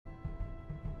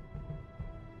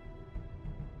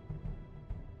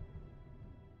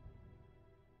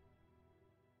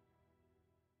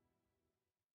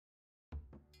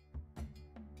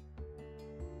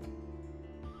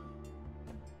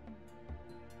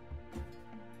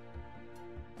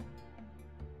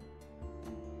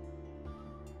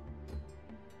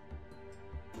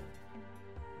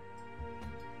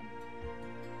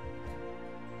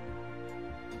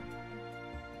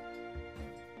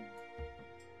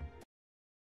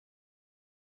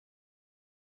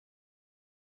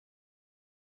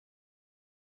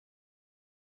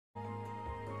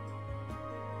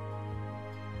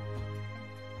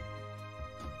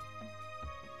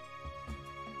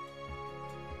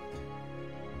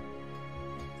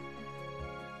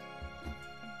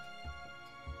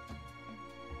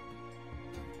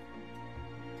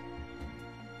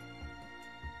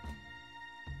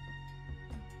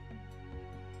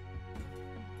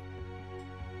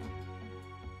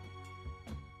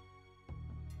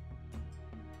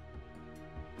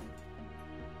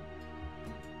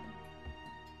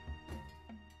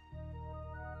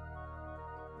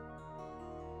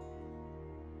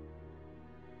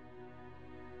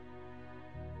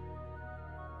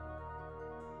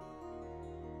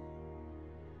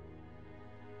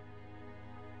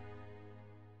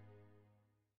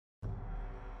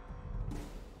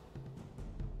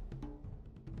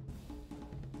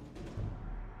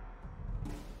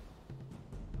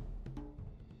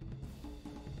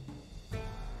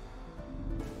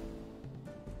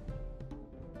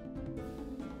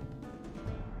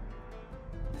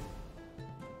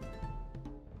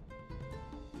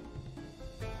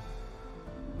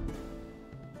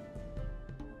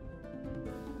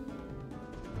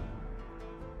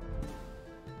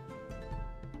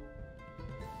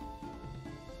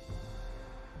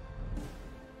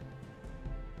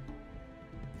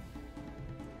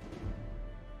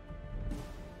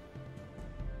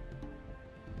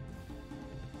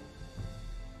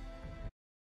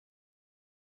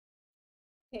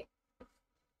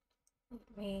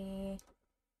me...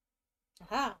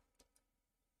 Aha!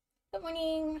 Good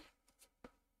morning!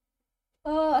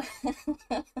 Uh...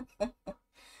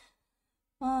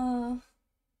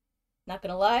 Not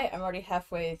gonna lie, I'm already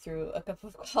halfway through a cup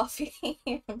of coffee.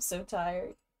 I'm so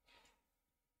tired.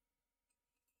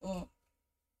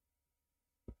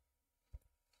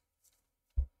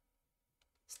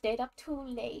 Stayed up too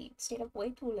late. Stayed up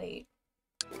way too late.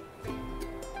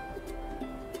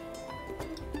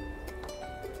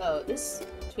 Oh, this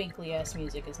twinkly ass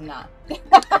music is not.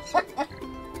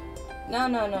 No.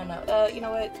 You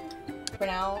know what? For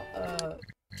now,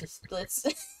 just let's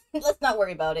let's not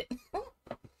worry about it.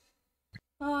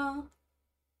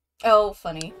 Oh,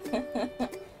 funny.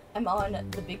 I'm on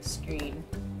the big screen.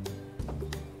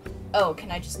 Oh,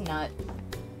 can I just not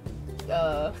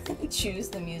choose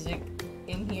the music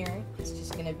in here? It's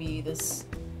just gonna be this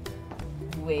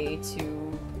way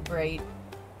too bright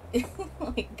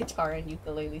like guitar and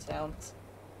ukulele sounds.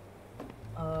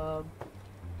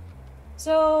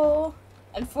 So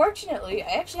unfortunately I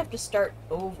actually have to start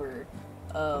over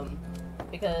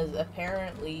because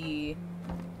apparently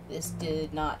this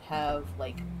did not have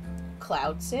like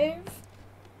cloud save.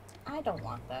 I don't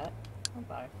want that. Oh,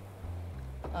 bye.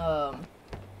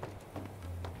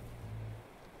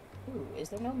 Ooh, is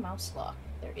there no mouse lock?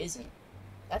 There isn't.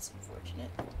 That's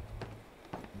unfortunate.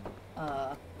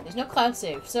 There's no cloud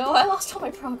save, so I lost all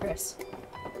my progress.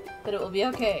 But it will be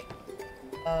okay.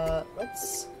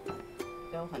 Let's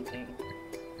go hunting.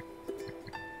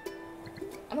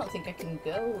 I don't think I can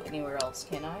go anywhere else,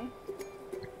 can I?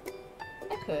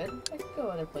 I could go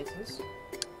other places.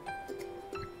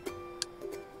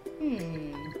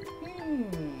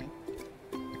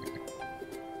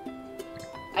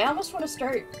 I almost want to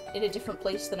start in a different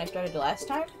place than I started last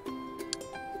time.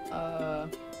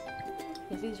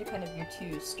 Because these are kind of your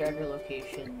two starter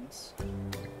locations.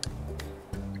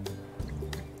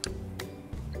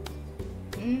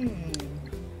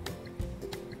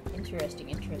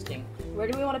 Interesting. Where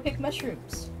do we want to pick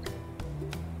mushrooms?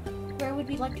 Where would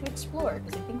we like to explore?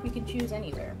 Because I think we can choose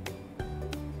anywhere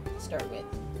to start with.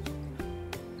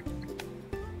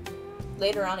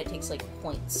 Later on it takes like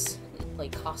points. It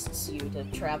like costs you to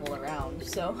travel around,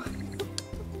 so...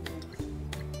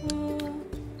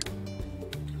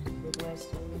 Midwest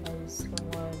has the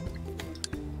one.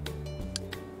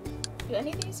 Do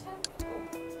any of these have...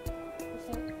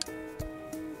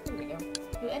 There we go.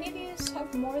 Do any of these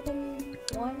have more than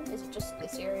one? Is it just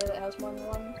this area that has more than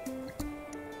one?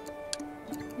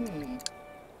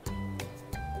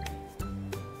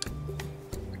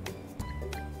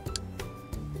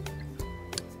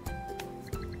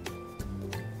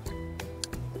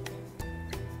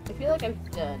 I feel like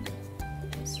I've done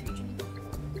this region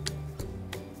before.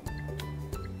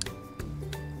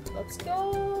 Let's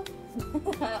go!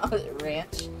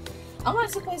 Ranch. I want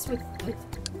someplace with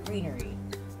greenery.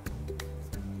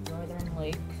 Northern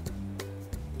Lake.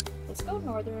 Let's go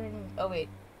northern... Oh, wait.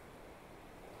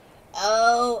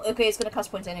 Oh, okay, it's gonna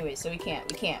cost points anyway, so we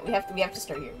can't. We have to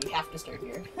start here. We have to start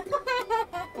here.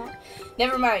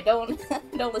 Never mind,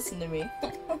 don't listen to me.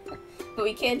 But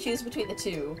we can choose between the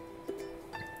two.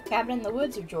 Cabin in the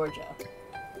Woods or Georgia?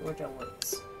 Georgia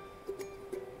Woods.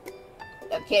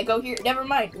 Can't go here. Never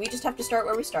mind. We just have to start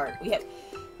where we start.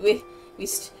 We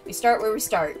start where we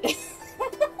start.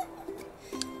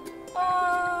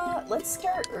 Let's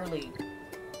start early.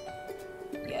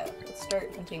 Yeah, let's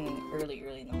start hunting early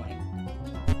in the morning.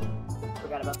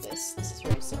 Forgot about this. This is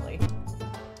very silly.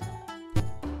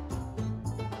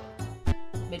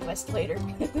 Midwest later.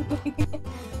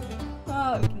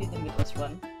 Oh, we can do the Midwest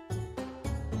one.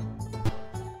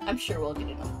 I'm sure we'll get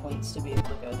enough points to be able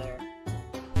to go there.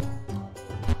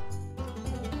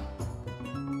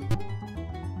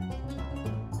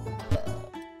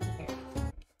 Here.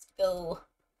 Let's go.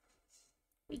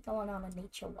 We going on a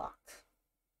nature walk.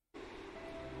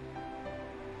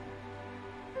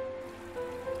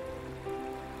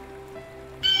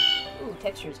 Ooh,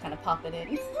 texture's kind of popping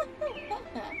in.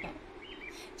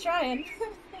 Trying.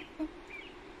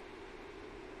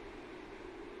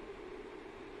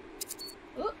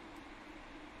 Ooh.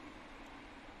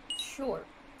 Sure.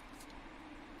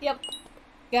 Yep.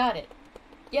 Got it.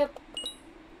 Yep.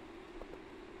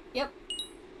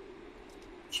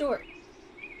 Sure.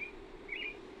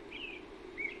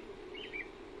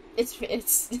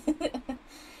 It's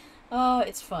oh,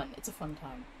 it's fun. It's a fun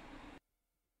time.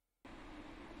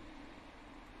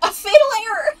 A fatal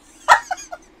error!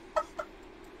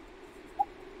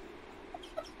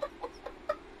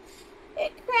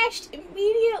 It crashed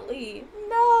immediately!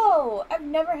 No! I've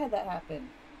never had that happen.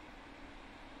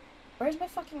 Where's my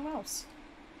fucking mouse?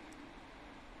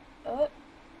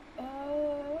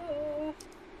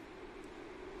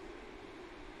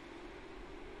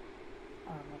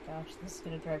 Oh my gosh, this is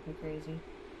gonna drive me crazy.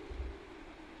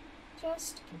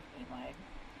 Just give me my...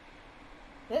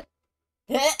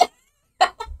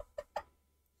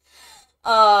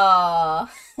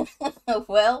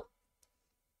 well,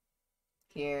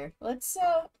 here, let's,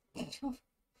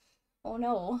 oh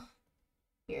no.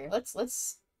 Here,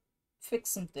 let's fix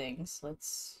some things.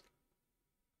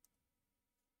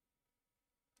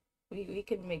 We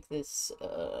can make this,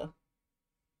 a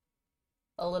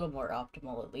little more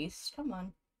optimal at least. Come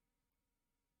on.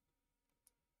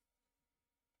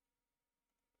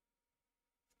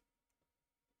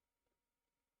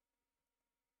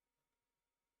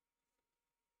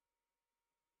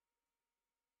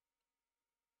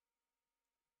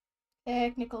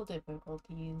 Technical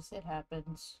difficulties, it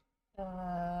happens.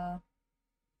 Here,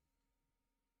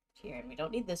 and we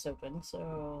don't need this open,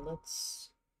 so let's...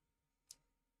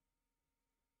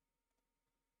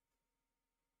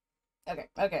 Okay.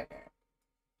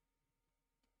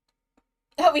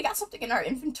 Oh, we got something in our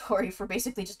inventory for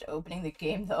basically just opening the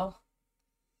game, though.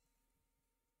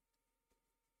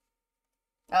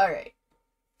 Alright.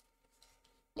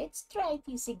 Let's try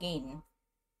this again.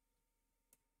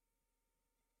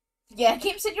 Yeah,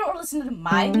 Game said you don't listen to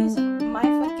my music, my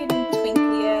fucking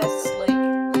twinkly ass, like...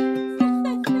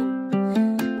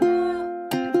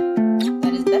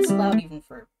 that's loud even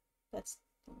for... That's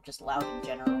just loud in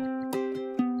general.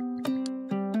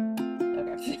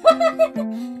 Okay.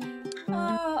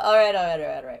 Alright.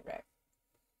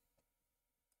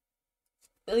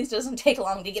 At least it doesn't take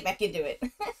long to get back into it.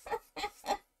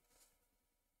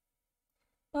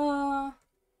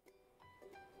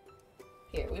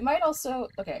 Here, we might also...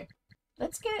 Okay.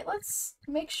 Let's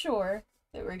make sure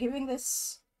that we're giving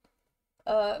this...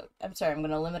 I'm sorry, I'm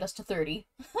gonna limit us to 30.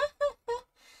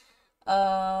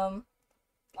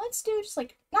 Let's do just,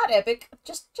 like, not epic,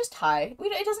 just high.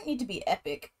 It doesn't need to be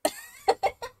epic.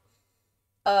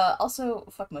 Also,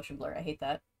 fuck motion blur, I hate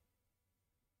that.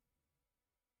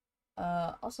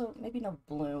 Also, maybe no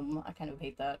bloom, I kind of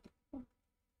hate that.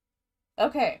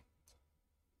 Okay.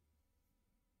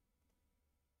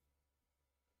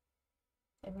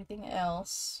 Everything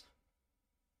else...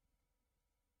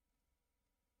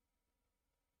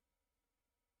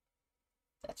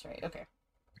 That's right, okay.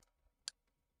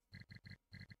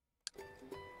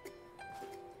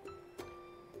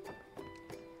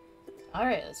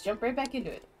 Alright, let's jump right back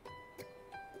into it.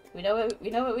 We know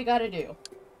what we gotta do.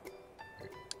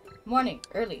 Morning,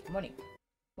 early morning.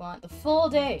 Want the full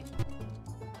day.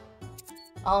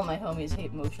 All my homies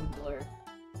hate motion blur.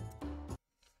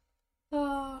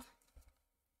 Oh.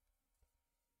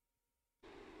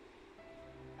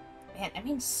 Man, I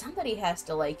mean, somebody has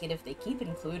to like it if they keep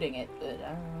including it, but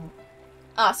I don't know.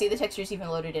 Ah, see, the texture's even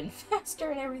loaded in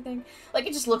faster and everything. Like,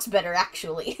 it just looks better,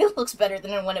 actually. It looks better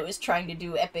than when it was trying to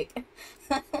do epic.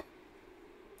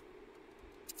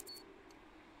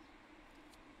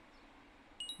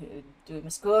 We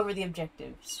must go over the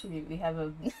objectives. We have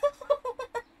a...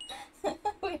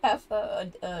 we have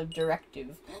a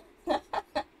directive.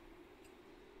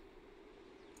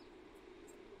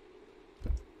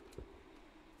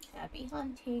 Happy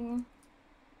hunting.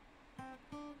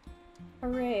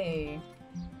 Hooray.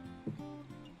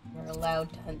 We're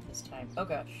allowed to hunt this time. Oh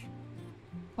gosh.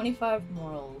 25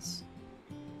 morels.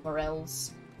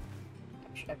 Morels.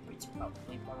 It's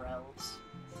probably morels.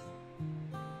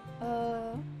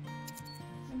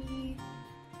 Any...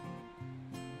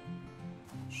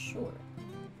 Sure.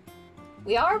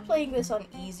 We are playing this on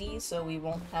easy, so we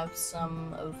won't have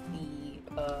some of the,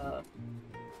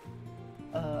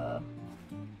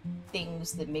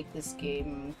 things that make this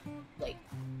game, like,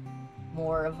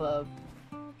 more of a,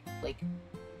 like,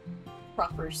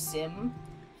 proper sim.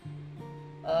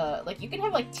 Like, you can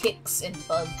have, like, ticks and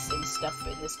bugs and stuff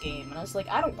in this game, and I was like,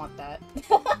 I don't want that.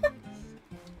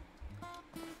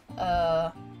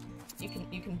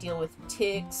 You can deal with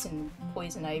ticks and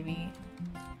poison ivy.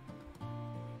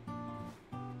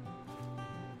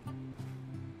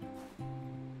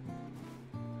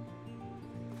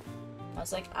 I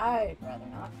was like, I'd rather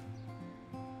not.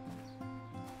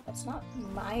 That's not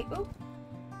my... Oh!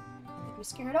 Did we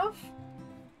scare it off?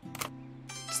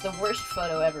 It's the worst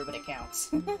photo ever, but it counts.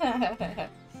 I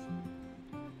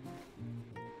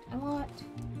want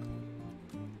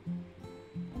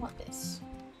this.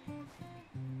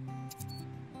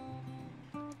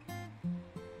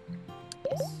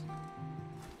 Yes.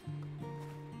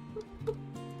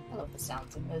 I love the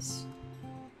sounds in this.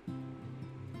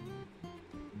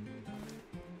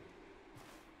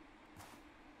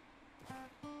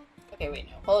 Okay, wait,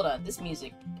 no. Hold on. This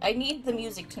music. I need the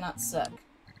music to not suck.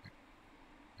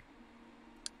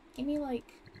 Give me,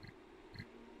 like...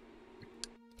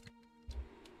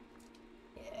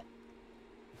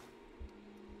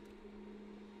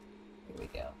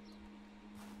 go.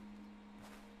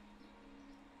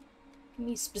 Give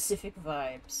me specific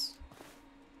vibes.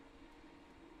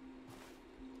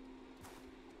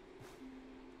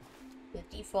 The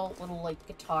default little, like,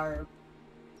 guitar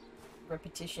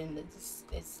repetition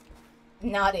is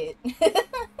not it.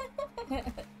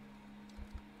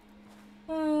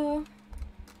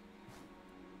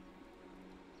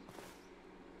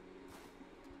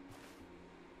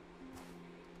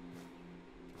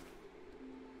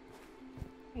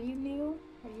 Are you new?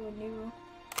 Are you a new?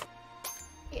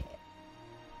 Yeah.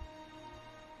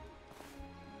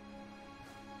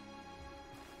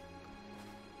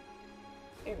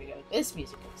 Here we go. This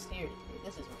music is seriously.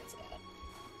 This is where it's at.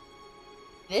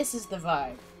 This is the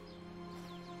vibe.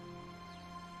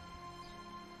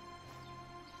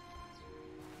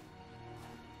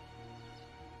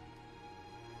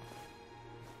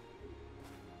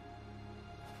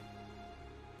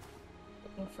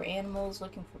 Looking for animals,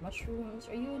 looking for mushrooms.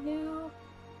 Are you a new?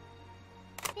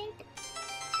 Pink.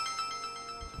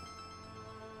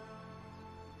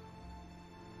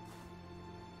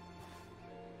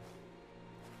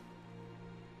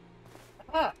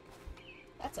 Ah!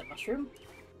 That's a mushroom.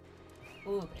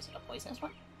 Ooh, is it a poisonous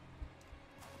one?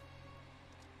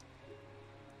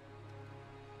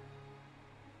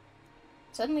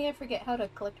 Suddenly I forget how to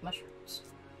collect mushrooms.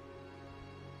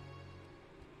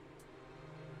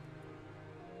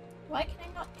 Why can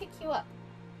I not pick you up?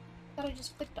 I thought I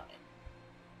just clicked on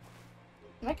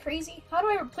it. Am I crazy? How do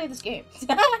I ever play this game?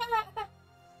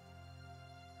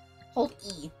 Hold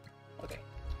E. Okay.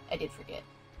 I did forget.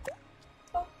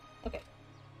 Oh, okay.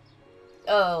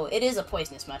 Oh, it is a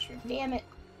poisonous mushroom. Damn it.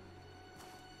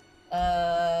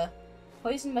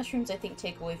 Poison mushrooms I think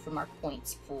take away from our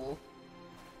points pool.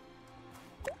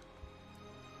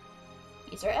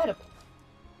 These are edible.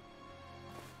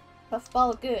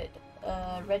 Puffball good.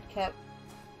 Red cap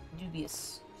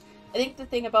dubious. I think the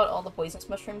thing about all the poisonous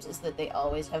mushrooms is that they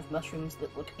always have mushrooms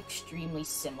that look extremely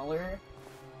similar.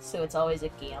 So it's always a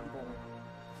gamble.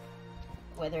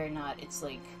 Whether or not it's,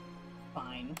 like,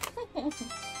 fine.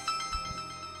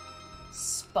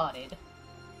 Spotted.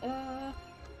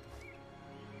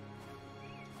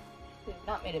 We've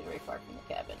not made it very far from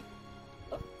the cabin.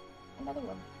 Oh, another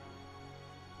one.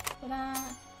 Ta-da!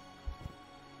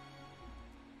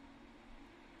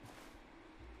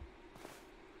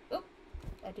 Oh,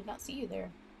 I did not see you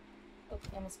there. Oh,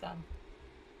 Emma's gone.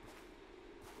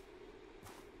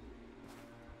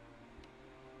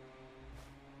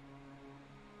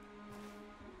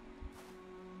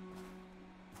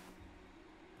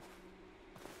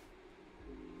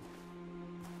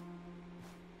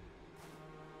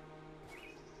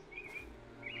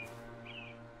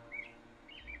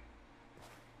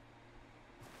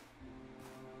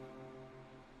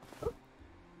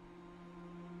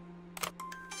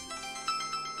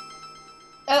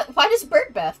 Why does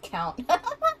bird bath count?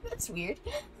 That's weird.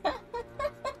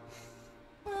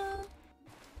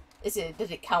 Does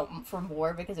it count for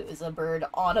more because it was a bird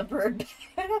on a bird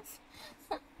bath?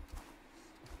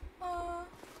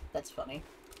 That's funny.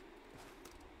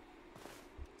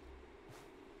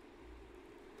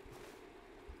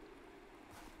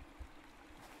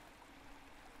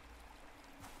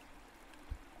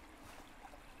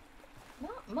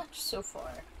 Not much so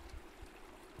far.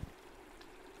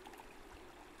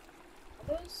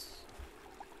 Those?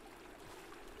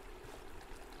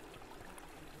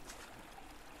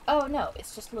 Oh no,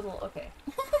 it's just a little, okay.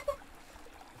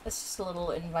 It's just a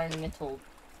little environmental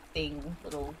thing,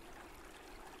 little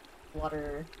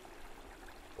water.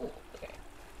 Ooh, okay.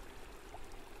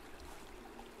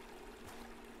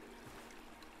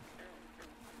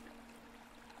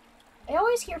 I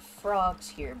always hear frogs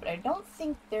here, but I don't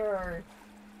think there are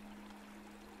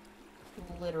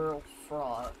literal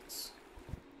frogs.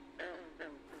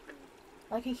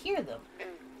 I can hear them,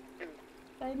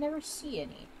 but I never see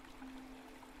any.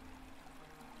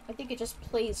 I think it just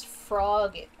plays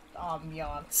frog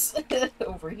ambiance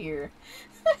over here.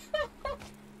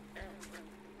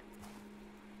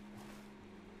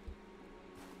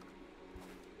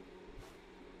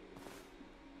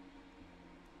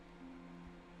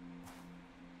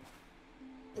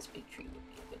 This big tree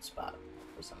would be a good spot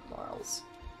for some morels.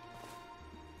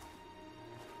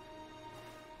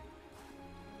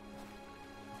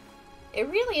 It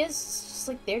really is just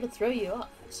like there to throw you off.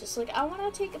 It's just like, I want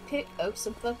to take a pic of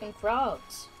some fucking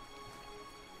frogs.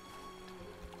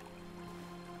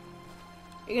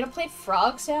 You're gonna play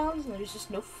frog sounds and there's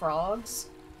just no frogs?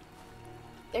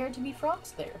 There to be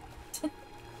frogs there.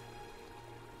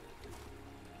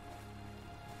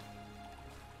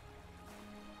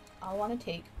 I want to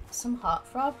take some hot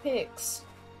frog pics.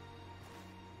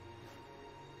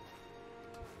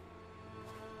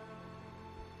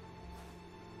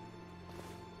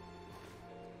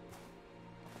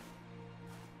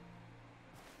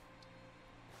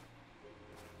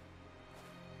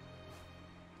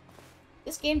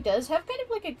 this game does have kind of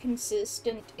like a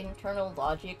consistent internal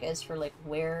logic as for like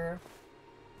where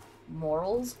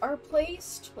morels are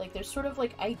placed. Like there's sort of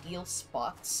like ideal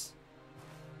spots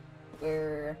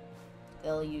where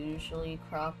they'll usually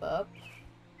crop up.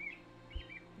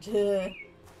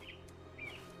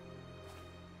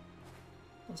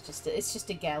 It's just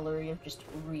a gallery of just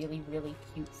really, really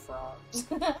cute frogs.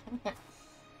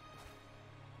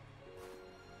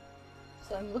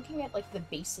 So I'm looking at like the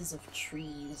bases of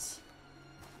trees.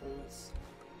 'Cause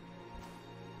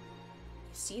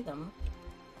you see them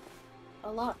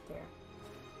a lot there.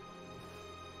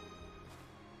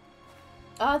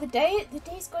 The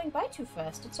day's going by too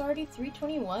fast. It's already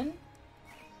 3:21.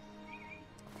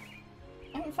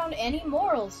 I haven't found any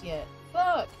morels yet.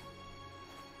 Fuck.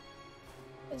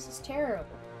 This is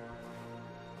terrible.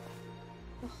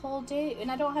 The whole day,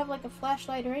 and I don't have like a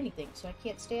flashlight or anything, so I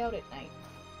can't stay out at night.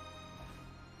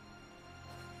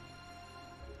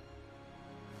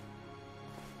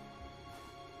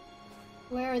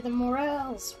 Where are the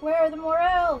morels? Where are the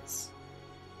morels?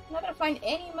 I'm not gonna find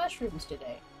any mushrooms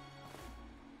today.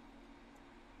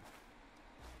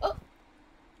 Oh!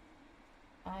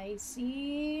 I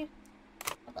see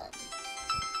a button.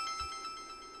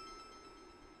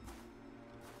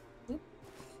 Oop.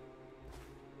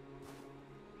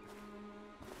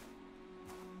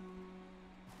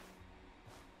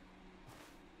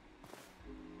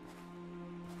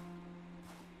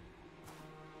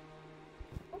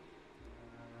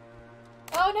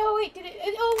 Oh no, wait, did it?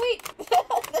 Oh wait!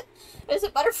 There's a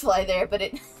butterfly there, but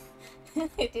it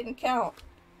it didn't count.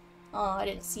 Oh, I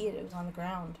didn't see it, it was on the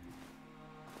ground.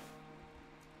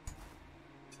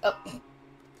 Oh.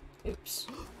 Oops.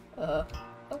 Oh.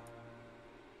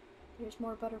 There's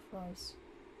more butterflies.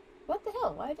 What the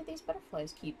hell? Why did these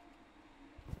butterflies keep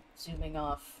zooming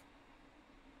off?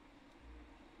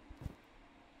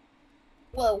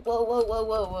 Whoa, whoa, whoa, whoa,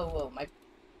 whoa, whoa, whoa. My,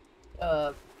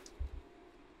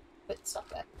 but stop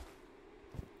that.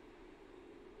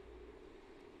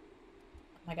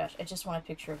 Oh my gosh, I just want a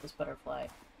picture of this butterfly.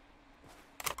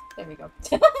 There we go.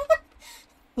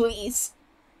 Please.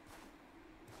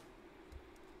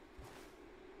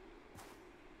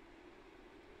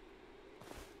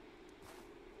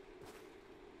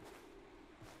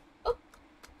 Oh!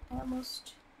 I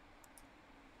almost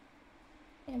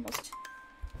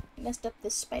messed up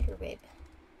this spider web.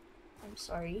 I'm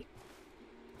sorry.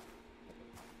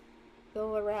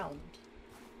 Go around.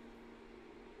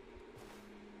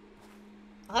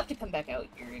 I'll have to come back out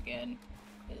here again,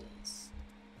 because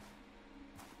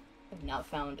I've not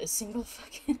found a single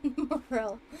fucking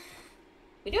morel.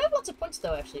 We do have lots of points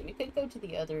though, actually. We could go to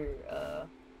the other,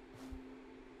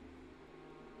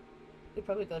 we'd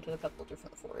probably go to a couple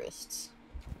different forests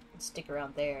and stick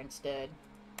around there instead.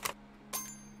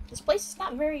 This place is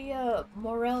not very,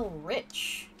 morel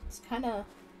rich. It's kind of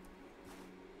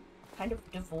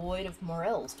devoid of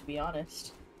morels, to be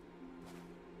honest.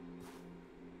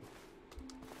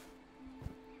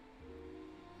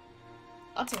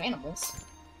 Lots of animals.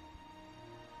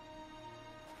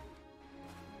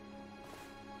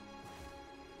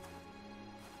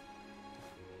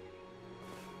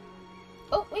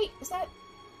 Oh, wait, is that...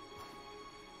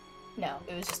 No,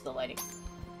 it was just the lighting.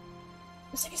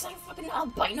 It's like, is that a fucking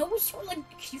albinos? Or like,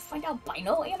 can you find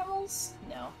albino animals?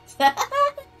 No. That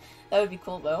would be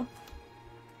cool, though.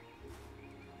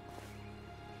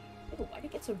 Ooh, why'd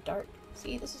it get so dark?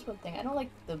 See, this is one thing. I don't like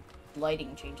the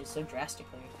lighting changes so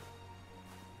drastically.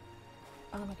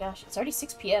 Oh my gosh, it's already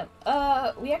 6 PM.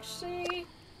 We actually...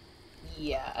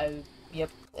 Yeah, yep,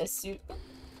 as soon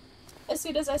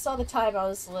as I saw the time, I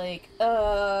was like,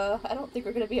 I don't think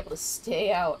we're gonna be able to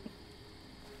stay out.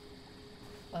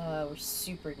 We're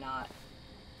super not.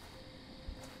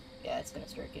 Yeah, it's gonna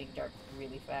start getting dark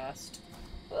really fast.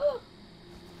 Oh.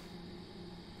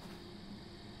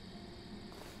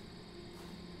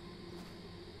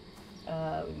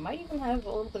 We might even have a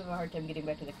little bit of a hard time getting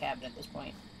back to the cabin at this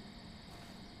point.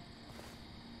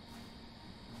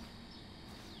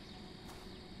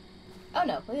 Oh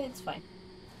no, it's fine.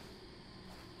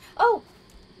 Oh!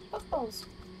 Puffballs!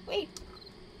 Wait!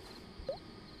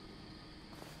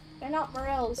 They're not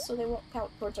morels, so they won't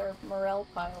count towards our morel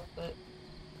pile, but...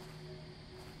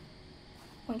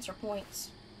 Points are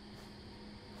points.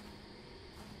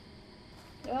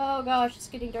 Oh gosh, it's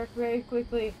getting dark very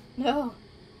quickly. No!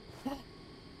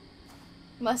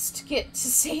 Must get to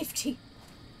safety.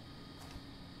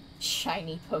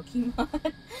 Shiny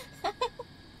Pokemon.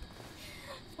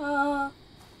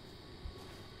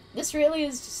 This really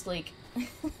is just like...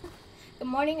 Good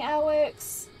morning,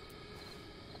 Alex!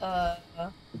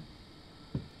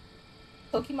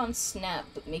 Pokemon Snap,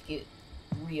 but make it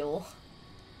real.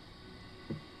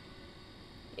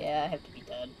 Yeah, I have to be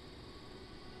done.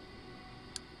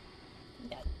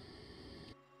 Yeah.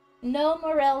 No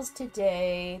Morels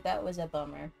today. That was a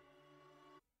bummer.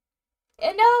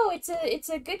 No, it's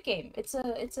a good game. It's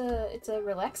a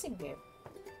relaxing game.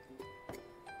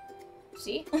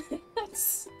 See?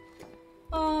 It's,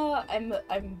 I'm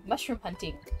mushroom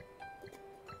hunting.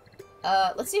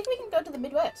 Let's see if we can go to the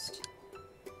Midwest.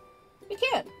 We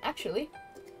can, actually.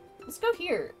 Let's go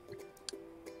here.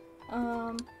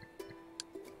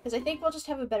 Because I think we'll just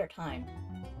have a better time.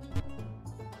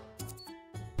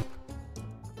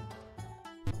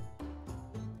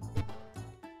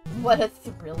 What a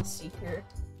thrill seeker.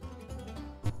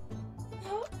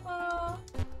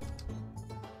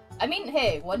 I mean,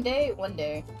 hey, one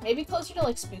day, maybe closer to,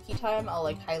 like, spooky time, I'll,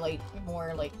 like, highlight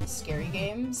more, like, scary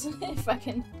games, if I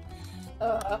can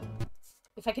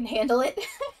handle it.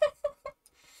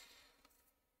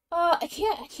 I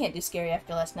can't do scary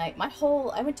after last night.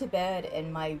 I went to bed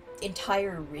and my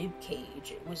entire rib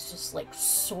cage was just, like,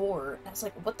 sore. I was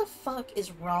like, what the fuck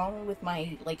is wrong with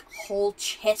my, like, whole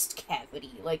chest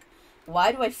cavity? Like,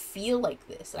 why do I feel like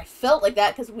this? And I felt like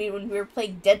that because when we were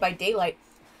playing Dead by Daylight,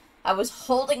 I was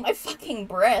holding my fucking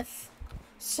breath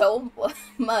so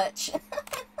much.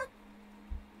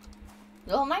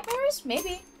 Little nightmares?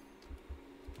 Maybe.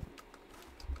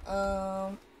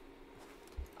 Although,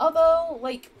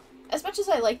 like, as much as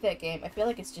I like that game, I feel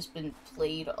like it's just been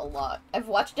played a lot. I've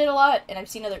watched it a lot, and I've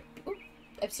seen other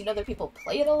people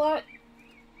play it a lot.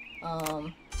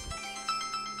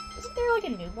 Isn't there, like, a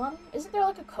new one? Isn't there,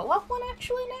 like, a co-op one,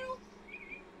 actually, now?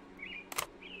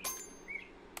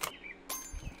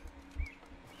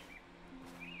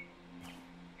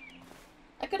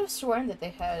 I could have sworn that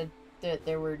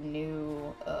there were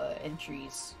new,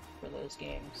 entries for those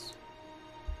games.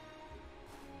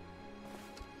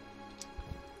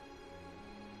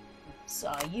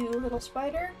 Saw you, little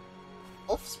spider.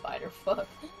 Wolf spider, fuck.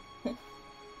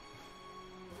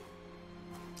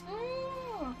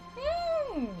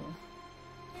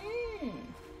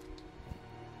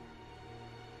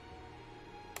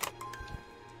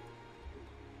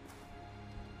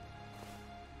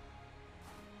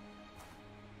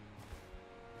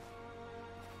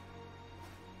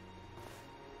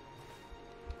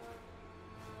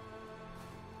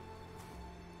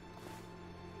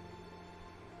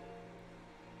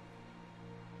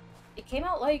 It came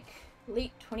out, like,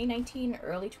 late 2019,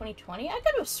 early 2020? I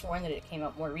could have sworn that it came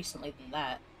out more recently than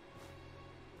that.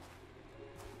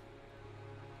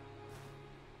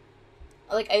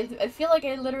 Like, I feel like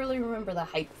I literally remember the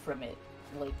hype from it.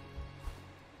 Like,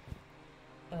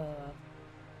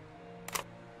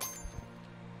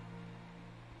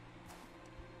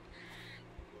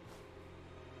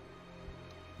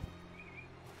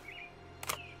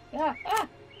 Ah!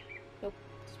 Nope,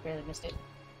 just barely missed it.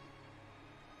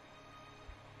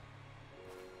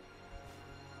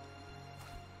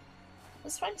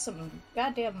 Let's find some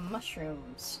goddamn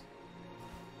mushrooms.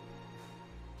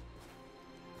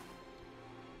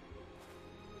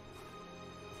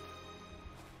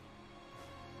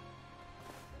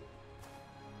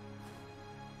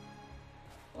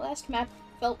 The last map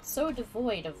felt so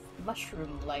devoid of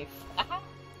mushroom life. Aha!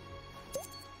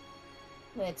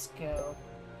 Let's go.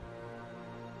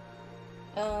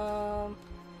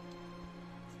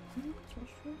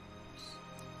 Mushrooms?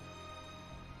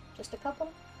 Just a couple?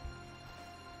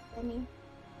 Any?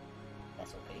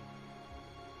 That's okay.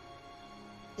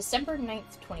 December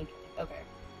 9th, 2020. Okay.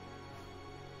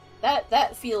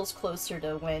 That feels closer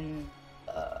to when,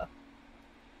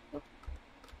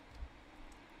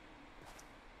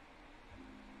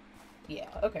 yeah,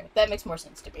 okay. That makes more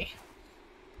sense to me.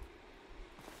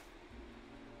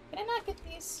 Can I not get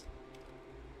these?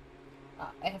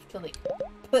 Ah, I have to, like,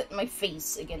 put my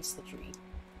face against the tree.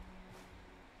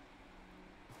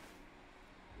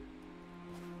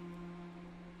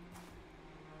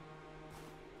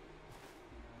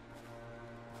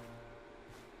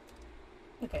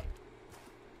 Okay.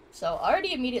 So,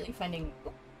 already immediately finding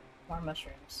more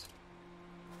mushrooms.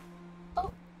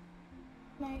 Oh!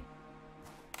 My...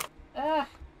 Ah!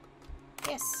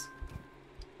 Yes!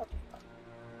 Okay.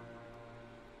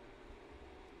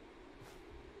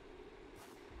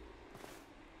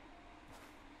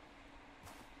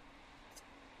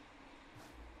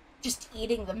 Just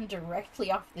eating them directly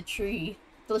off the tree.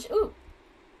 Delicious. Ooh!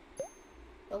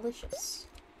 Delicious.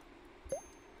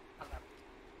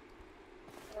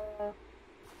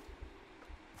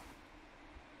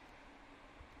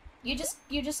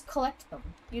 You just collect them.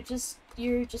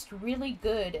 You're just really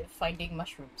good at finding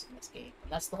mushrooms in this game.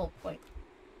 And that's the whole point.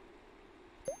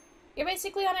 You're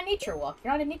basically on a nature walk.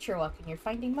 You're on a nature walk and you're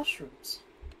finding mushrooms.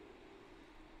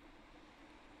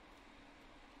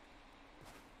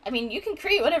 I mean, you can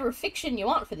create whatever fiction you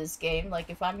want for this game. Like,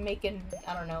 if I'm making,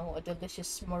 I don't know, a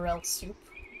delicious morel soup.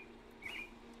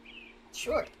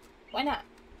 Sure. Why not?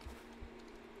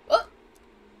 Oh!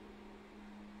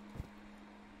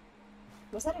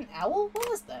 Was that an owl? What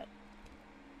was that?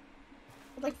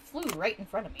 It, like, flew right in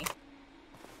front of me.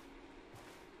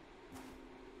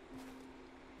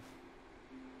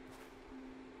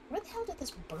 Where the hell did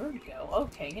this bird go?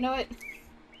 Okay, you know what?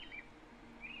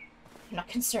 I'm not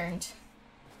concerned.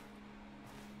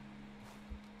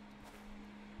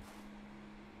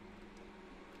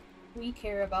 We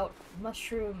care about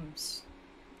mushrooms.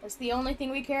 That's the only thing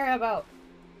we care about.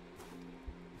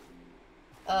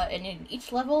 And in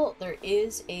each level, there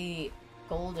is a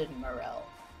golden morel,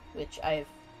 which I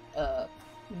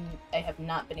have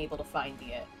not been able to find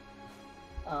yet.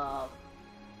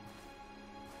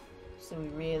 So we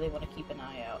really want to keep an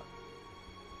eye out.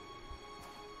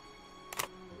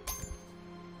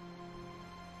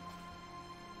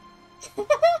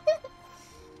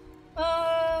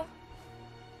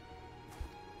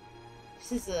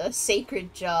 This is a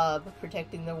sacred job,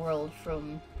 protecting the world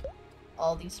from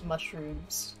all these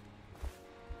mushrooms.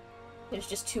 There's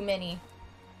just too many.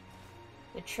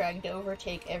 They're trying to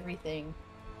overtake everything.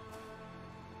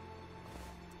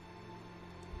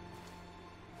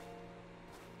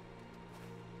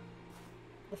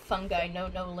 The fungi know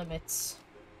no limits.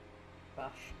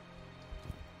 Gosh.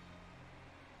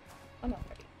 Oh no,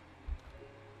 already.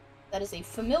 That is a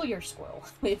familiar squirrel.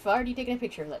 We've already taken a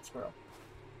picture of that squirrel.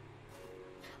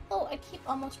 Oh, I keep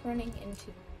almost running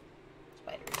into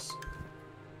spiders.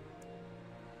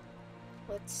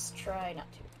 Let's try not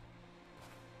to.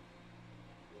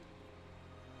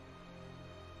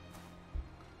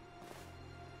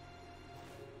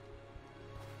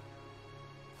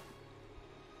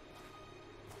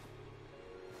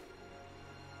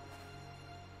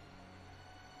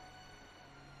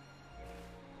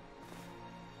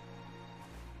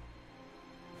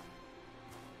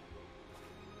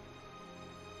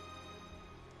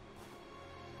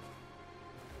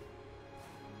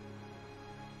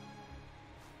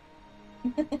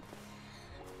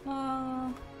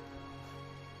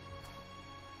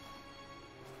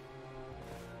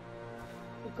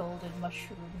 The golden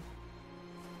mushroom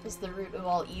is the root of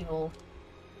all evil,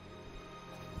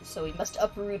 so we must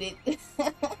uproot it.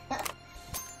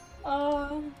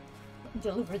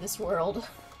 Deliver this world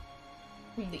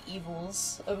from the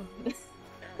evils of...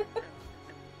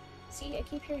 See, I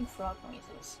keep hearing frog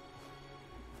noises.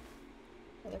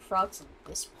 Are there frogs in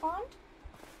this pond?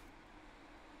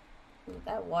 Ooh,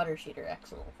 that water shader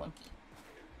acts a little funky.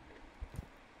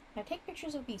 Can I take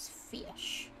pictures of these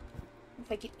fish?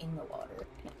 If I get in the water,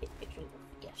 can I take pictures of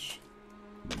the fish?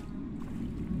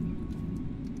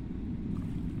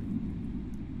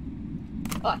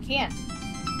 Oh, I can!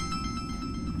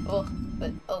 Oh,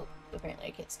 but, oh, apparently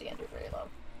I can't stand it very long.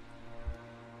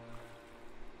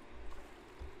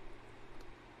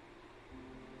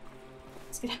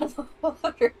 Let's get out of the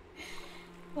water.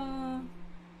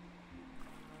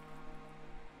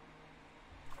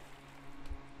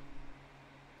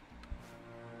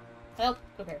 Help!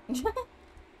 Okay. No,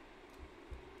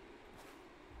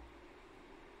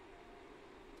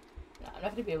 I'm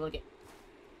not gonna be able to get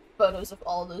photos of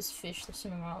all those fish. They're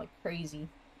swimming around like crazy.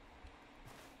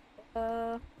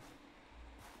 No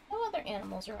other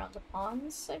animals around the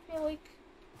ponds, I feel like.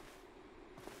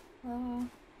 I'm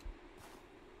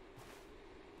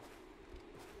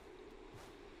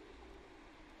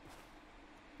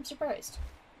surprised.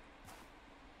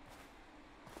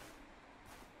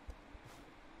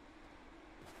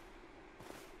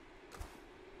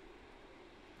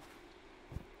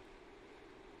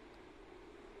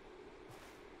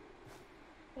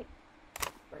 Wait.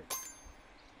 Bird.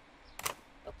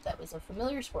 Oh, that was a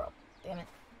familiar squirrel. Damn it.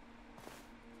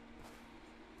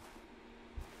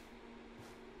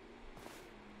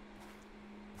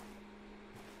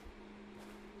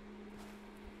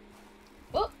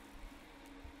 Oh!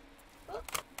 Oh!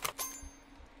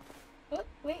 Oh,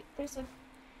 wait, there's a...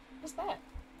 What's that?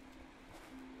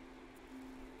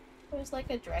 It was like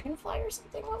a dragonfly or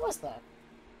something? What was that?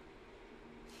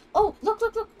 Oh, look,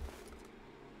 look, look!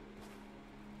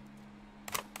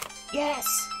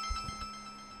 Yes!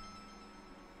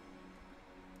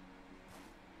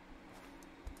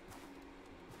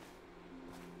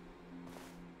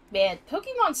 Man,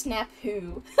 Pokemon Snap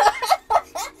who?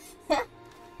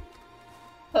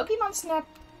 Pokemon Snap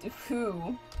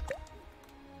who?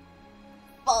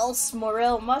 False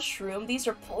Morel Mushroom. These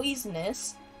are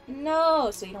poisonous.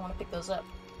 No, so you don't want to pick those up.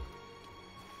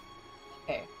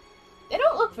 Okay. They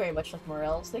don't look very much like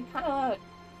Morels. They kind of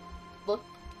look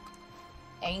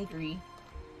angry.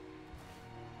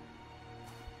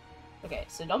 Okay,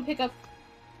 so don't pick up...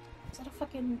 Is that a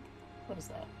fucking... What is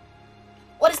that?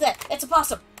 What is that? It's a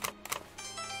possum!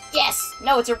 Yes!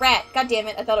 No, it's a rat! God damn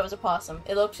it, I thought it was a possum.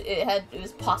 It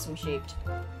was possum shaped.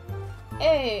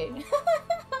 Hey!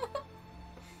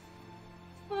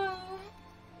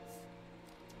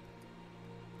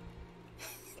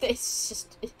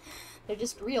 They're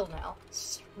just real now.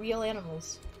 It's just real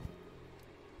animals.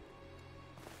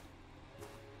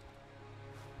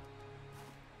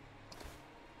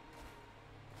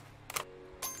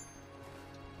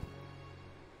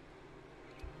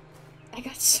 I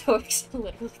got so excited. I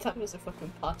literally thought it was a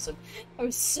fucking possum. I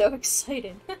was so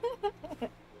excited.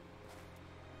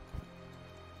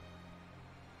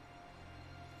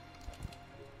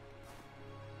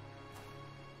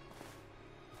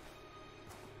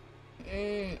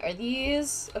 Are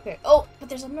these... Okay. Oh, but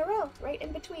there's a morel right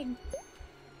in between.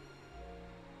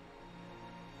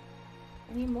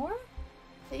 Any more?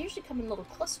 They usually come in little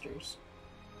clusters.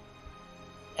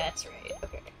 That's right.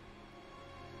 Okay.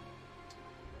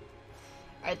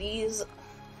 Are these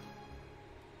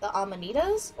the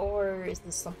amanitas, or is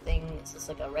this something... Is this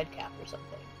like a red cap or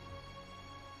something?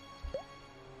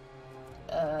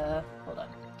 Hold on.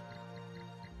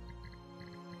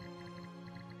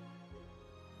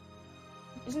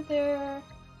 Isn't there...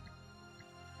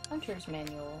 Hunter's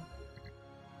Manual?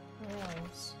 Who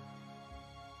knows?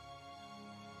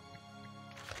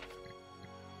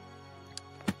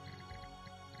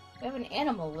 We have an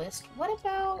animal list. What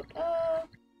about,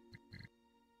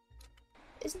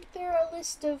 isn't there a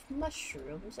list of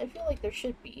mushrooms? I feel like there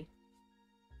should be.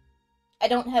 I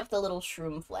don't have the little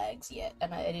shroom flags yet,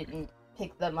 and I didn't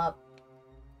pick them up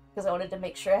because I wanted to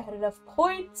make sure I had enough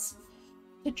points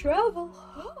to travel.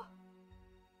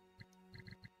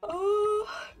 Oh.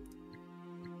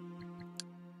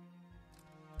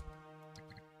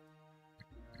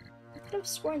 I could have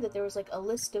sworn that there was like a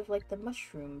list of like the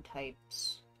mushroom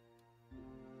types.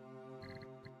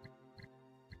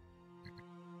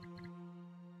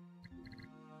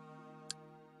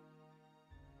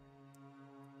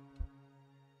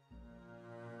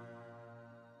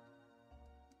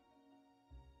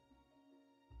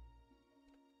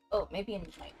 Oh, maybe in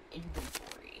my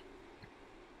inventory.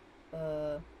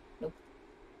 Nope.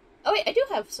 Oh wait, I do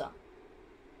have some.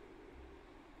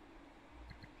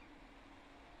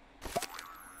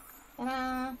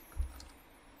 I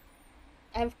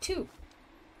have 2.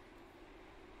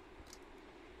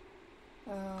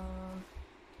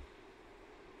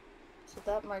 So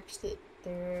that marks that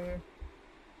there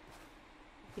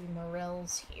be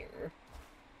Morels here.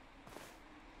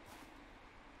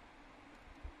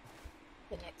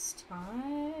 The next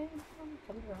time I'm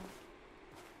coming around.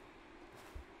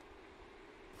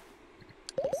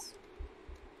 Yes.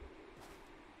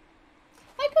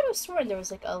 I could have sworn there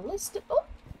was like a list of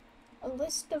a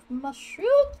list of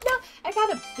mushrooms. No, I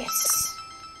got him. Yes.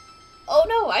 Oh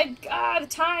no, the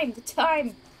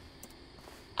time.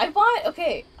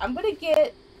 Okay, I'm gonna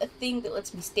get a thing that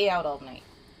lets me stay out all night.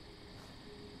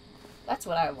 That's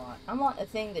what I want. I want a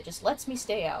thing that just lets me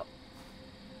stay out.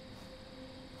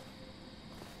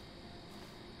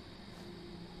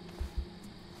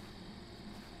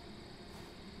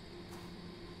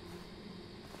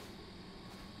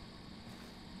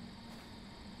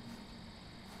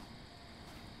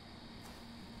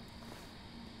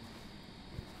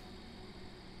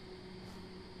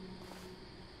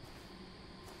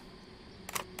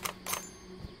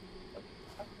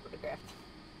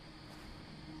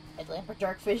 Headlamp or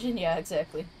dark vision? Yeah,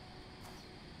 exactly.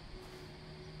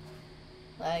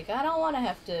 Like, I don't want to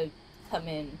have to come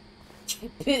in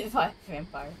bit by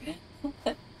vampire.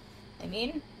 I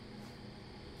mean...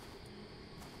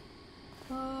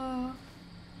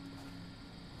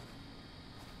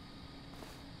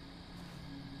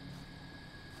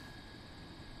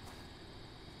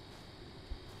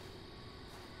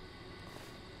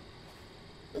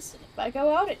 Listen, if I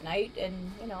go out at night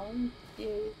and, you know,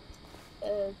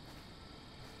 a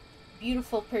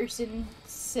beautiful person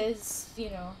says, you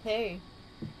know, hey,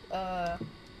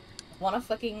 wanna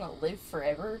fucking live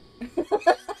forever?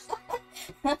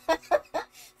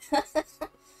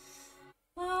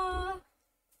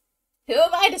 Who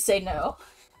am I to say no?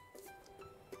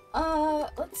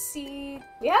 Let's see.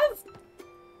 We have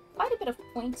quite a bit of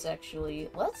points, actually.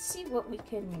 Let's see what we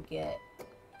can get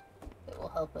that will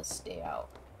help us stay out.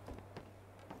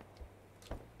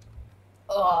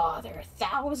 Oh, they're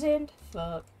 1,000?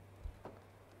 Fuck.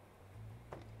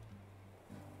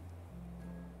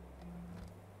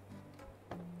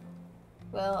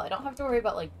 Well, I don't have to worry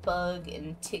about, like, bug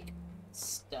and tick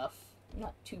stuff. I'm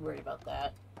not too worried about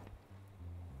that.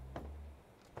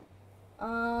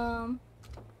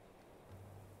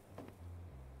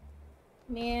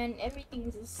 Man,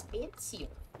 everything's expensive.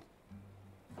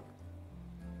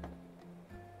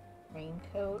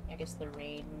 Raincoat. I guess the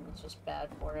rain is just bad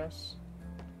for us.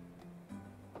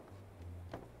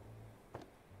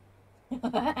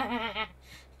 The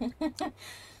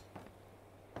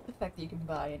fact that you can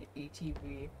buy an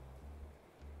ATV.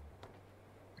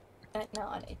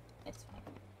 No, it's fine.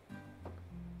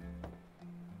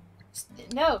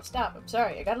 No, stop. I'm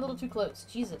sorry. I got a little too close.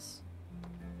 Jesus.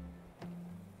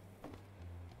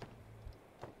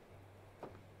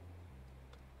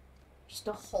 Just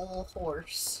a whole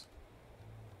horse.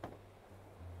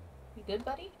 You good,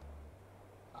 buddy?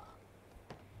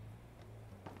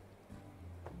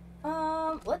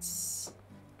 Let's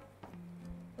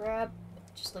grab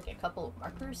just like a couple of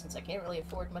markers since I can't really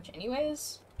afford much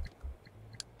anyways.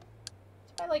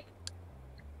 Let's buy like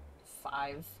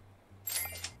 5.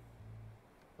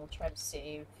 We'll try to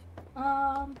save.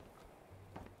 Wow,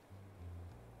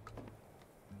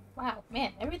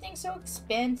 man, everything's so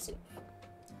expensive.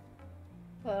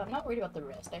 I'm not worried about the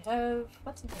rest. I have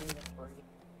what's in the inventory?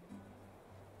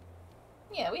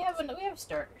 Yeah, we have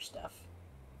starter stuff.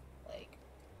 Like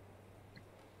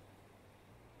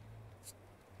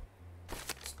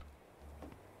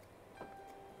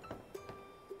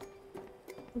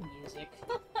music.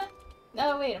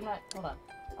 No, wait, I'm not. Hold on.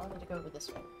 I wanted to go over this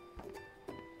way.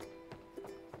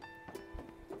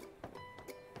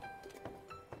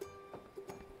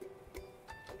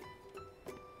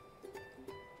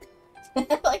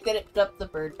 Like that it put up the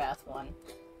bird bath one.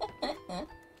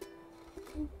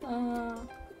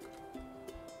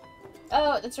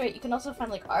 Oh, that's right. You can also find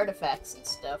like artifacts and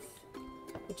stuff,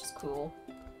 which is cool.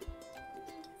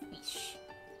 Yeesh.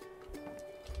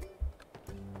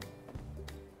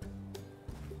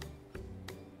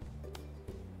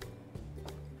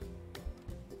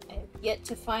 I have yet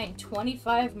to find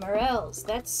 25 Morels.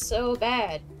 That's so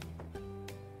bad.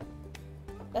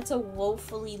 That's a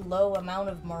woefully low amount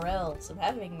of Morels. I'm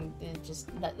having just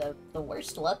the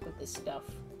worst luck with this stuff.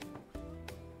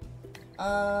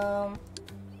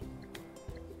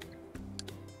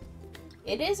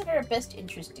 It is in our best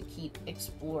interest to keep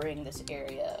exploring this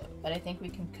area, but I think we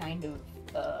can kind of,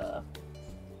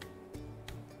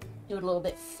 do it a little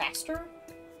bit faster.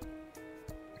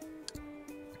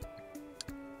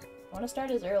 I want to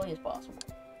start as early as possible.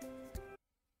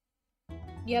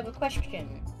 You have a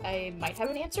question. I might have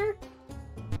an answer?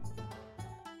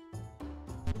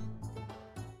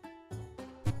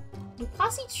 Do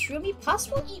poss eat shroomy? Poss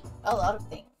will eat a lot of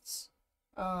things.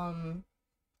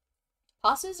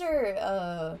 Posses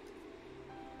are,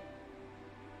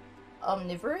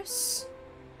 omnivorous.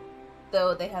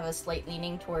 Though they have a slight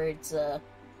leaning towards,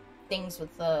 things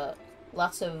with,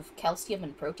 lots of calcium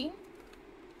and protein.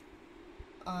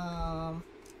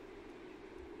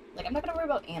 Like, I'm not gonna worry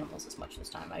about animals as much this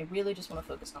time. I really just want to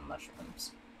focus on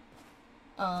mushrooms.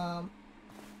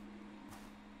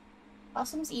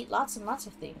 Possums eat lots and lots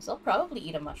of things. They'll probably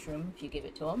eat a mushroom if you give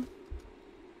it to them.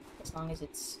 As long as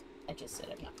it's... I just said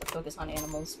I'm not gonna focus on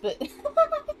animals, but...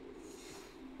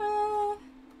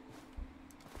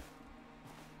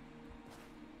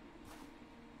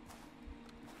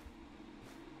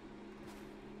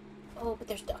 Oh, but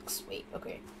there's ducks. Wait,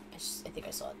 okay. I think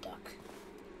I saw a duck.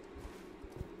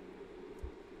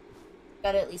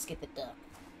 Gotta at least get the duck.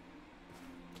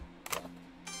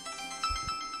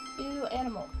 Ooh,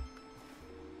 animal.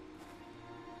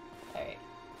 Alright.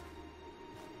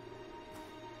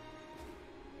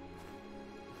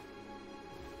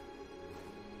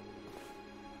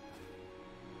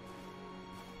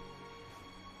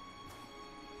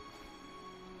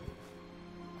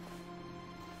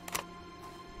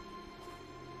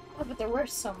 Oh, but there were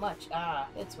so much. Ah,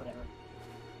 it's whatever.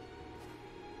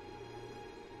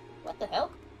 What the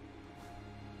hell?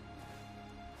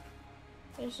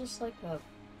 There's just like a...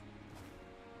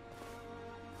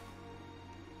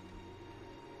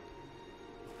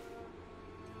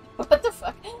 What the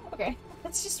fuck? Okay,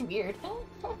 that's just weird.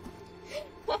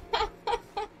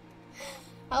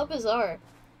 How bizarre.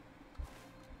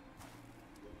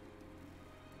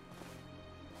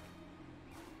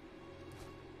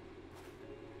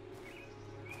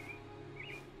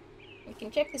 We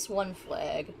can check this one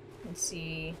flag and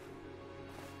see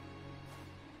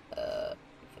if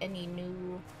any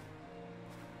new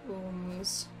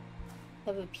rooms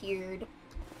have appeared.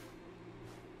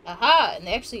 Aha! And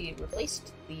they actually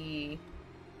replaced the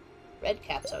red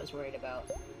caps I was worried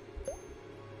about.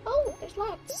 Oh, there's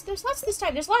lots. There's lots this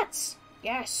time. There's lots.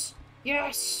 Yes.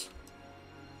 Yes.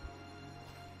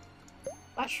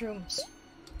 Mushrooms.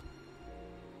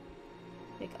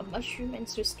 Make a mushroom and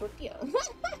Swiss tortilla.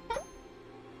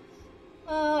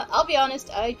 I'll be honest,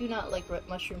 I do not like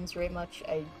mushrooms very much.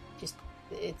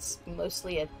 It's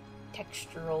mostly a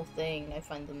textural thing. I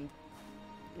find them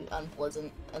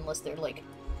unpleasant unless they're, like,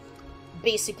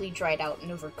 basically dried out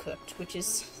and overcooked, which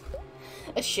is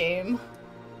a shame.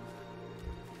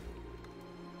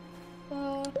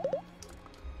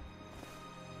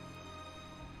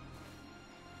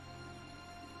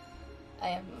 I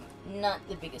am not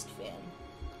the biggest fan.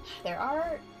 There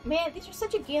are... Man, these are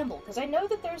such a gamble, because I know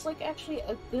that there's, like, actually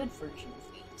a good version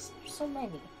of these. There's so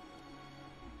many.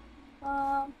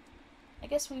 I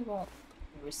guess we won't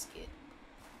risk it.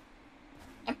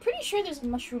 I'm pretty sure there's a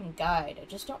mushroom guide, I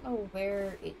just don't know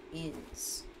where it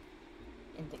is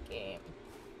in the game.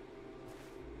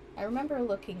 I remember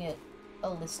looking at a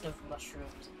list of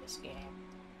mushrooms in this game.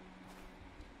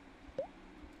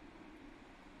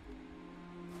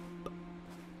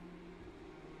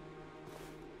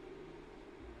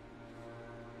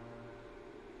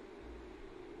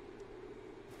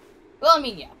 Well, I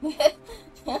mean,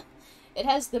 yeah. It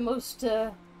has the most,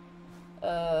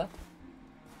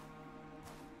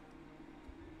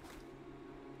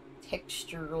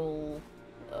 textural,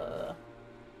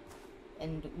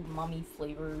 and umami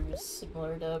flavors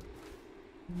similar to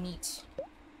meat.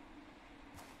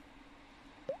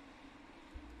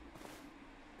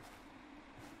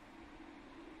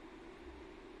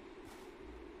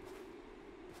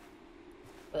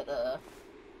 But,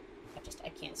 I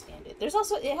can't stand it. There's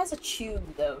also, it has a chew,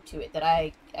 though, to it that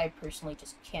I personally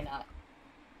just cannot,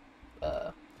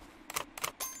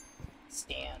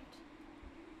 stand.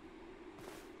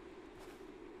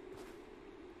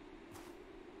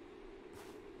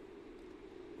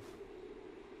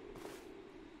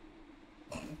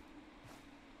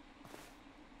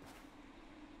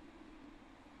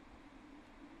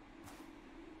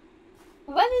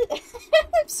 What is...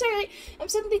 I'm sorry, I'm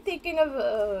suddenly thinking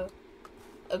of,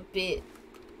 a bit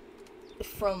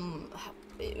from,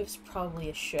 it was probably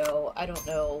a show, I don't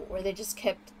know, where they just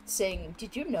kept saying,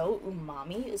 did you know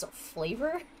umami is a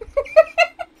flavor?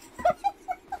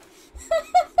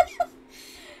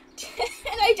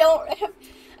 And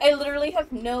I literally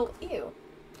have no, ew.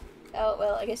 Oh,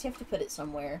 well, I guess you have to put it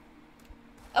somewhere.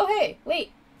 Oh, hey,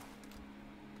 wait.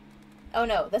 Oh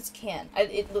no, that's can.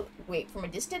 Wait, from a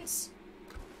distance?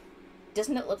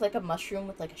 Doesn't it look like a mushroom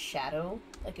with, like, a shadow?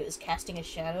 Like it was casting a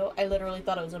shadow? I literally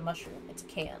thought it was a mushroom. It's a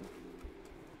can.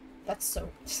 That's so...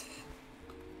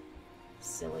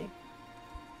 silly.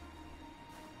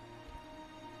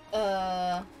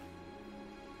 That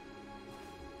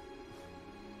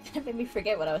made me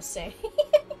forget what I was saying.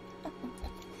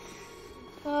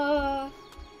 The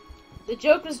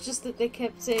joke was just that they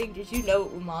kept saying, did you know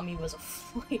umami was a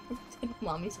flavor?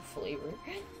 Umami's a flavor.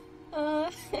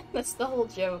 That's the whole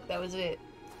joke. That was it.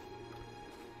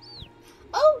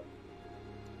 Oh!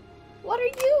 What are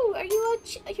you? Are you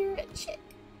you're a chick?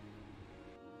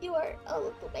 You are a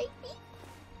little baby?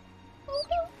 Oh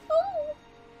no! Oh!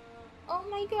 Oh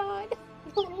my god!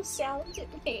 The little sounds it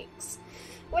makes.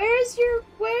 Where's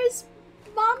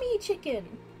mommy chicken?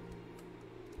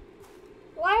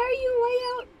 Why are you way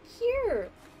out here?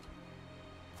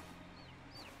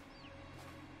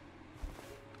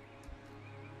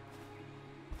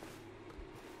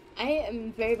 I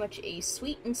am very much a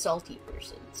sweet and salty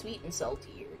person. Sweet and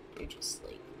salty are just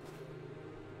like...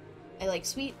 I like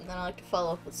sweet, and then I like to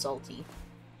follow up with salty.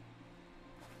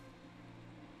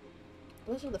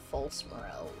 Those are the false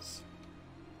morels.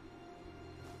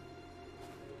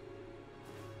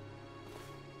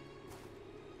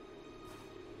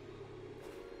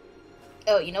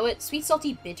 Oh, you know what? Sweet,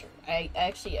 salty, bitter. I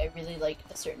really like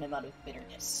a certain amount of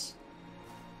bitterness.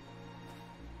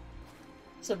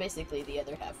 So basically the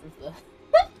other half of the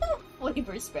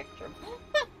flavor spectrum.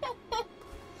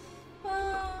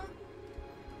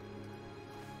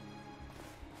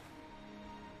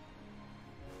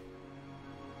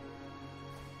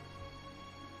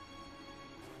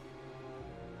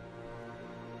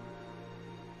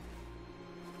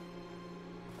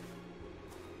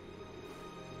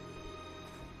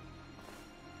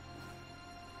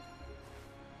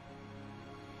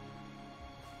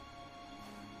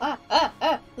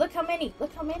 Look how many!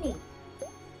 Look how many!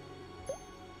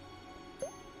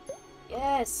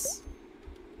 Yes!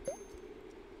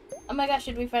 Oh my gosh,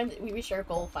 we reached our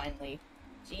goal finally.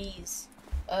 Jeez.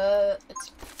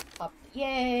 Let's pop.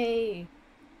 Yay!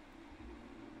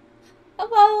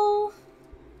 Hello!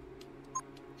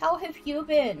 How have you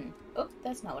been? Oh,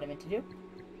 that's not what I meant to do.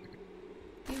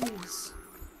 Use.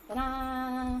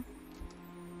 Ta-da!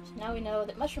 So now we know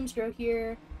that mushrooms grow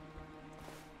here.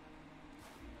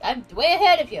 I'm way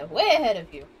ahead of you! Way ahead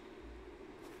of you!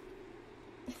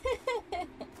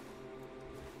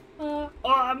 Oh,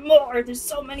 Oh, more! There's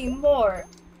so many more!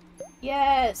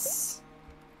 Yes!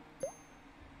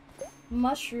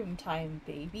 Mushroom time,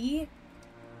 baby.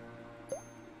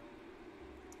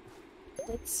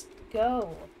 Let's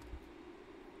go.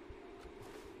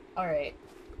 Alright.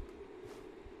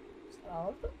 Is that all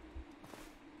of them?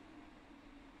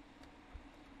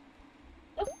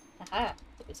 Nope. Haha.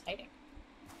 It was hiding.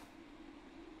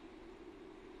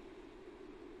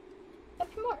 A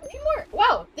few more. A few more.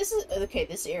 Wow! This is... Okay,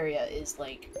 this area is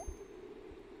like...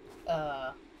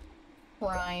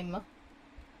 Prime...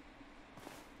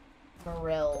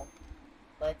 Morel.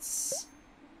 Let's...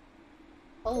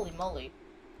 Holy moly.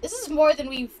 This is more than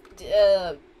we've,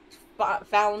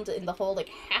 found in the whole, like,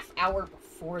 half hour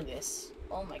before this.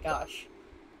 Oh my gosh.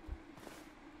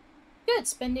 Good,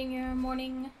 spending your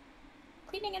morning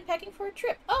cleaning and packing for a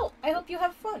trip. Oh, I hope you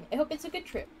have fun. I hope it's a good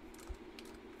trip.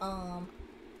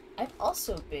 I've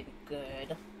also been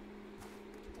good.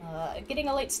 Getting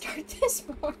a late start this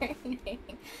morning.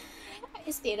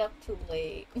 I stayed up too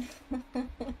late.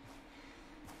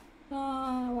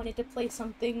 I wanted to play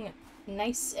something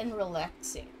nice and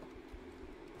relaxing.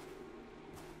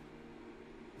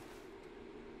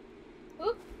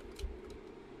 Oop.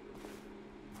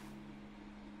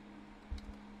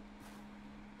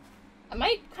 I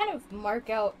might kind of mark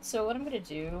out, so what I'm gonna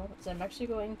do is I'm actually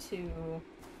going to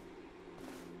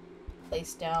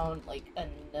place down, like,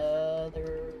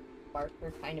 another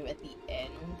marker kind of at the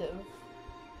end of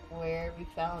where we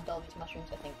found all these mushrooms,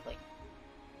 I think, like,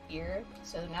 here.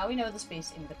 So now we know the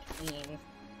space in between.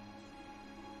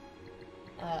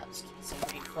 Just keep using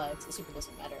green flags, it super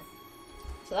doesn't matter.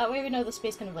 So that way we know the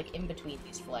space kind of, like, in between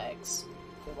these flags.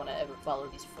 If we want to ever follow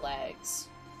these flags,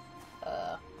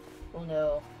 we'll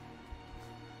know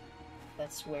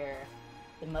that's where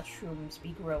the mushrooms be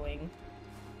growing.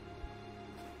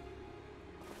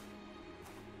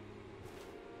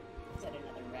 Is that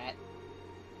another rat?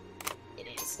 It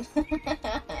is.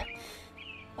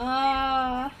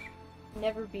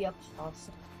 Never be a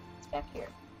possum. It's back here.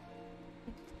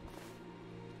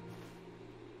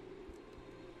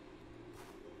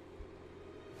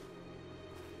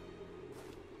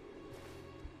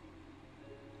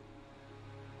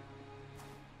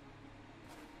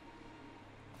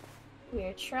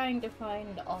 We're trying to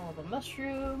find all the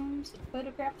mushrooms and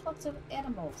photograph lots of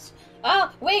animals.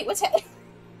 Oh, wait, what's happening?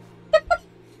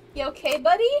 You okay,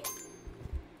 buddy?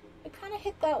 You kind of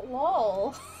hit that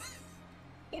wall.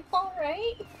 You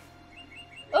alright?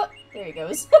 Oh, there he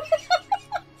goes.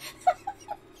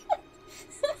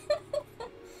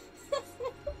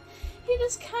 He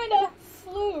just kind of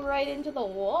flew right into the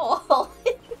wall.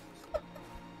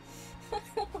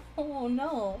 Oh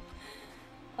no.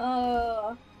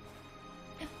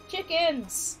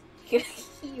 Chickens! Okay.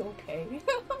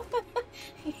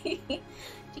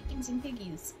 Chickens and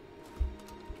piggies.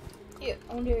 Yeah,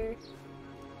 I wonder...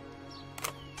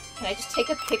 Can I just take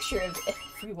a picture of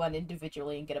everyone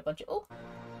individually and get a bunch of... Oh!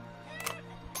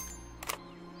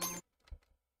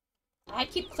 I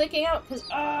keep clicking out because...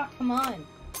 Ah, come on!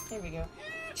 There we go.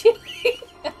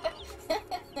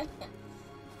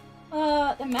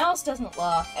 The mouse doesn't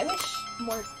lock. I wish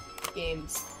more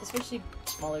games, especially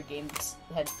smaller games,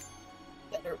 had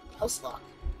better mouse lock.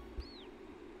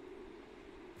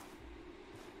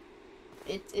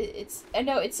 It's I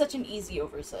know it's such an easy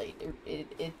oversight.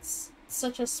 It's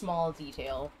such a small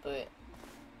detail, but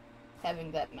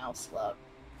having that mouse lock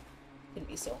can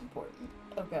be so important.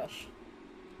 Oh gosh.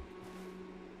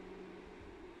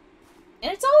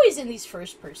 And it's always in these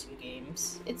first-person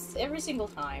games. It's every single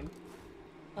time.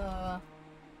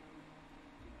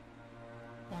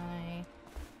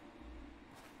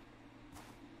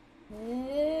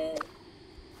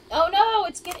 Oh no,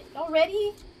 it's getting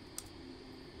already?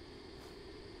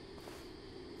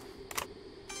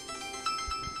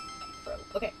 Bro,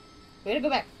 okay. We gotta go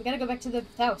back. We gotta go back to the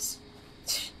house.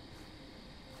 It's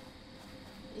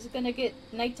gonna get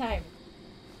nighttime.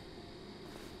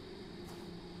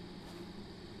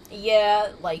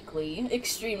 Yeah, likely.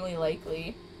 Extremely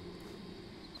likely.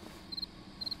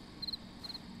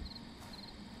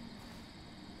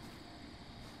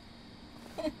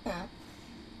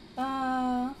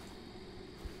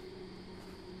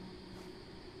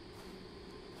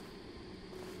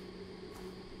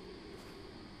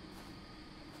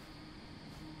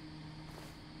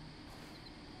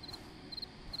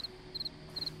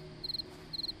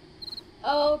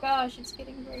 Oh gosh, it's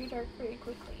getting very dark very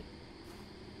quickly.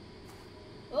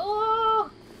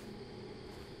 Oh!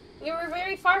 We were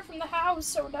very far from the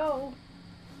house, oh no.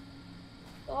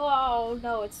 Oh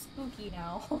no, it's spooky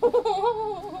now.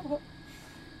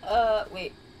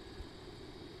 Wait.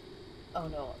 Oh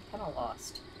no, I'm kinda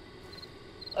lost.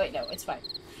 Oh wait, no, it's fine.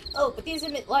 Oh, but these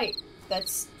emit light.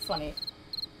 That's funny.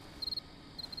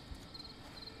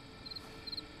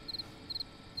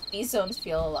 These zones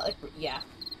feel a lot like... yeah.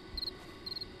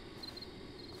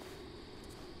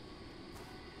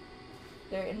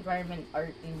 Their environment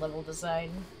art and level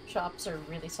design shops are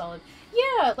really solid.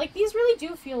 Yeah, like, these really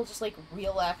do feel just like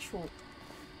real actual...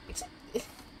 Except...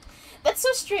 That's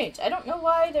so strange. I don't know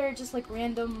why there are just, like,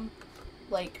 random,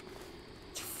 like,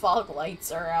 fog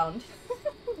lights around.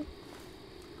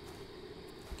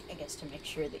 I guess to make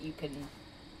sure that you can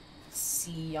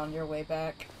see on your way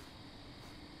back.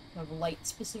 Of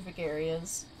light-specific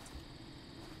areas.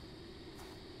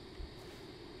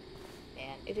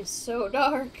 Man, it is so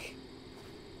dark.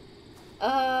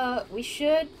 We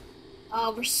should...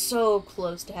 Oh, we're so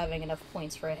close to having enough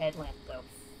points for a headlamp, though.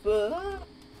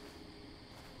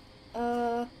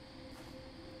 How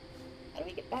do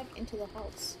we get back into the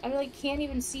house? I, like, can't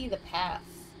even see the path.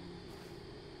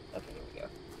 Okay, here we go.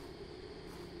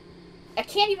 I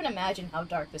can't even imagine how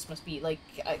dark this must be. Like,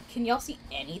 can y'all see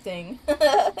anything?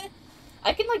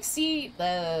 I can, like, see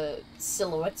the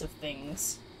silhouettes of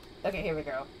things. Okay, here we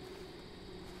go.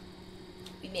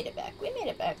 We made it back. We made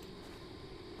it back.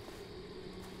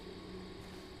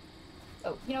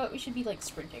 Oh, you know what? We should be, like,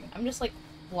 sprinting. I'm just, like,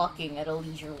 walking at a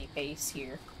leisurely pace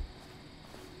here.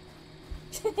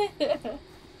 Back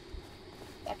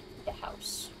to the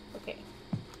house. Okay.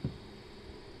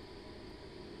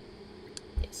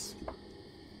 Yes.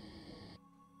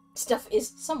 Stuff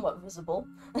is somewhat visible.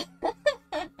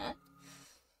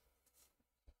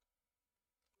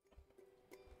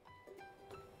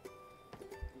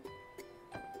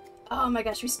 Oh my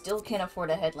gosh, we still can't afford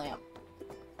a headlamp.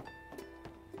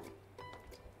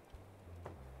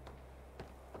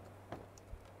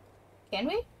 Can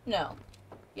we? No.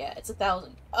 Yeah, it's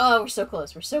 1,000. Oh, we're so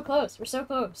close. We're so close. We're so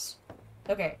close.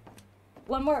 Okay.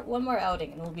 One more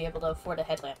outing and we'll be able to afford a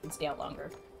headlamp and stay out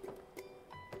longer.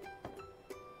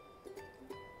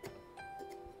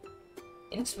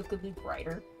 Inexplicably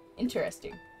brighter.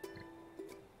 Interesting.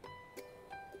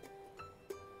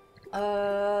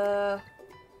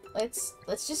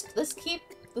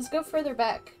 Let's go further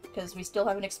back, because we still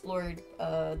haven't explored,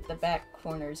 the back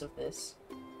corners of this.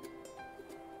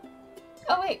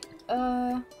 Oh, wait, do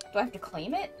I have to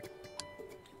claim it?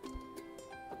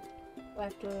 Do I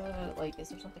have to, like, is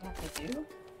there something I have to do?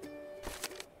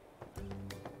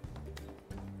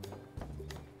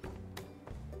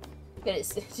 Did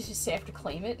it just say I have to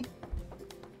claim it?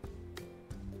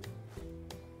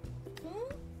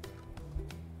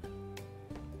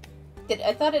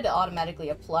 I thought it automatically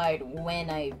applied when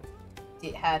I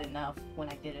had enough when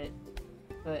I did it,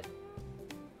 but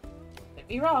could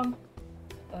be wrong.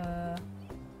 I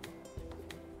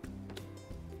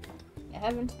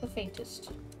haven't the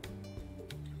faintest.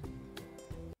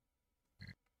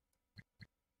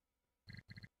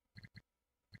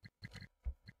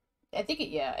 I think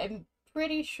yeah, I'm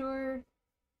pretty sure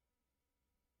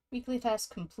weekly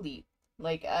task complete.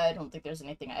 Like, I don't think there's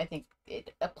anything, I think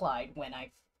it applied when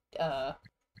I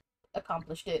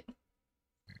accomplished it.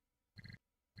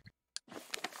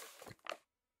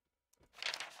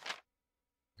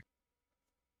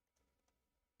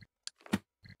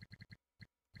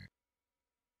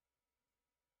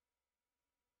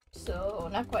 So,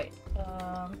 not quite.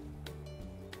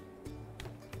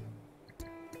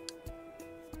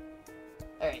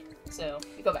 Alright, so,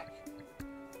 we go back.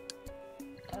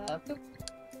 Poop.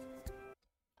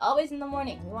 Always in the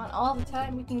morning. We want all the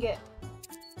time we can get.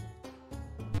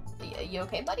 You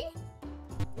okay, buddy?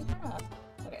 Yeah.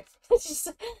 Okay. Just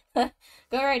go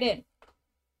right in.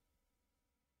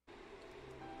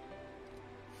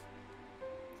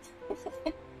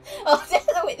 Oh, that's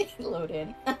the way they load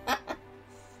in.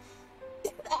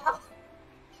 Ow.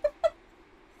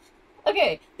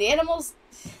 Okay, the animals.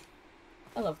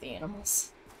 I love the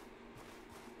animals.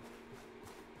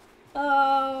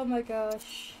 Oh my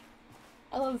gosh.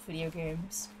 I love video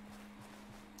games.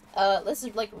 Let's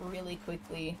just, like, really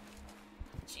quickly.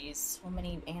 Jeez, so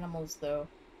many animals, though.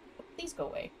 Please go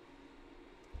away.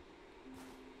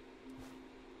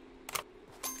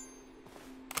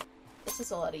 This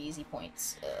is a lot of easy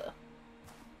points.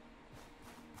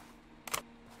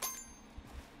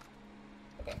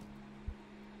 Okay.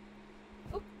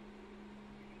 Oop.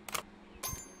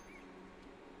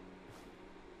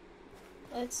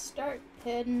 Let's start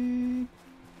heading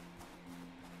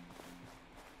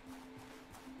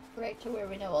right to where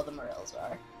we know all the Morels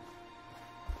are.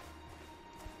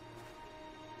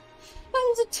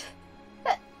 Oh, there's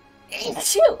a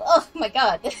two! Oh my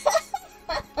god.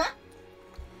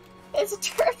 It's a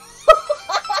turtle!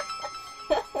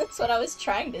 That's what I was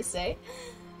trying to say.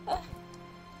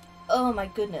 Oh my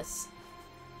goodness.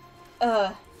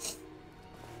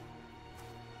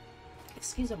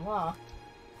 Excusez-moi.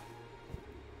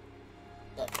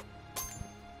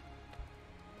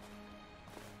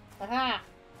 Aha!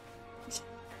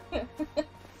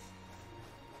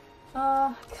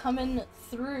 Coming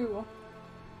through.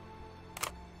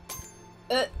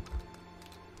 This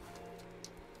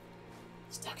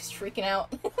duck is freaking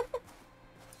out.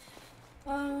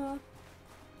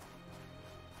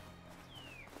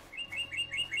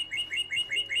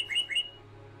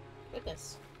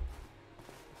 Goodness.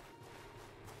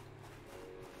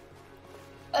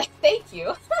 Thank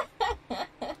you!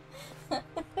 That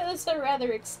was a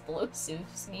rather explosive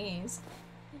sneeze.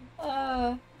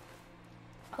 Holy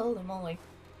moly.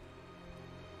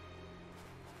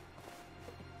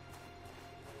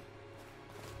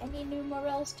 Any new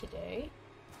Morels today?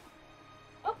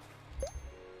 Oh!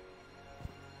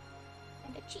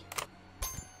 And a cheek.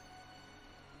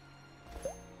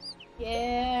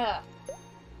 Yeah!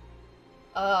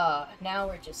 Now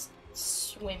we're just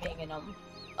swimming in them.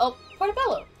 Oh,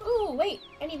 portobello! Ooh, wait,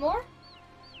 any more?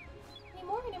 Any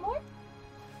more? Any more?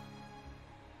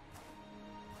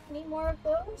 Any more of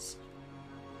those?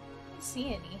 I don't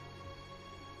see any.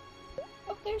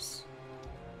 Oh, there's...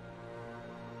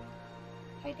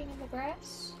 hiding in the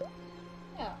grass?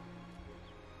 Yeah.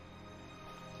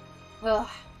 Ugh.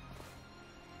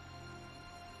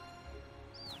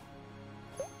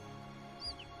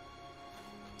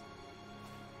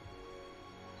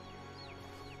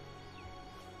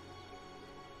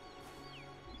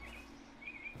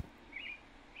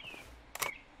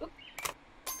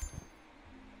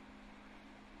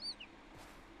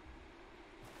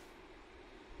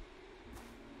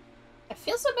 I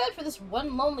feel so bad for this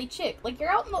one lonely chick. Like, you're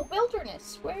out in the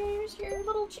wilderness. Where's your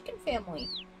little chicken family?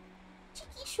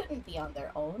 Chickies shouldn't be on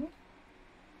their own.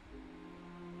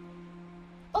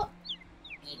 Oh!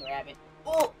 Bean rabbit.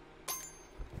 Oh!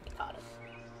 I caught him.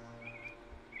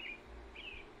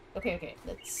 Okay, okay.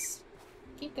 Let's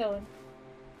keep going.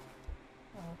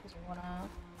 Oh, because we want to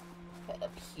head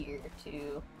up here,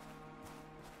 too.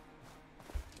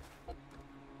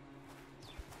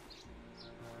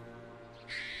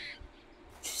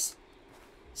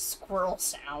 Squirrel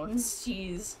sounds,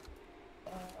 jeez.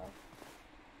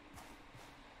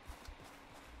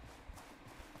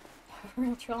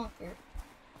 Real chonker.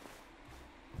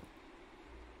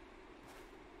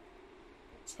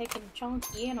 Taking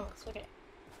chunky animals, okay.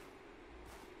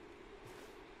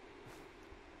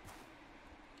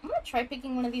 I'm gonna try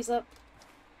picking one of these up.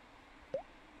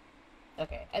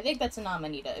 Okay, I think that's an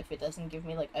amanita if it doesn't give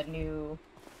me, like, a new,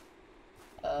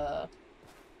 a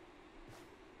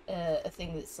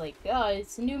thing that's like, oh,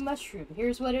 it's a new mushroom,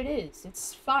 here's what it is,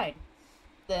 it's fine.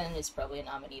 Then it's probably an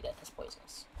amanita and it's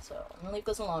poisonous. So, I'm gonna leave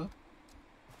this alone.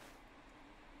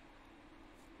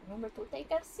 Remember to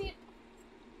take a sip.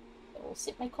 I will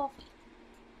sip my coffee.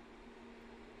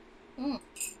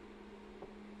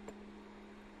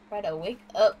 Try to wake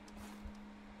up.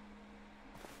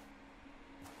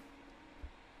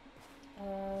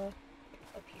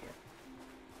 Up here.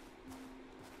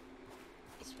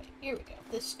 This way. Here we go.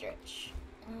 This stretch.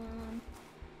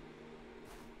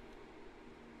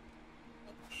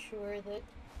 Make sure that.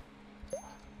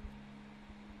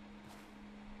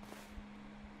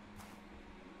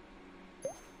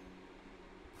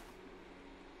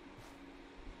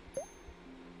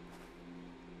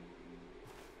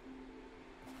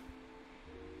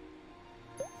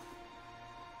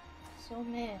 So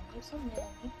many, so many.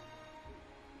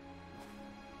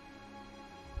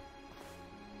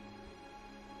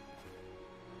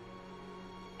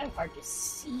 Kind of hard to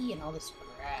see in all this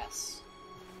grass.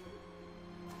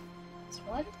 This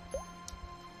one.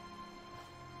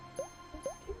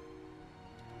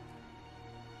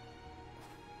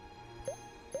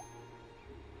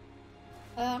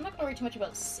 I'm not gonna worry too much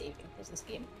about saving because this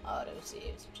game auto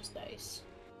saves, which is nice.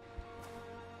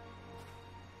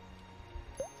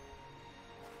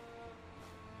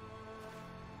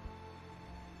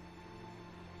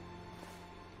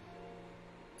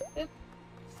 Oop.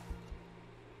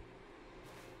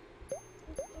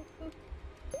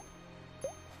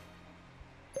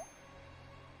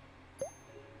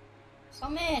 So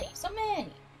many, so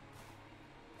many!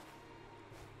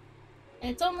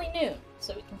 And it's only noon,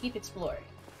 so we can keep exploring.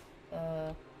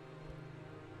 I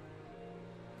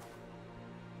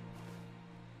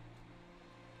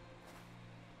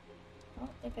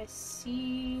don't think I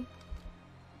see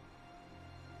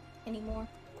any more.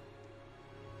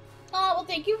 Oh, well,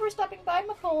 thank you for stopping by,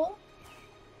 McCole.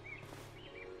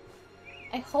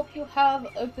 I hope you have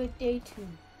a good day, too.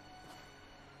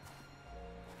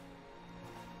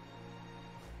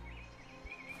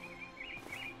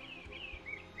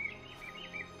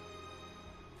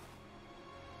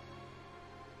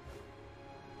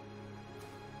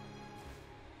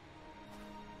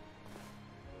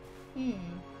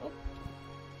 Oh.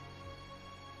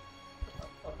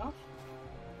 Hold off.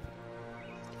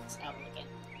 It's out again.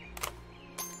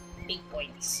 8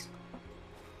 points.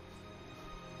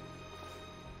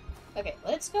 Okay,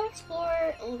 let's go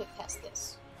explore a little bit past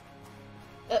this.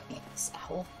 This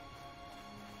owl.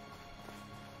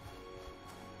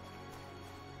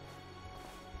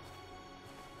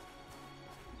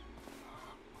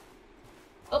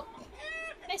 Oh,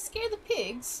 I scared the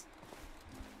pigs.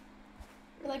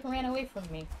 They like ran away from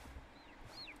me.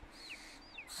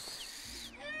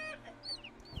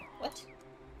 What?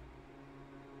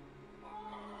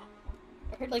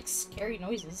 I heard like scary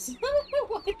noises.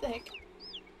 What the heck?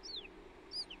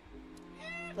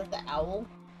 Is that the owl?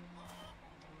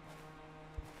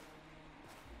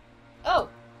 Oh!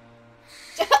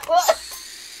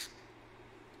 What?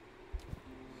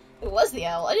 It was the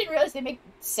owl. I didn't realize they make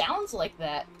sounds like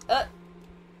that.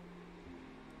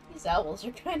 These owls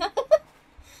are kinda...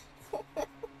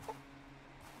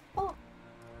 Oh.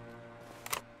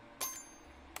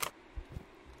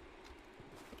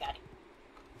 Got it.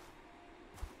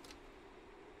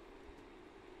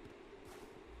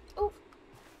 Oh.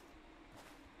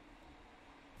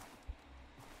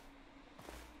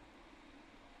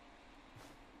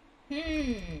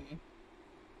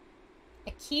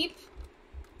 A keep?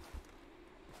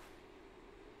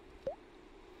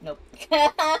 Nope.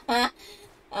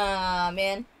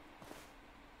 Man.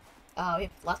 Oh, we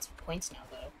have lots of points now,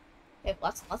 though. We have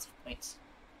lots and lots of points.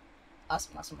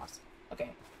 Awesome, awesome, awesome. Okay.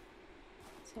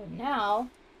 So now...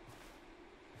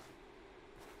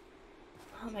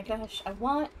 Oh my gosh, I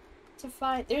want to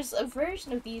find... There's a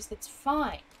version of these that's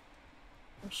fine.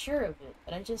 I'm sure of it,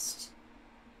 but I just...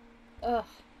 Ugh.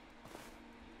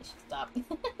 I should stop.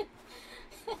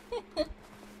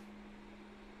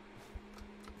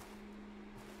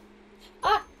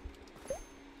 Ah!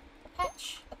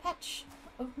 A patch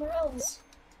of Morels.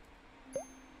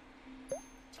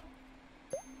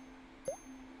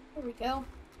 There we go.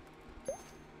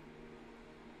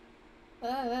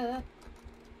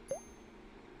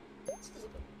 This is a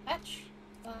good patch.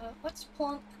 Let's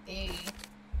plunk a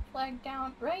flag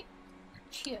down right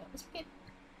here. Let's get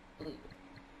blue.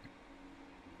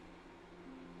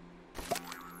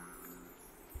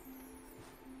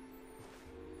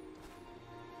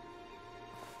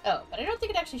 Oh, but I don't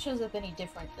think it actually shows up any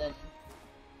different than...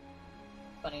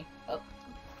 Funny. Oh.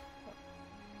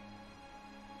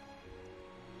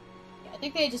 Yeah, I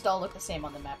think they just all look the same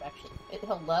on the map, actually.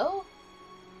 Hello?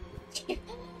 Can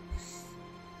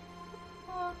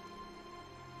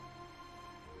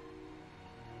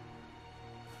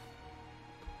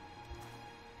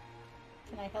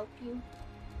I help you?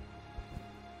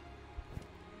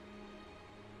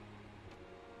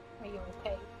 Are you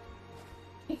okay?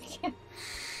 You can't...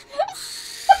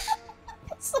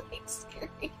 It's like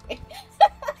screaming.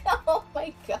 Oh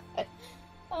my god.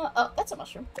 Oh, that's a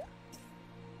mushroom.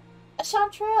 A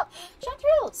chanterelle!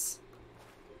 Chanterelles!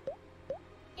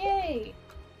 Yay!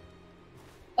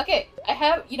 Okay,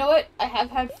 you know what? I have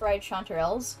had fried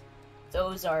chanterelles.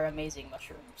 Those are amazing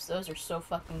mushrooms. Those are so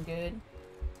fucking good.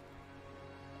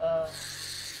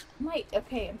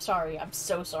 Okay, I'm sorry. I'm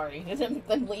so sorry.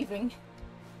 I'm leaving.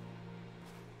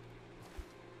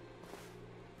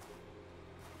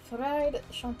 Fried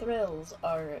chanterelles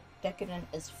are decadent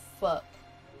as fuck.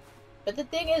 But the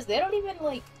thing is, they don't even,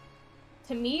 like...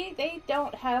 To me, they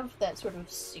don't have that sort of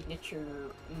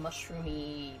signature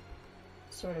mushroomy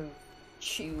sort of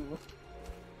chew.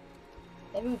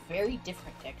 They have a very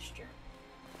different texture.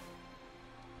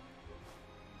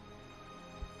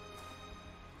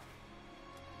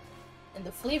 And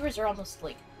the flavors are almost,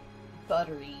 like,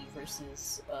 buttery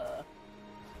versus,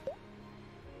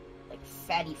 like,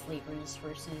 fatty flavors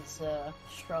versus,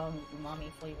 strong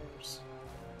umami flavors.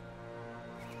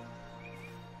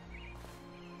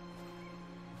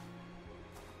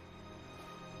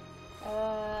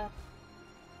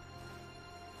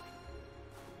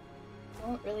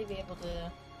 Won't really be able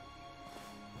to...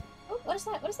 Oh, what is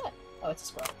that? What is that? Oh, it's a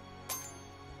squirrel.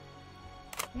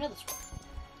 Another squirrel.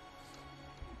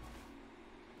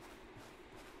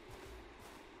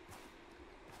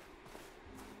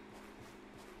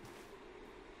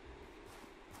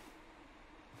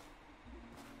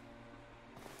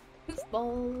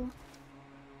 Goofball.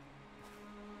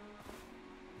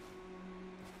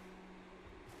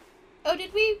 Oh,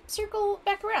 did we circle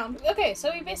back around? Okay,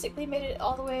 so we basically made it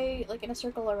all the way, like, in a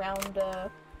circle around,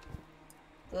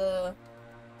 the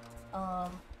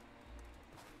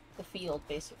field,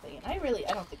 basically. And I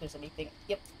don't think there's anything...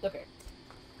 Yep, okay.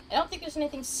 I don't think there's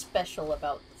anything special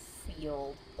about the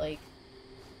field. Like,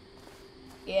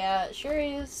 yeah, it sure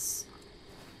is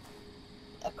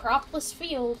a cropless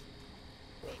field.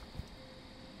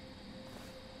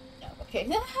 Okay.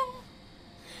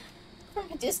 From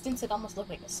a distance, it almost looked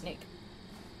like a snake.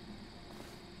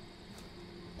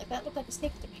 Like, that looked like a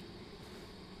snake to me.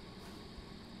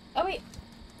 Oh, wait.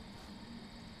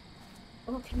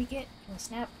 Oh, can we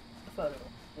snap a photo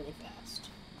really fast?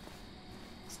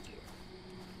 This deer.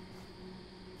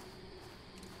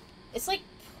 It's like,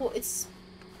 it's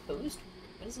posed.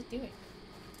 What is it doing?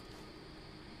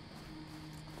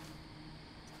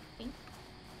 Pink?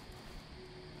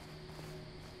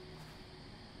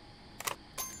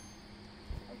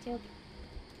 Tail deer.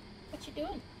 What you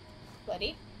doing,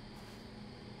 buddy?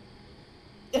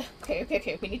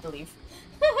 Okay, we need to leave.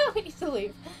 We need to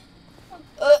leave.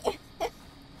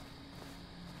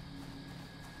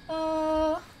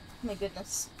 My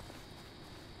goodness.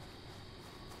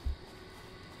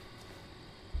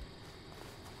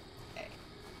 Okay.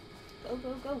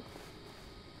 Go.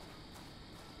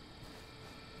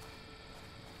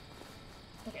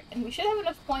 Okay, and we should have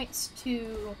enough points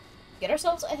to get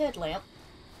ourselves a headlamp.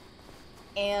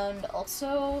 And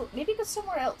also, maybe go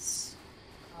somewhere else.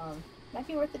 Might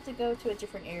be worth it to go to a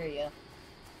different area.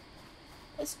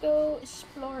 Let's go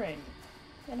exploring.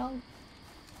 And I'll...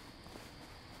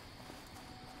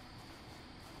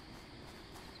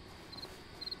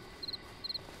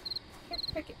 Hear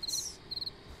crickets.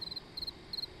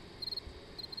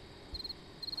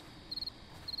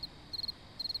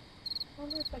 I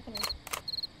wonder if I can...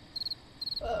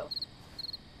 Whoa.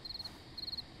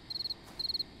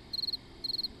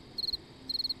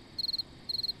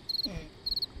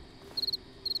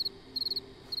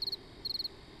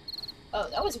 Oh,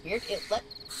 that was weird. It let...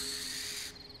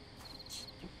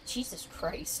 Jesus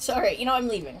Christ. Alright, you know, I'm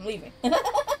leaving.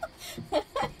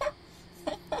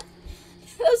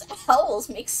 Those owls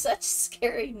make such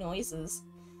scary noises.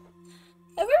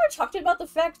 Have we ever talked about the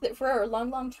fact that for a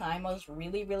long time I was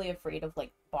really afraid of,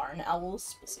 like, barn owls,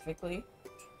 specifically?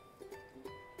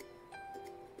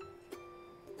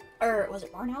 Or, was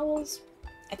it barn owls?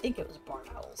 I think it was barn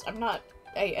owls.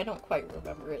 I don't quite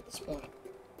remember at this point.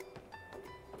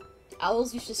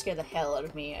 Owls used to scare the hell out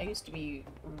of me. I used to be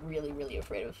really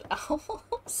afraid of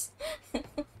owls.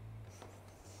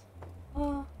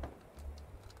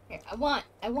 Here, I want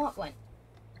one.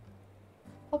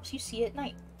 Helps you see at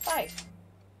night. 5.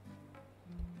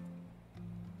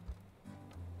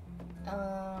 Do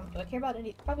I care about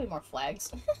any? Probably more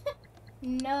flags.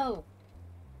 No.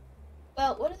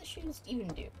 Well, what do the shoes even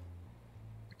do?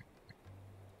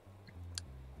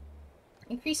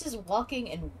 Increases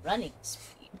walking and running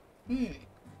speed.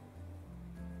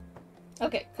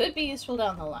 Okay, could be useful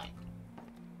down the line.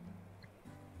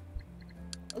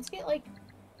 Let's get, like...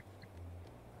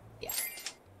 Yeah.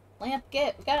 Lamp,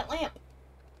 we got a lamp!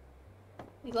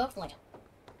 We love lamp.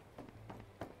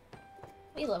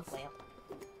 We love lamp.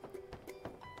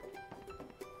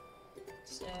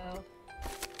 So...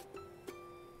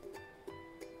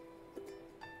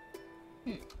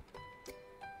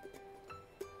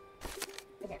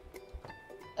 Okay.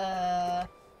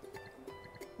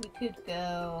 We could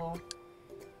go...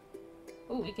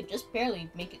 Ooh, we could just barely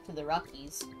make it to the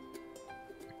Rockies.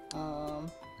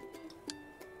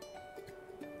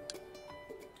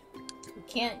 We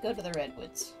can't go to the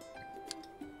Redwoods.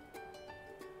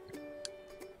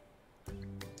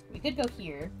 We could go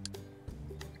here.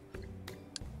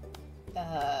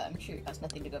 I'm sure it costs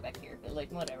nothing to go back here, but,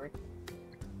 like, whatever.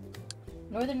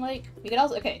 Northern Lake. We could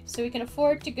also... Okay, so we can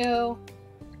afford to go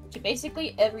to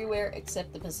basically everywhere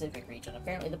except the Pacific region.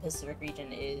 Apparently the Pacific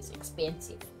region is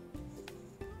expansive.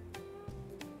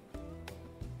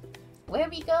 Where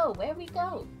we go? Where we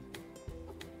go?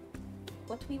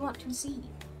 What do we want to see?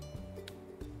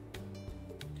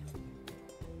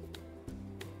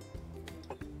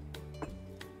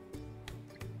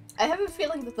 I have a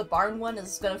feeling that the barn one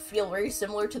is gonna feel very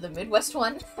similar to the Midwest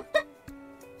one.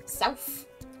 South.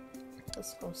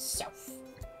 Let's go south.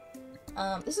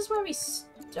 This is where we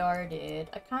started.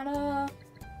 I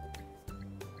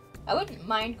wouldn't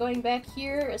mind going back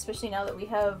here, especially now that we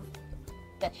have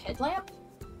that headlamp.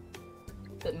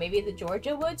 But maybe the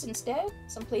Georgia woods instead?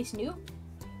 Someplace new?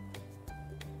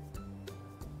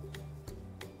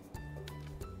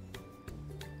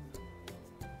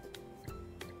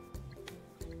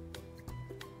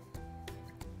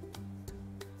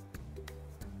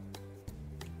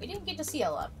 We didn't get to see a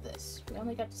lot of this. We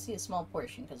only got to see a small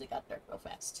portion because it got dark real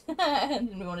fast.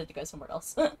 And we wanted to go somewhere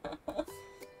else.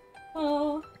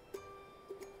 Oh.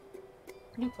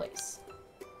 New place.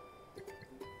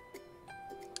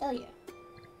 Hell yeah.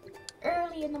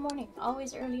 Early in the morning.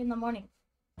 Always early in the morning.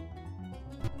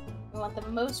 We want the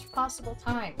most possible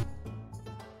time.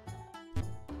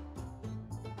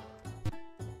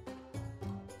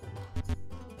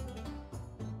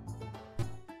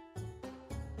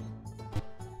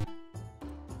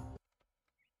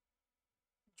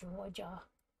 Georgia.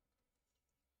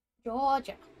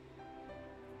 Georgia.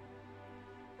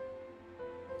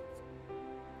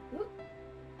 Oop.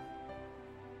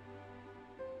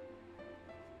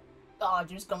 Oh,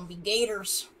 there's gonna be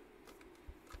gators.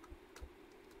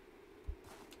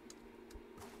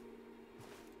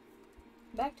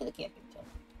 Back to the camping tent.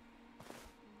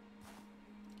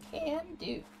 Can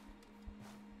do.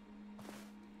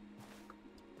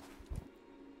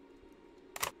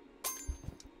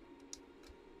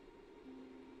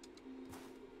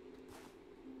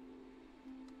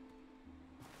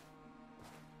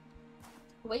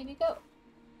 Away we go.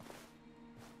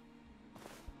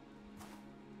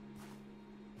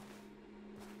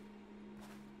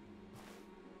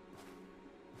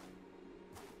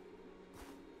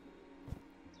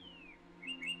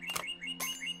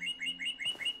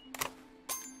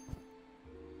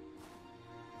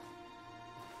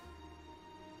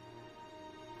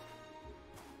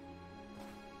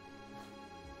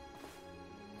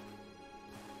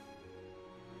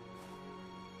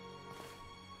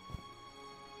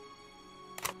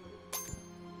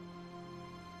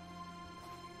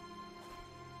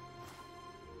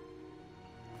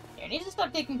 I need to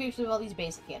stop taking pictures of all these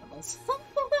basic animals.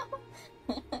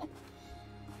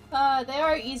 They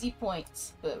are easy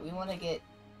points, but we want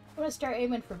to start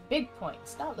aiming for big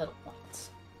points, not little points.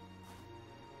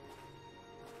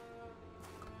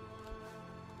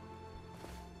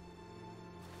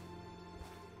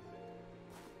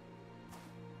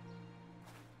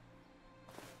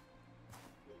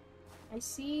 I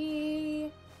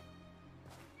see.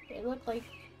 They look like.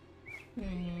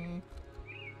 Man.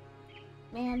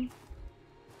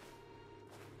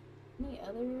 Any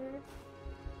other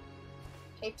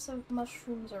types of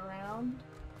mushrooms around?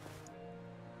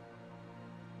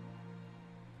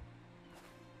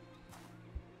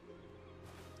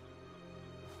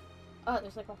 Oh,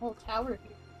 there's like a whole tower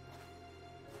here.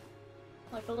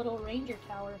 Like a little ranger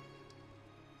tower.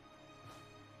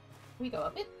 Can we go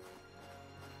up it?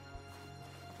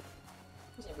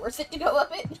 Is it worth it to go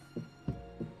up it?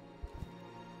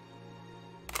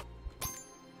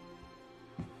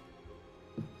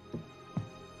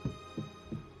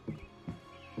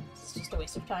 It's just a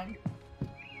waste of time.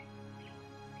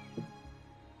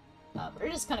 But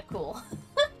it is kind of cool.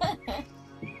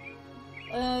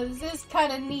 This is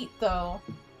kind of neat, though.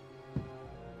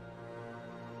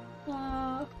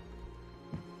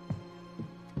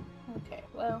 Okay,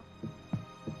 well.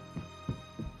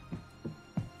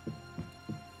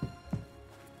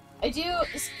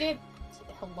 This game...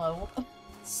 Hello.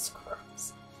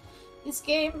 Squirrels. This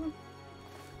game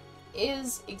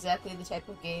is exactly the type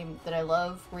of game that I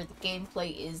love, where the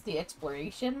gameplay is the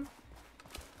exploration.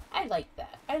 I like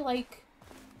that. I like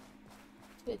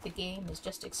that the game is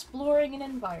just exploring an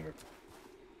environment.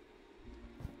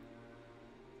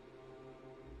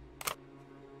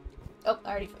 Oh, I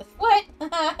already... What?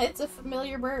 It's a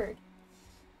familiar bird.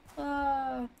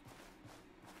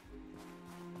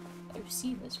 I've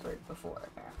seen this bird before,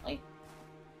 apparently.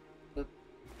 Boop.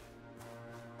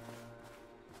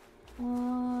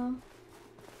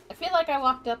 I feel like I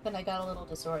walked up and I got a little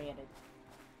disoriented.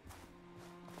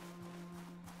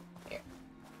 Here.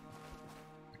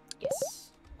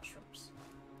 Yes. Mushrooms.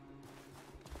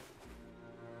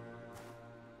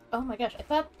 Oh my gosh, I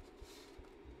thought...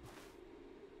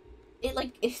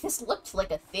 this looked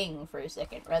like a thing for a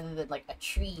second, rather than like a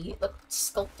tree. It looked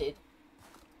sculpted.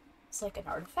 It's like an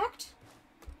artifact?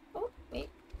 Oh, wait.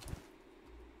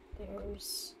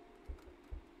 There's...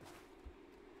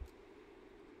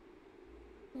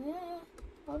 oh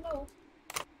no.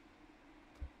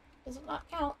 Does it not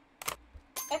count?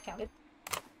 That counted.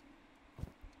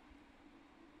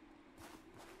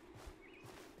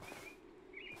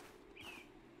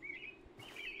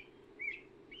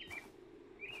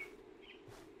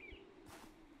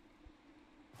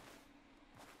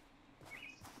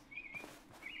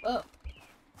 Oh.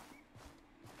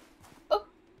 Oh!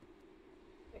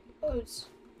 There he goes.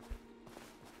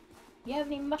 You have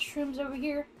any mushrooms over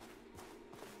here?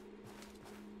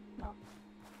 No.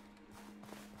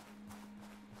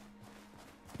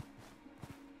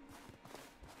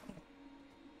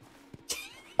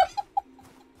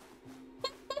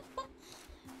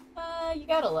 You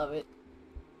gotta love it.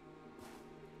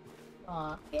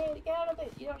 Aw, get out of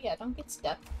it. Don't get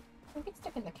stuck. Don't get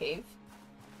stuck in the cave.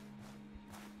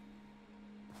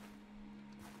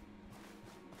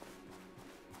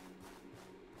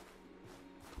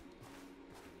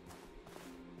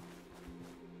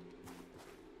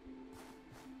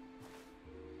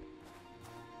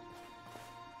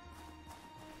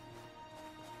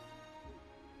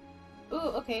 Ooh,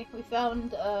 okay, we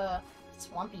found a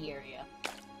swampy area.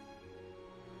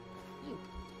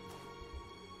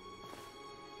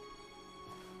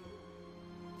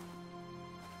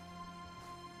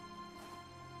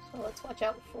 So let's watch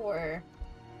out for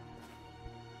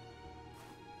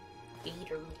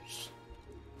gators.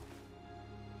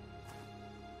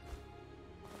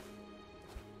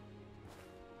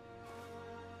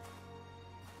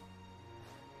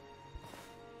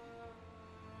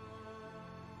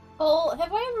 Oh,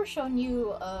 have I ever shown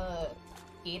you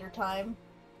gator time?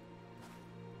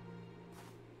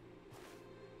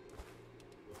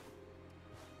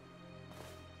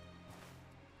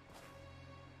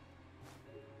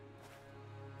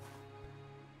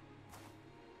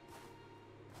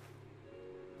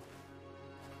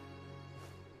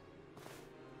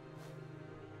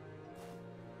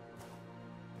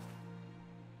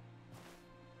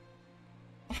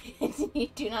 You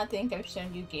do not think I've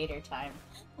shown you gator time.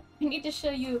 I need to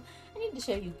show you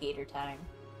gator time.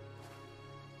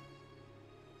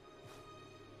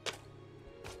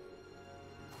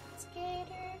 It's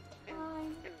gator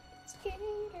time. It's gator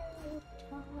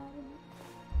time.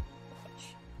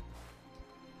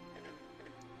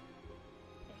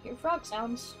 I hear frog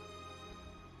sounds.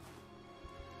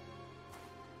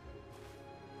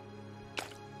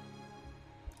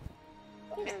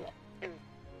 What is that?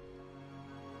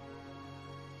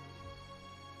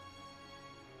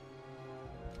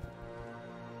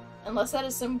 Unless that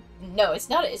is some... No, it's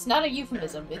not a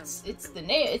euphemism. It's the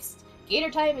name. It's... Gator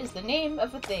time is the name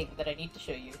of a thing that I need to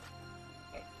show you.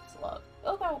 Okay, it's a log.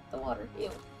 Oh god, the water. Ew.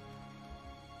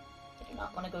 I do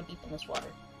not want to go deep in this water.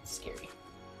 It's scary.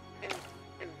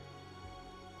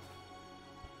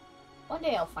 One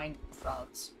day I'll find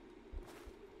frogs.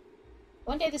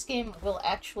 One day this game will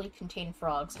actually contain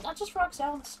frogs. Not just frog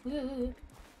sounds.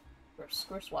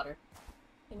 Gross water.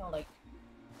 You know, like...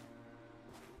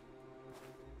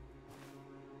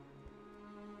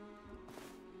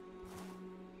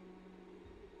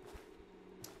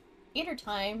 Gator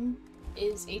Time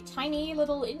is a tiny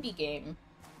little indie game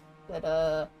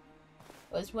that,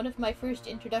 was one of my first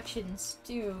introductions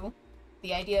to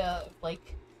the idea of,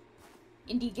 like,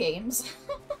 indie games.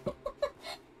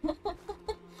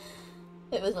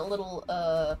 It was a little,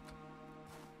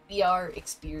 VR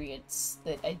experience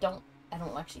that I don't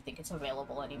actually think it's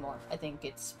available anymore. I think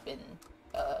it's been,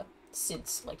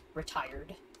 since, like,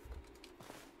 retired.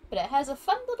 But it has a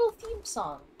fun little theme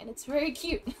song, and it's very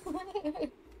cute.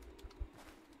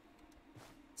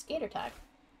 It's Gator Time.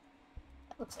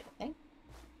 That looks like a thing.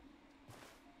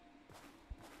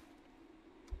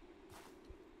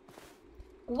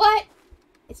 What?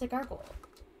 It's a gargoyle.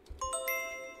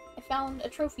 I found a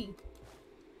trophy.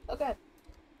 Oh god.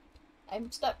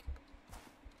 I'm stuck.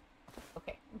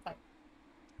 Okay, I'm fine.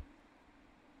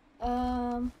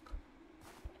 I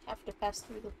have to pass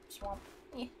through the swamp.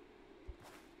 Eh.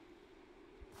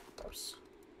 Gross.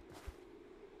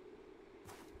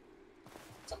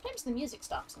 Sometimes the music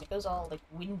stops and it goes all, like,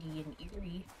 windy and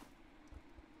eerie.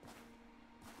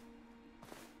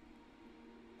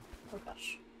 Oh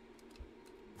gosh.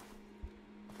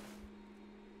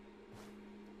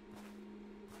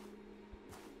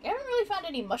 I haven't really found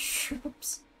any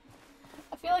mushrooms.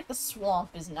 I feel like the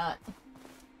swamp is not,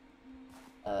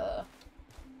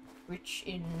 rich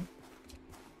in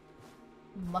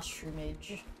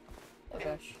mushroomage. Oh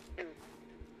gosh. A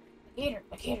gator!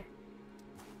 A gator!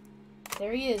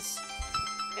 There he is.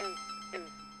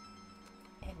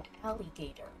 An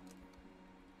alligator.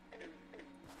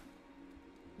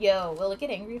 Yo, will it get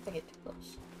angry if I get too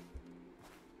close?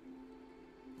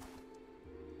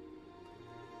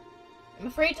 I'm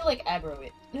afraid to, like, aggro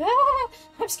it. Ah,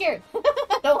 I'm scared.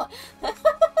 I don't want...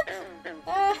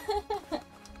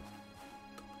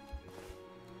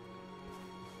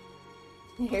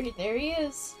 There he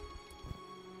is.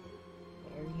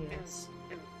 There he is.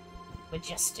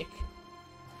 Majestic.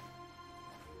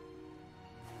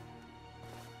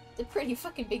 It's a pretty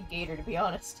fucking big gator, to be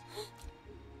honest.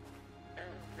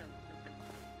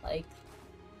 Like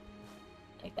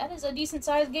that is a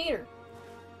decent-sized gator.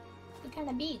 It's kind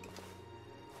of big.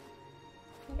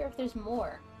 I wonder if there's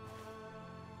more.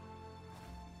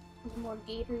 There's more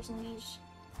gators in these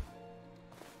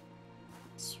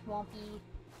swampy,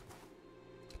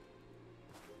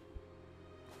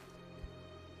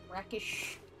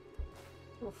 brackish.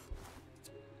 Oof.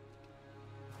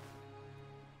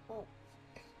 Oh.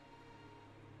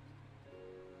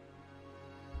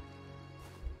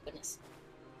 Goodness.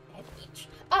 I had to eat.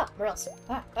 Ah! Morels.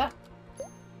 Ah!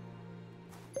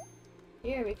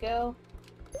 Here we go.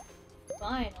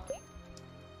 Finally.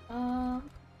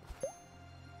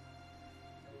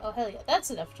 Oh, hell yeah.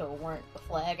 That's enough to warrant a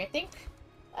flag, I think.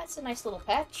 That's a nice little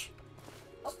patch.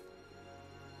 Oh.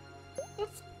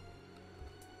 Oop.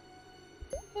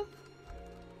 Oop.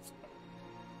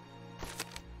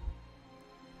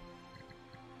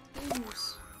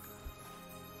 Ooze.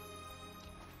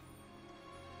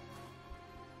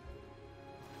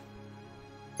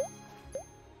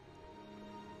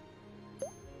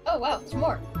 wow, there's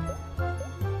more.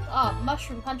 Ah,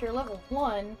 Mushroom Hunter level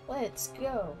 1. Let's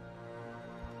go.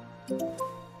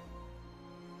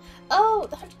 Oh,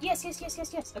 the hunter. Yes.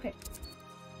 Okay.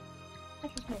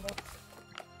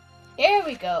 Here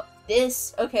we go.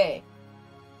 Okay.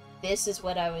 This is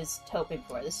what I was hoping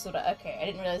for. This is what okay, I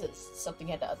didn't realize it's something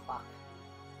I had to unlock.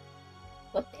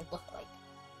 What they look like.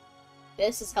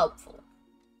 This is helpful.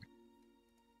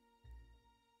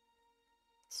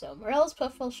 So, Morels,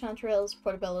 Puffballs, Chanterelles,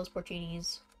 Portobellos,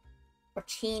 Porcinis.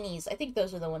 Porcinis. I think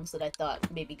those are the ones that I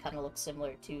thought maybe kind of look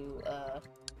similar to,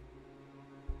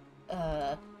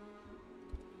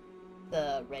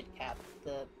 the red cap.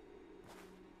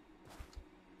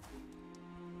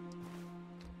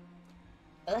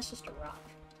 Oh, that's just a rock.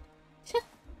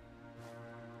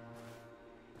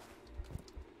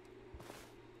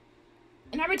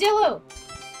 An armadillo!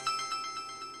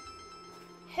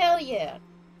 Hell yeah!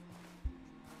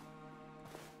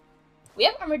 We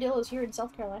have armadillos here in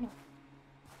South Carolina.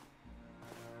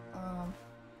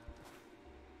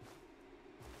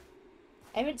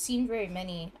 I haven't seen very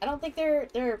many. I don't think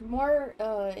they're more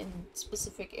in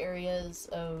specific areas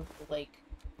of like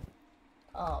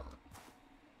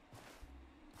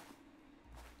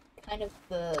kind of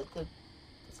the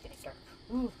it's getting dark.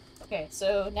 Ooh. Okay,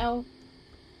 so now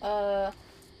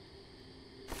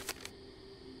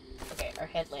okay, our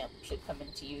headlamp should come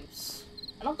into use.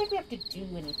 I don't think we have to do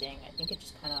anything. I think it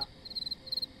just kind of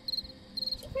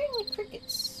just very like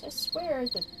crickets. I swear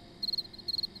that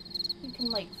you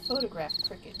can like photograph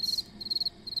crickets.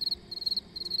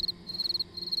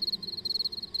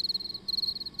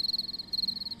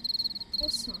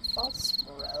 There's some false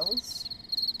morels.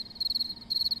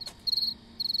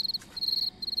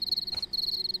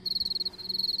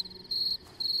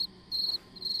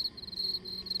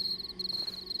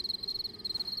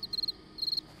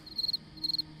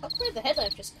 Hopefully the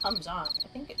headlamp just comes on. I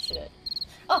think it should.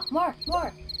 Oh, more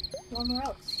morels.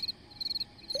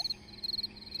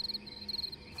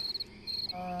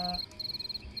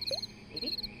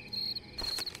 Maybe?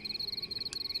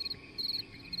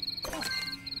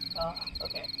 Oh,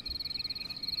 okay.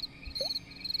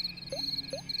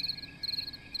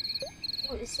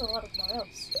 Oh, there's still a lot of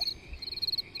morels.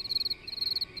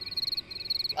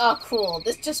 Oh, cool.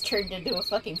 This just turned into a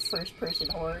fucking first-person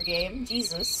horror game.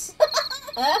 Jesus.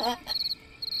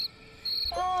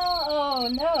 Oh,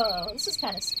 no. This is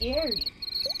kind of scary.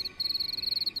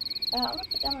 I'm gonna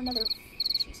put down another...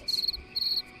 Jesus.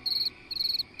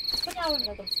 Let's put down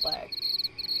another flag.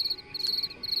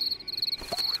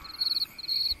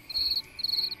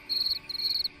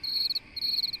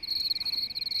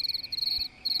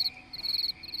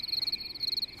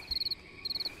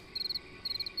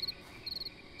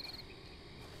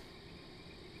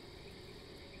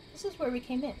 This is where we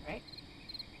came in, right?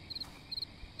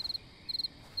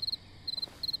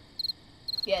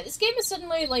 Yeah, this game is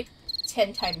suddenly, like,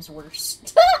 10 times worse.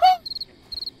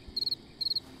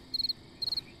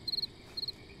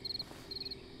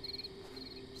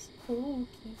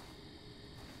 Spooky.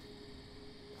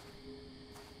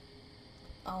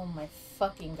 Oh my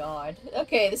fucking god.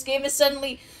 Okay, this game is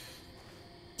suddenly...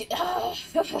 Are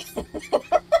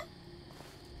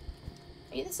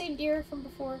you the same deer from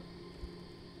before?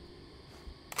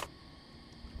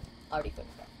 Already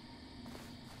photographed.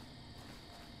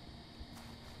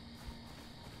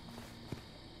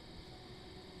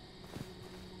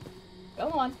 Go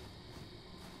on.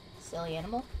 Silly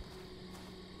animal.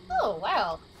 Oh,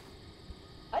 wow.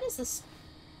 What is this?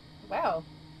 Wow.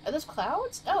 Are those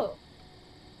clouds? Oh.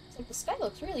 It's like the sky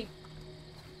looks really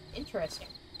interesting.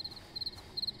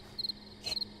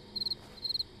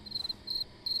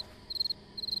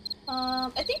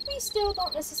 I think we still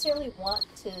don't necessarily want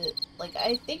to, like,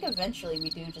 I think eventually we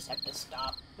do just have to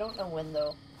stop. I don't know when,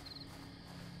 though.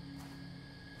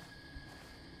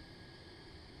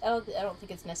 I don't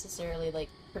think it's necessarily, like,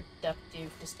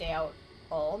 productive to stay out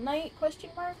all night,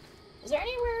 question mark? Is there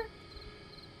anywhere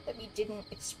that we didn't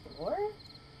explore?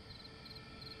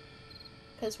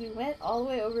 Because we went all the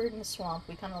way over in the swamp,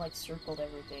 we kind of, like, circled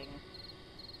everything.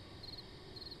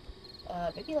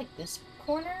 Maybe, like, this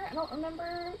corner? I don't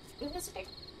remember visiting.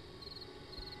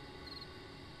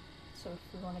 So if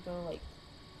we want to go, like,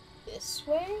 this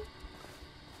way?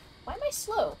 Why am I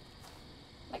slow?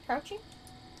 Am I crouching?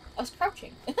 I was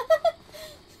crouching.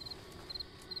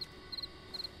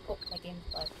 Oh, my game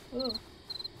lagged. Ooh.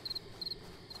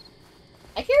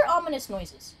 I hear ominous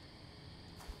noises.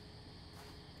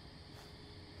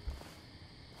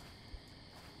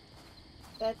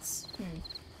 That's,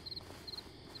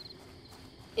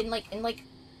 In like,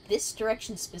 this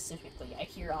direction specifically, I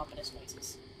hear ominous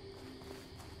noises.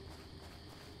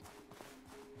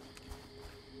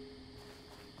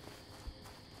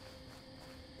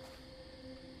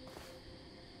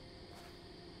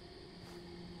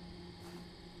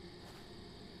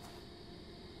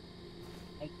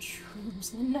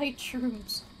 Shrooms, the night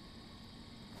shrooms.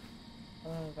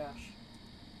 Oh gosh.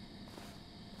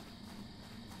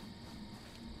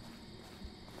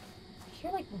 I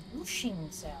hear like whooshing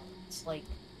sounds, like...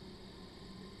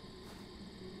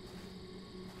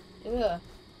 Ugh.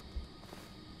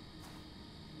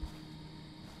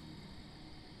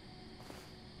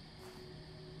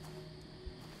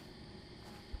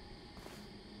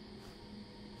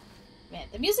 Man,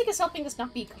 the music is helping us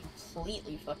not be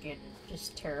completely fucking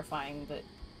just terrifying, but...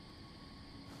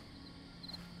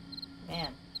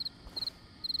 Man.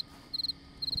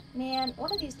 Man,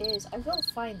 one of these days, I will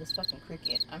find this fucking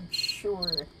cricket, I'm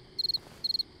sure.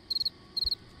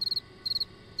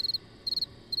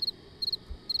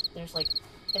 There's, like,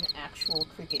 an actual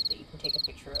cricket that you can take a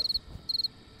picture of.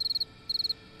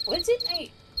 What's it? I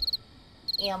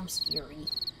am scary.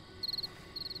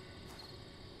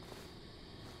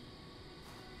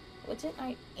 What's it?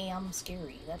 I am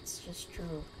scary. That's just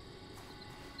true.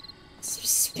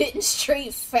 Spitting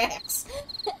straight facts.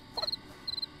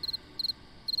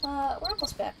 We're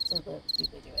almost back to the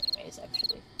doobly-doo anyways,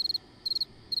 actually.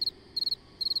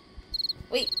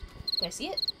 Wait, can I see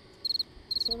it?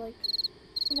 Is there, like...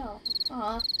 No.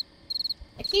 I'm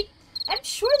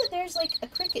sure that there's, like, a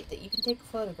cricket that you can take a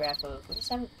photograph of. We just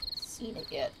haven't seen it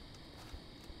yet.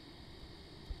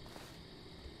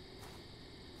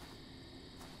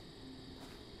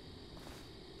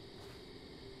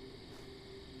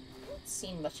 I haven't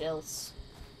seen much else.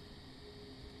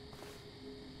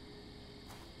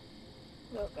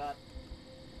 Oh god.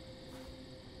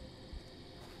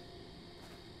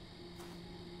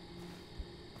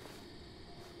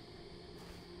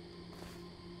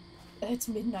 It's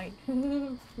midnight.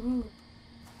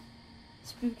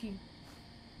 Spooky.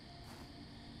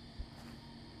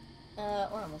 We're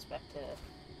almost back to...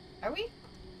 Are we?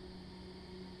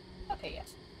 Okay,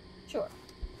 yes. Sure.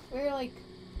 We're like...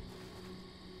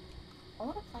 I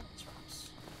want to plant these rocks.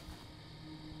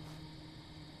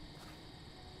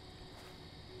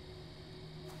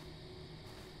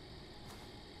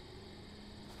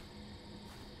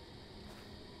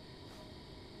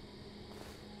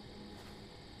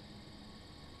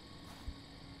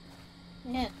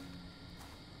 Yeah.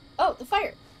 Oh, the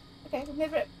fire! Okay, we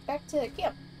made it back to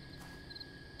camp.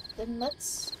 Then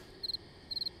let's...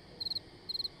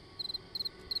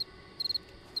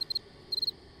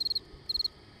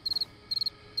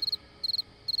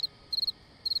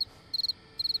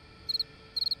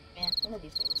 Man, one of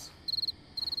these days.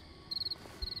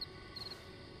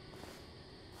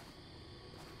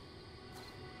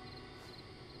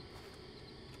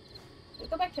 Did we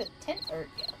go back to the tent? Or,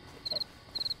 yeah, the tent.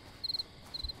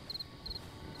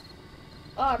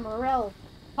 Ah, oh, Morel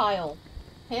pile.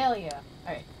 Hell yeah.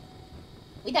 Alright.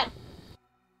 We done.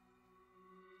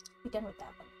 We done with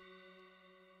that one.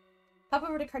 Hop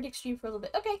over to Cardick's stream for a little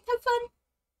bit. Okay, have fun!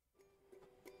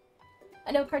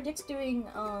 I know Cardick's doing,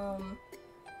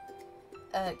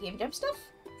 game jam stuff?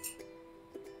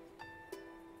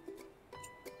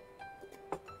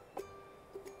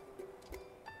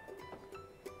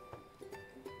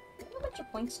 I have a bunch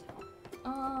of points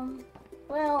now.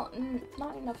 Well,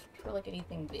 not enough for, like,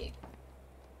 anything big.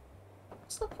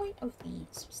 What's the point of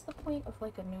these? What's the point of,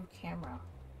 like, a new camera?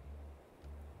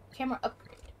 Camera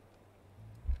upgrade.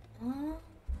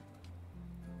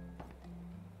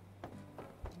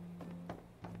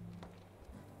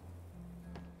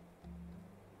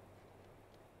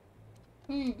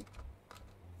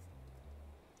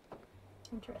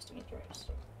 Interesting,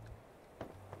 interesting.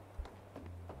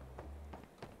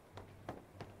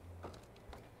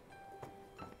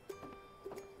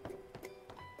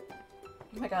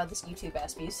 Oh my god, this YouTube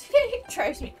ass music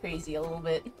drives me crazy a little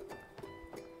bit.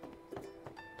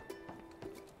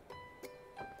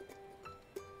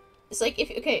 It's like,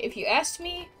 if you asked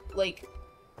me, like,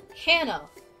 Hannah,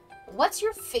 what's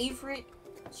your favorite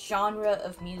genre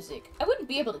of music? I wouldn't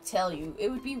be able to tell you. It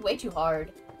would be way too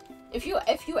hard. If you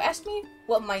asked me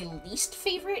what my least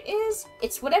favorite is,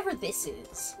 it's whatever this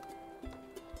is.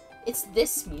 It's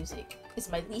this music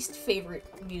is my least favorite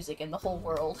music in the whole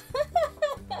world.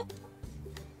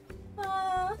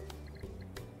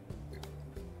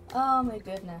 Oh my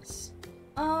goodness.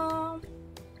 I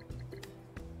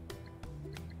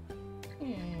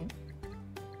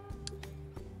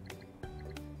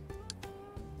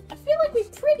feel like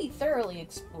we've pretty thoroughly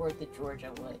explored the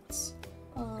Georgia woods.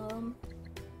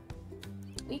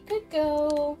 We could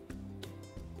go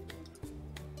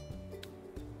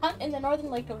hunt in the northern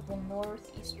lake of the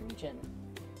northeast region.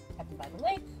 Cabin by the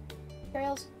lake.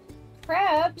 Trails.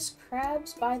 Crabs!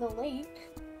 Crabs by the lake.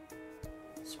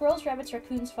 Squirrels, rabbits,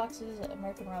 raccoons, foxes,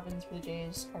 American robins, blue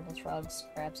jays, cardinals, frogs,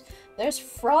 crabs. There's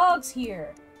frogs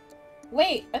here!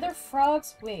 Wait, are there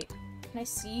frogs? Wait, can I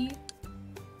see?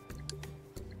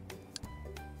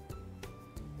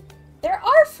 There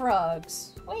are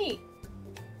frogs! Wait.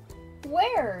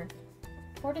 Where?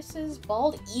 Tortoises,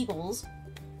 bald eagles,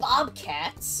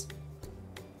 bobcats.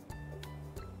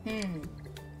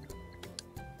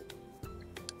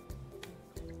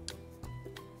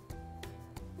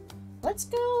 Let's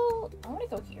go... I want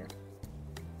to go here.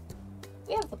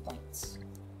 We have the points.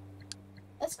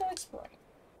 Let's go explore.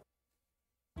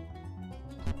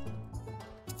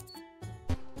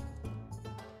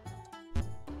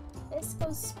 Let's go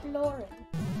exploring.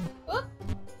 Oop!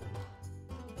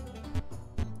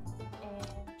 And...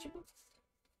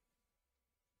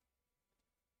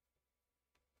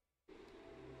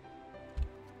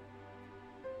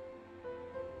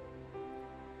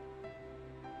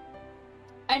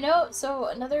 I know, so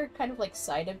another kind of like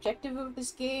side objective of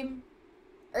this game,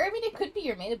 or I mean it could be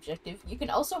your main objective, you can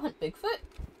also hunt Bigfoot.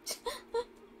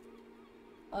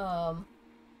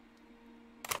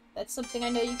 That's something I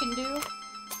know you can do.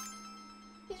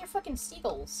 These are fucking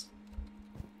seagulls.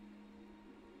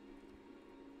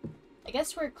 I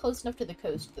guess we're close enough to the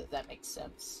coast that that makes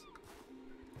sense.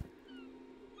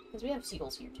 Because we have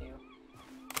seagulls here too.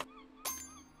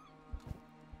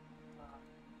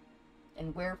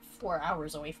 And we're 4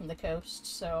 hours away from the coast,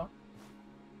 so...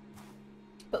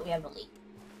 But we have a lake.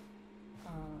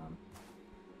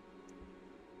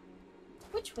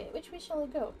 Which way? Which way shall I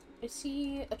go? I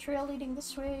see a trail leading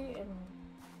this way, and...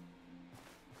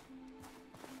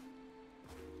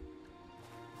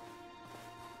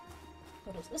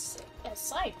 What does this say? Yeah,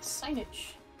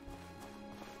 signage.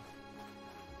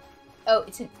 Oh,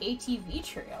 it's an ATV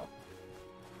trail.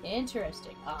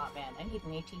 Interesting. Ah, man, I need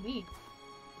an ATV.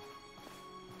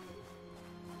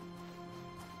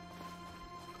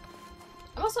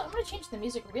 I'm gonna change the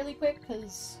music really quick,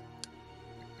 because,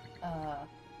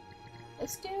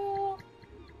 let's do,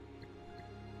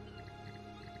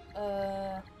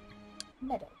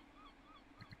 meadow.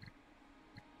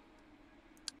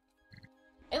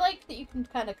 I like that you can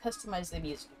kind of customize the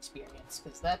music experience,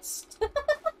 because that's...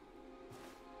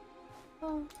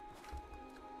 Oh.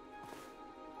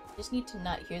 Just need to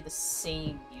not hear the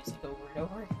same music over and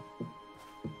over.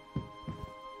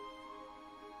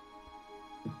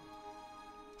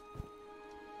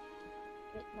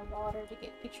 Water to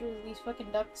get pictures of these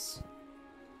fucking ducks.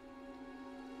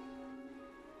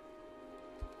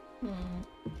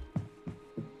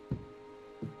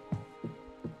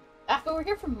 Ah, but we're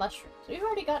here for mushrooms. We've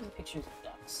already gotten pictures of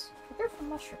ducks. We're here for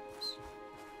mushrooms.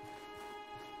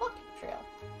 Walking trail.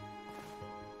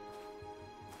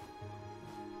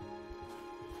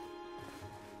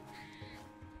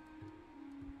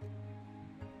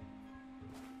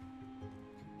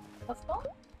 Puffball?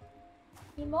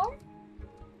 Any more?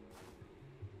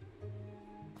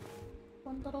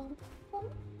 One little one.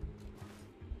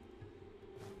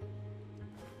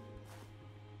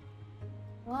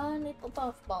 One little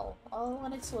puffball, all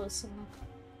when it's lonesome.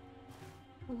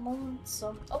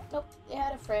 Lonesome. Oh, nope, they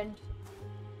had a friend.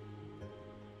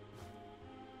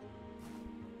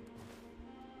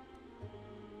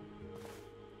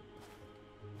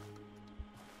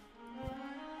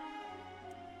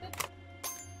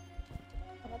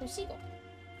 Another seagull.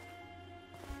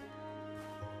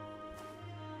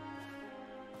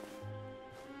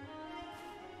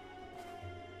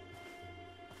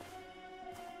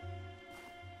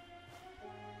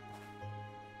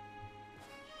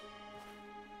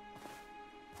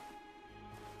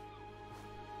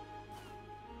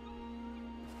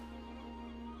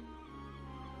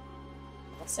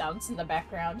 Sounds in the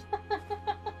background.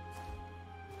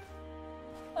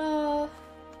 Oh.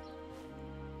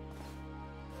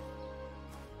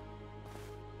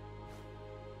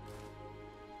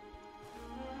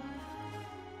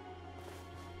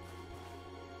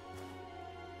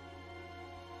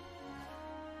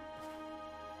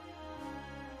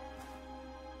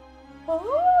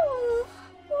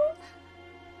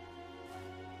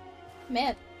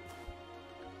 Man.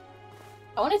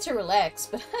 I wanted to relax,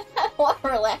 but I don't want to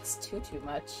relax too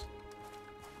much.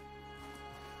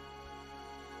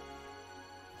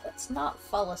 Let's not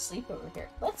fall asleep over here.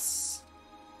 Let's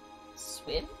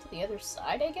swim to the other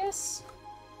side, I guess?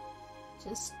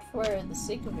 Just for the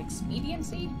sake of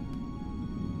expediency?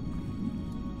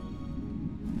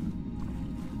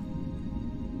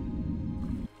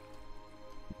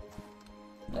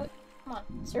 Oh, come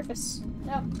on, surface.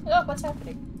 No. Oh, what's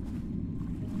happening?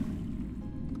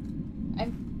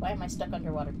 Why am I stuck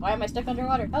underwater? Why am I stuck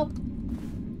underwater? Help!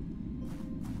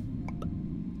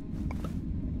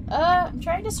 I'm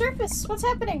trying to surface. What's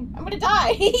happening? I'm gonna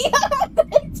die!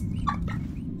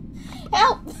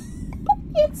 Help!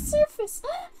 It's surface! surface.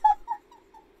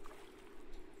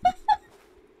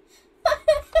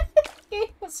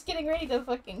 He was getting ready to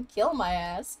fucking kill my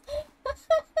ass.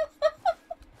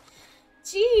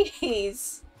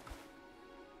 Jeez.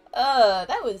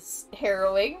 That was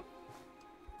harrowing.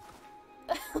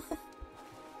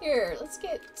 Here, let's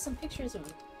get some pictures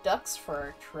of ducks for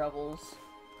our troubles.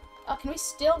 Oh, can we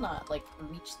still not, like,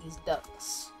 reach these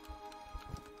ducks?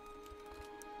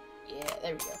 Yeah,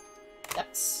 there we go.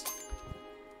 Ducks.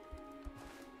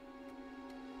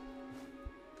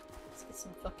 Let's get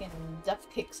some fucking duck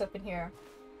pics up in here.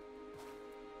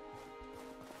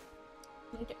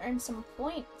 We need to earn some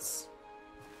points.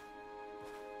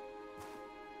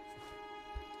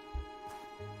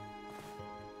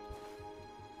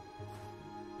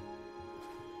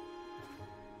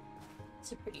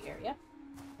 It's a pretty area.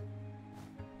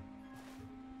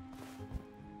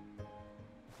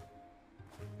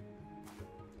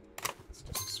 It's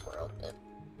just a squirrel bit.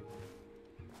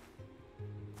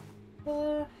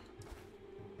 So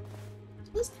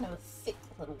this is kind of a thick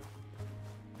little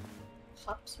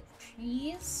tops of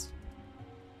trees.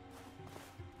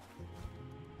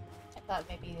 I thought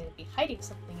maybe they'd be hiding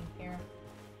something in here.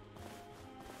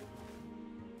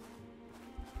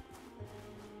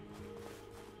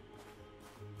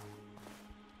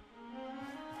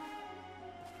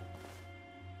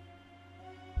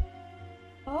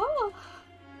 Oh!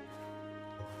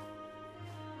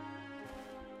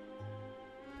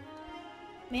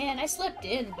 Man, I slept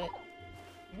in, but...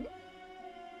 Hmm?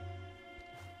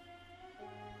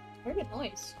 Heard a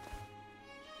noise.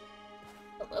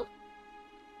 Hello?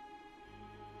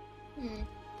 Hmm.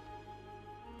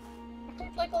 I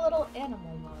heard like a little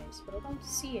animal noise, but I don't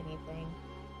see anything.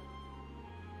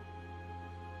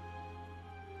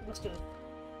 Must have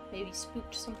maybe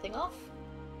spooked something off.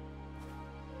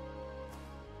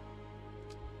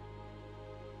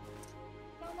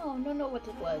 Don't know what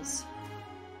it was.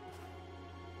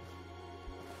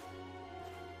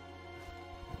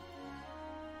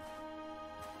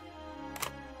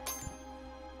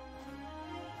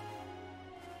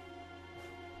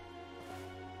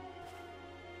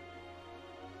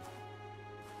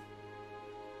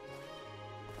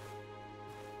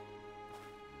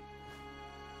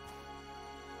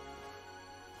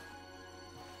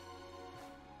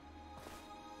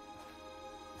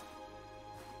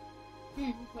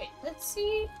 Wait, let's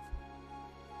see.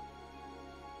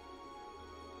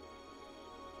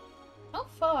 How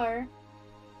far?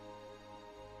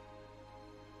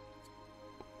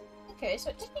 Okay, so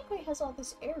it technically has all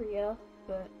this area,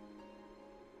 but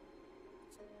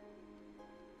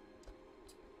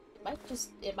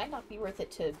it might not be worth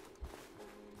it to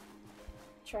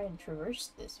try and traverse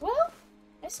this. Well,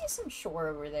 I see some shore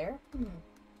over there.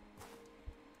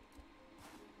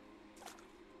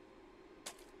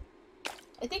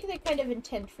 I think they kind of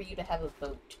intend for you to have a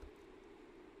boat.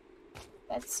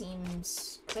 That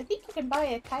seems... Because I think you can buy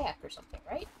a kayak or something,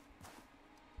 right?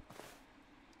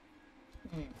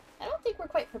 I don't think we're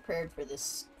quite prepared for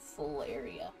this full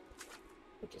area.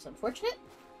 Which is unfortunate,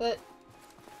 but...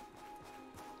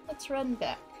 Let's run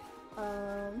back.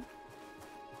 I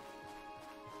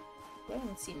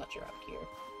don't see much around here.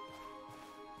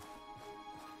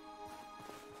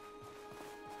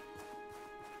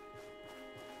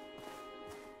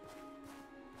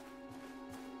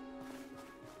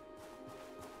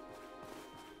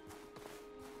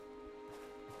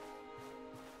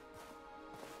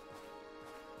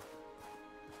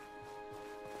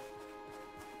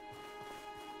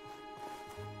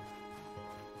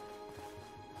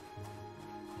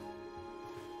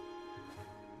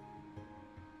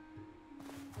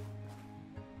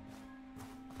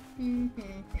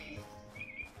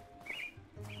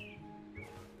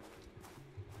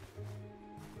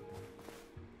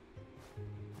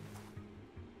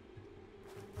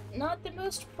 Not the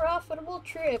most profitable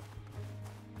trip,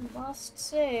 I must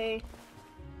say.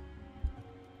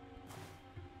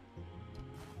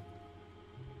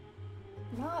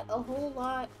 Not a whole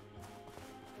lot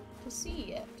to see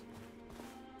yet.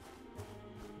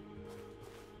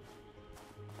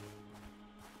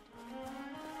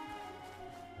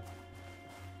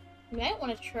 I might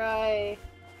want to try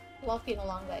walking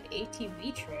along that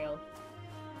ATV trail.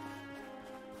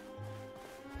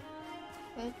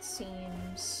 That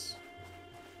seems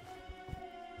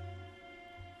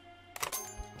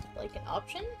like an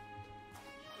option.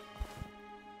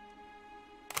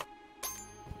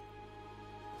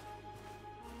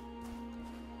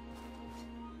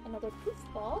 Another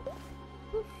poof ball.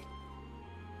 Poof.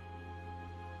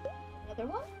 Another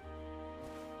one.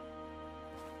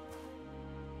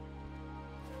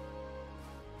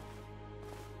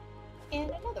 And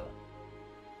another one.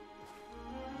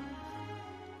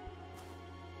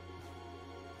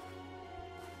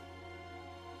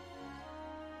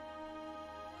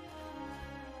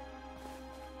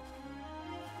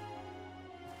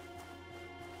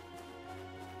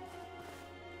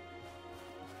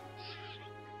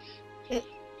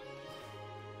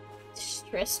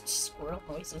 Stressed squirrel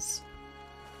noises.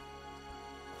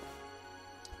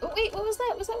 Oh wait, what was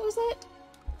that? What was that?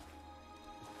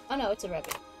 Oh no, it's a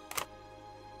rabbit.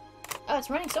 Oh, it's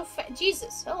running so fast.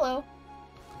 Jesus, hello.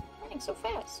 Running so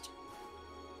fast.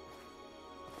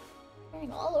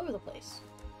 Running all over the place.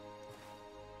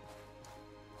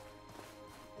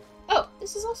 Oh,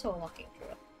 this is also a walking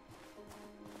trail.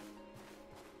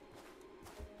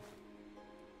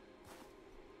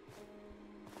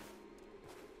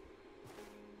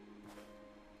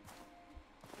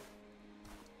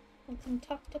 Anything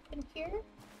tucked up in here?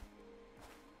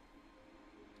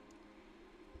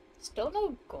 Still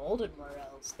no golden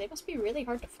morels. They must be really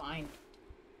hard to find.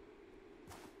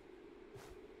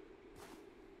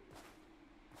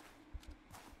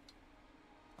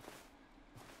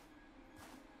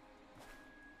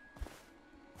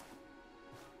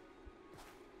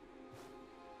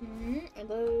 Are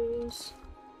those...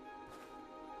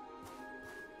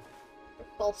 They're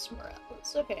false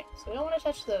morels. Okay, so we don't want to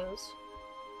touch those.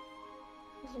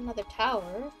 There's another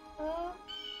tower.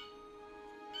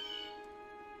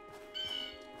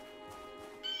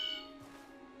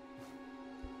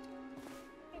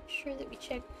 Make sure that we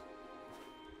check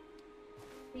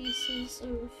bases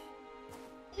of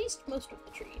at least most of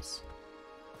the trees.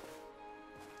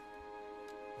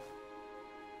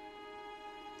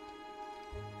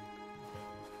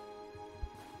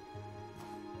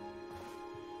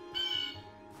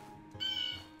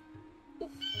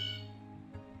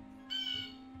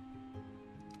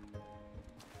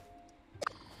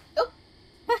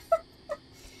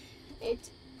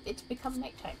 It's become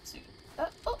nighttime soon.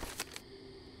 Oh!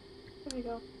 Here we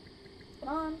go. Come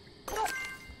on. Come on.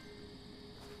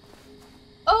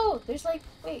 Oh! There's like...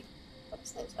 Wait. What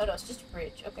is this? Oh no, it's just a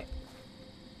bridge. Okay.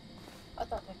 I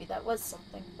thought maybe that was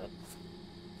something, but...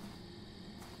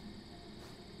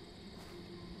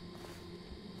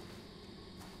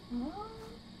 Oh.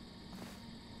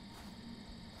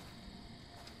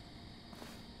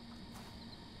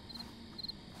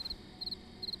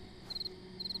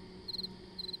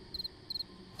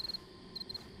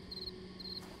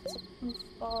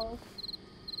 Ball.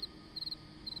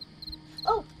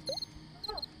 Oh!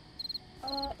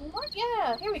 More?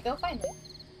 Yeah, here we go, finally.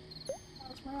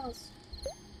 Oh, it's Morels.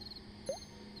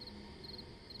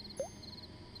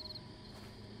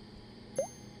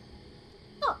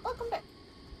 Oh, welcome back.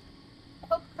 I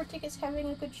hope Kartik is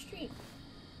having a good stream.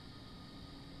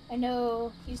 I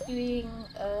know he's doing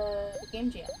a game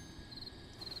jam.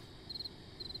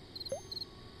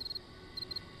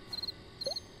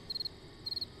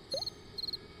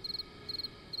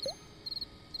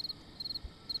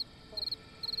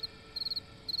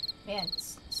 Man,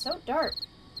 it's so dark.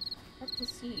 Hard to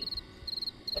see.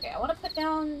 Okay, I want to put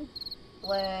down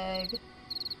flag,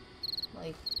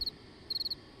 like,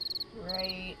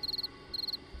 right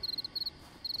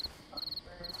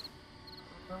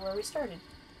over where we started.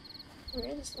 We're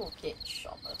in this little ditch,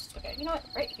 almost. Okay, you know what?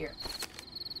 Right here.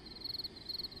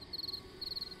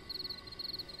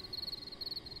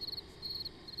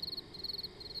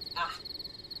 Ah.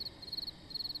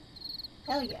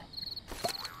 Hell yeah.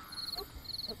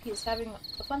 Hope he's having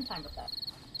a fun time with that.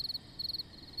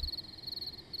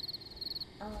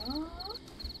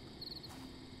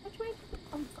 Which way did it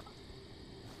come from?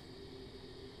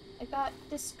 I got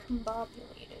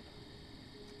discombobulated.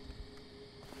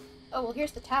 Oh, well,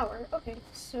 here's the tower. Okay,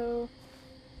 so...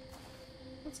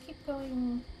 let's keep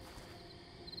going...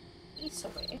 east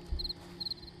away.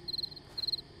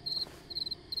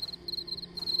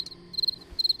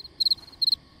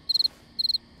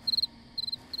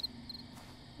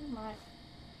 Oh my.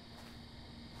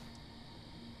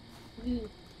 Ooh.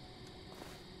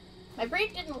 My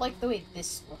brain didn't like the way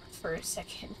this looked for a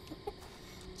second.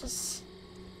 Just...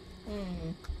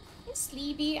 I'm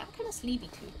sleepy. I'm kind of sleepy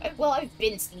too. Well, I've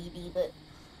been sleepy, but...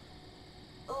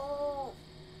 Oh...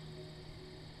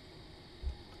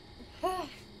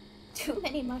 Too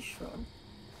many mushrooms.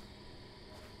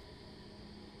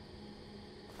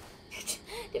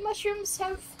 Do mushrooms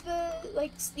have the,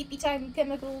 like, sleepy time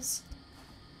chemicals?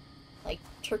 Like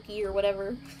turkey or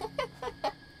whatever?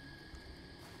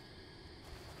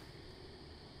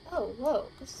 Oh, whoa.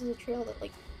 This is a trail that,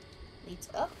 like, leads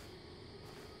up?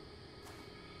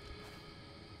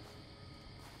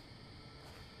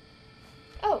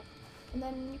 Oh, and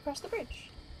then you cross the bridge.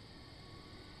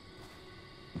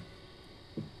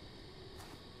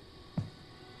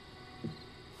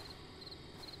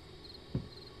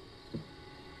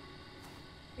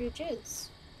 Bridges.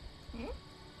 Hmm?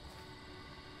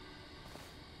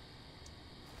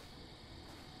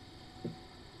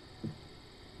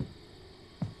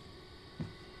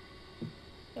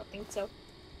 Don't think so.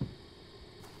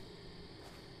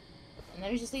 and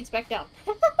then it just leads back down.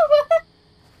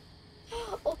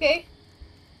 Okay.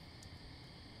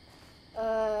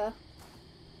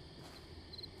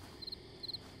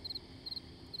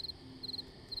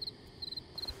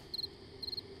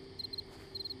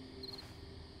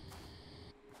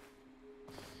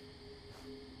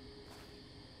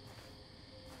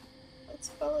 Let's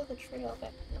follow the trail back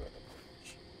to the village.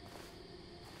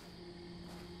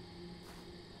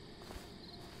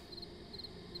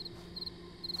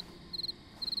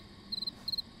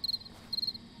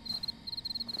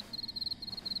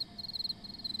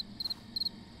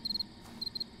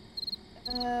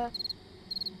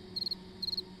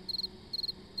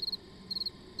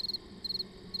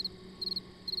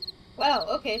 Wow,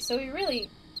 okay, so we really...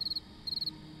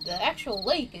 The actual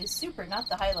lake is super not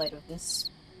the highlight of this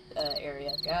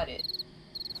area. Got it.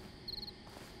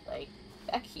 Like,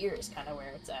 back here is kind of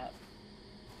where it's at.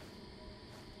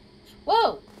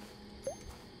 Whoa!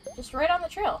 Just right on the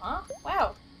trail, huh?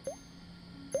 Wow.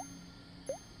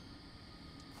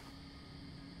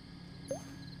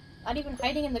 Not even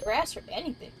hiding in the grass or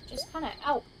anything. Just kind of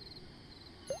out.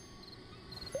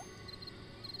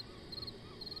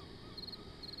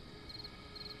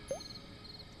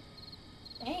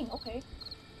 Dang, okay.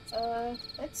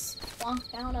 Let's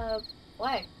plonk down a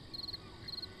flag.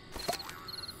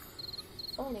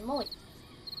 Holy moly.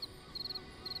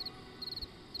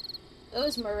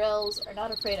 Those Morels are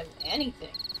not afraid of anything.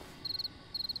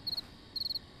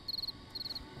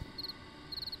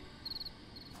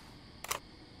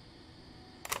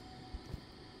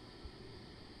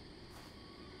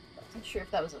 Wasn't sure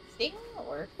if that was a thing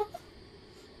or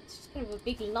it's just kind of a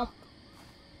big lump.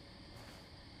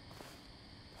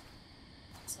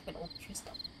 It's like an old tree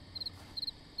stump.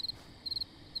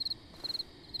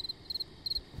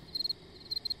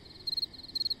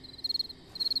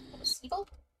 That was evil?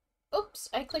 Oops,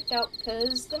 I clicked out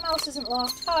because the mouse isn't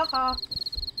locked. Ha ha.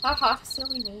 Ha ha,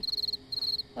 silly me.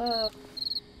 Is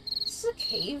this a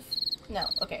cave? No,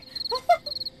 okay.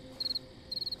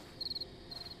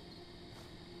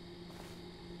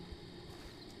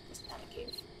 It's not a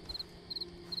cave.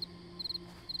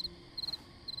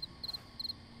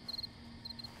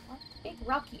 Not a big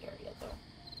rocky area, though.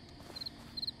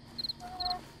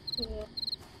 Yeah.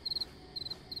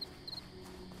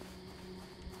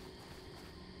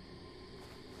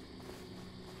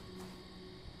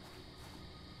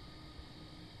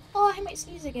 Oh, I might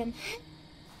sneeze again.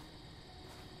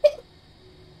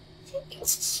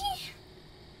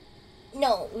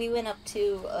 No, we went up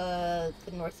to,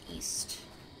 the northeast.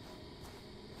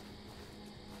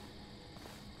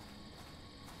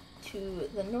 To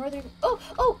the northern... Oh!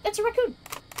 Oh! That's a raccoon!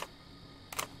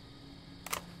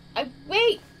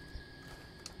 Wait!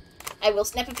 I will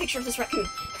snap a picture of this raccoon.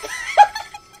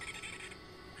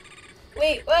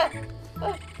 Wait, what?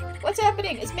 What's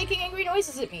happening? It's making angry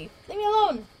noises at me. Leave me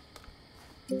alone.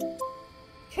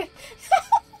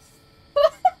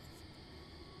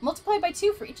 Multiply by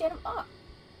 2 for each animal. Ah.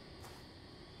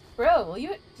 Bro,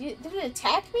 did it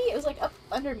attack me? It was like up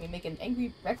under me making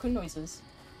angry raccoon noises.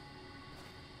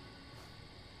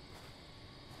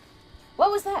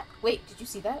 What was that? Wait, did you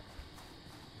see that?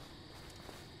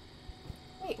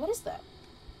 Wait, what is that?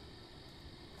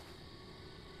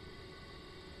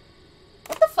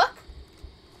 What the fuck?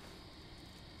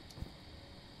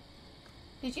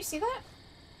 Did you see that?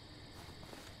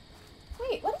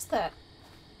 Wait, what is that?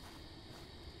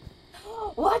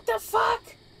 What the fuck?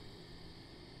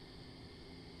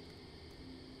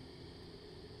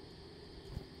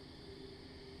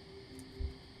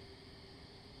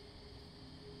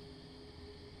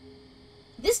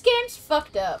 This game's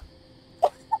fucked up.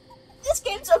 This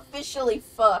game's officially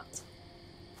fucked.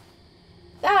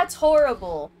 That's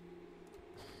horrible.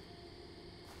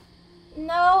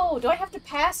 No, do I have to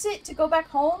pass it to go back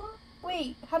home?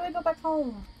 Wait, how do I go back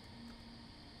home?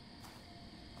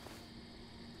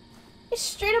 It's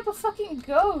straight up a fucking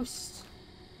ghost.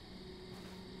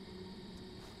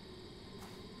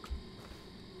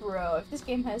 Bro, if this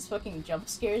game has fucking jump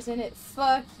scares in it,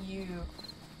 fuck you.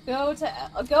 Go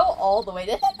all the way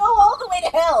to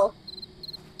hell.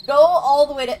 Go all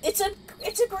the way to it's a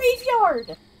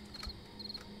graveyard.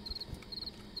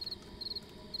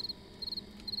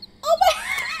 Oh my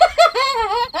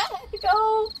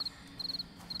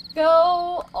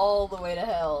Go all the way to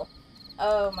hell.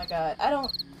 Oh my god.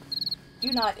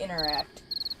 Do not interact.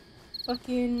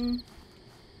 Fucking...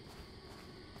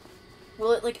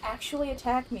 Will it, like, actually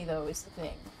attack me, though, is the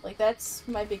thing. Like, that's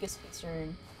my biggest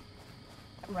concern.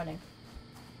 I'm running.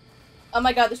 Oh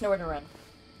my god, there's nowhere to run.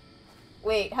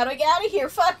 Wait, how do I get out of here?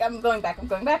 Fuck! I'm going back.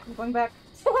 Let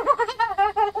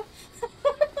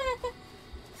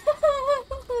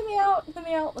me me out! Let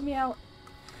me out! Let me out!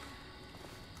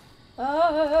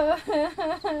 Uh...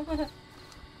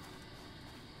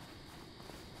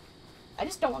 I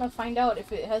just don't want to find out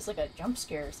if it has like a jump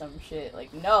scare or some shit.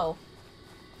 Like, no.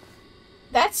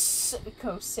 That's...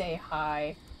 Go say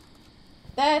hi.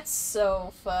 That's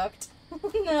so fucked.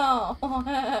 No.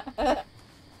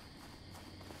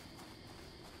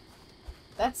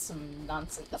 That's some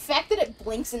nonsense. The fact that it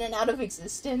blinks in and out of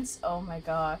existence, oh my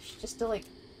gosh. Just to like...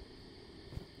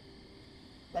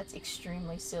 That's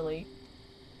extremely silly.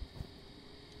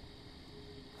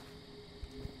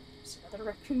 There's another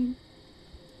raccoon.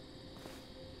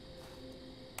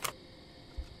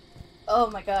 Oh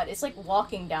my god, it's like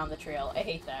walking down the trail. I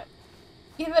hate that.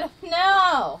 Give it a...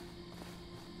 No!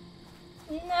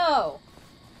 No!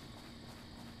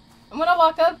 I'm gonna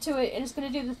walk up to it and it's gonna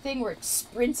do the thing where it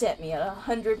sprints at me at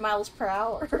 100 miles per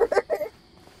hour.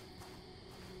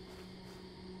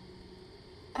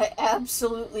 I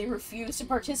absolutely refuse to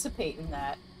participate in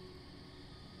that.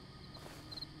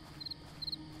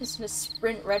 It's gonna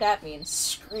sprint right at me and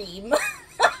scream.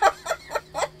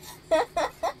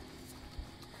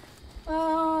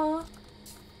 Oh.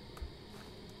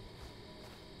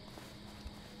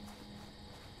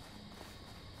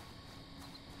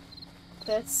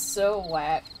 That's so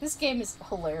whack. This game is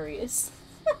hilarious.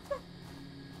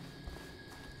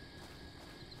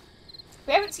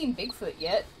 We haven't seen Bigfoot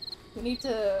yet. We need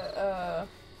to,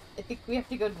 I think we have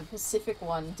to go to the Pacific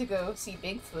one to go see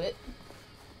Bigfoot.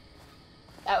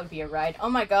 That would be a ride. Oh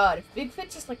my god, if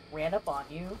Bigfoot just, like, ran up on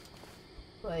you,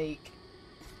 like,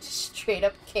 just straight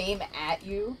up came at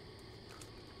you,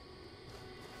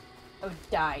 I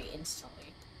would die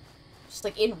instantly. Just,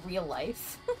 like, in real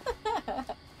life.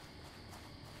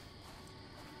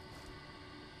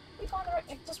 We going the right...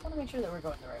 I just want to make sure that we're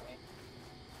going the right way.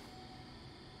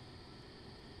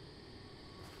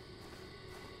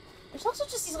 There's also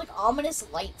just these, like, ominous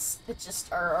lights that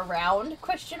just are around,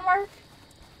 question mark?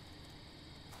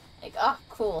 Like, ah,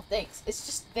 cool, thanks. It's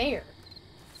just there.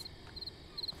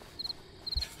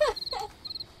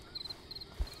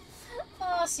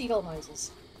 Ah, seagull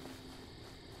noises.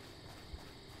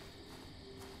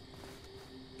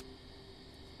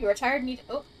 You are tired and need...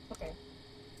 Oh, okay.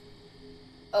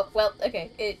 Oh, well,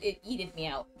 okay. It yeeted me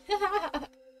out.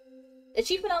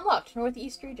 Achievement unlocked,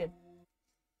 Northeast region.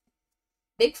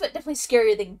 Bigfoot definitely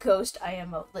scarier than Ghost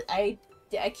IMO. I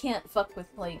can't fuck with,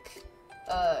 like,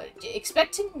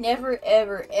 expect to never,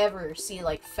 ever, ever see,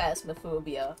 like,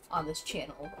 phasmophobia on this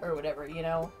channel, or whatever, you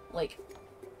know? Like,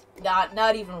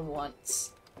 not even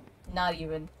once. Not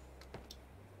even.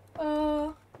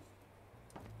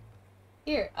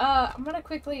 Here, I'm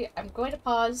going to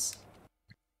pause,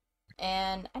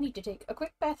 and I need to take a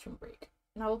quick bathroom break,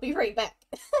 and I will be right back.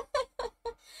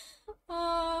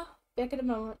 Back in a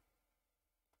moment.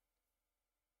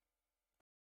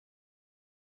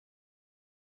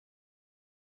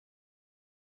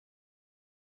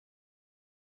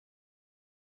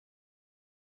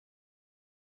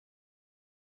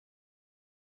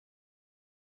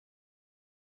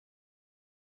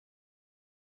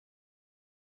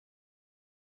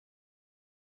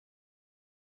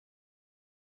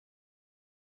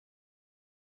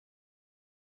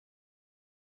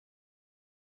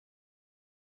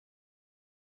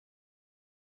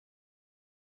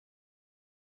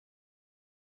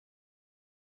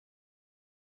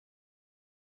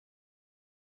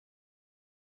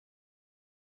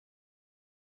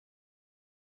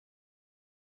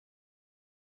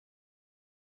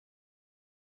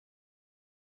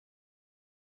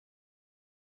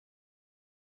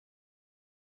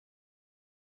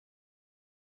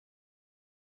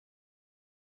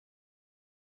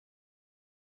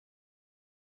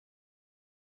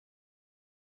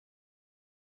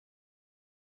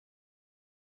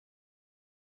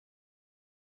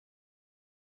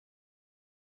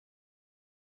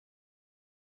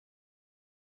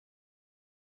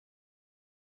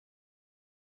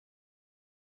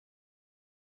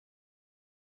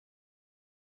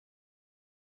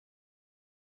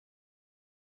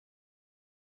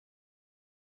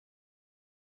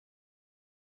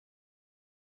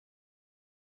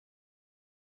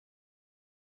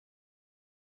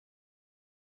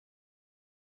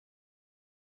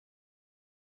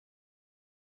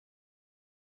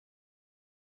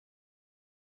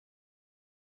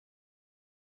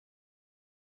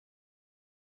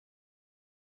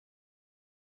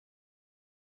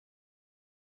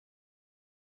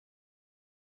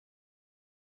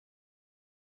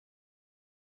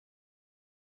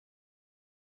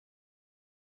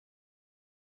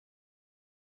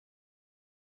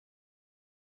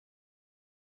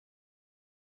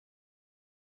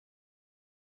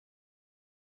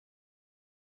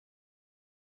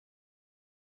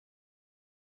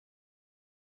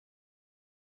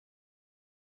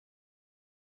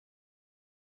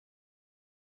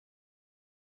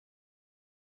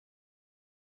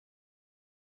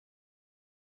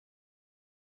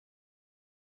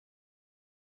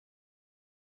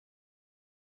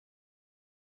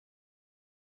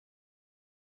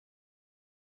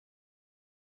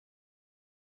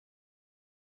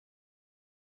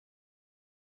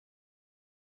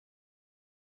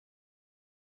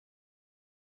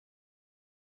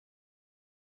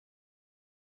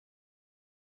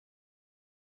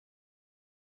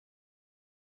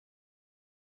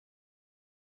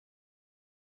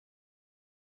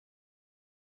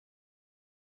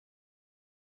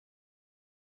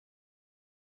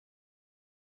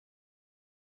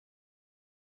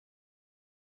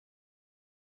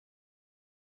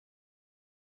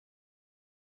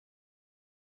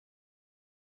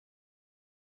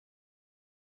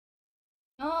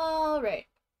 Alright.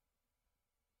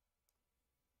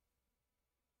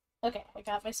 Okay, I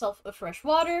got myself a fresh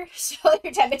water, so every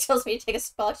time it tells me to take a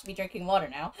spell, I should be drinking water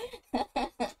now.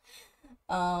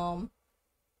 And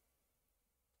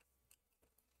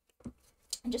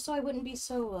just so I wouldn't be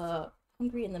so,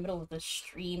 hungry in the middle of the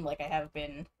stream like I have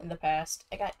been in the past,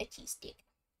 I got a cheesesteak.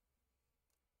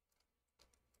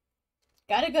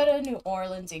 Gotta go to New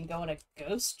Orleans and go on a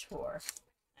ghost tour.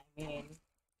 I mean,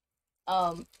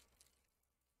 um,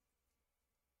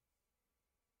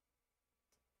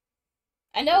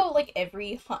 I know, like,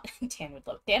 every Dan would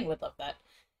love that.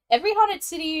 Every haunted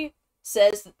city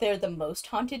says that they're the most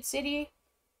haunted city,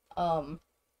 um,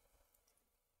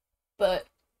 but,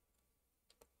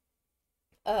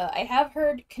 I have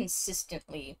heard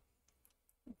consistently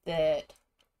that,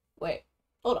 wait,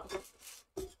 hold on.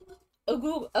 A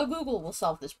Google will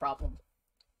solve this problem.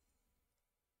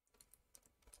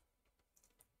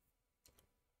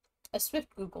 A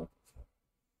swift Google.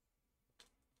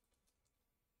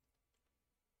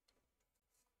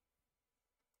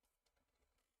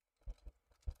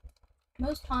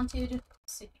 Most haunted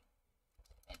city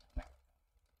in America.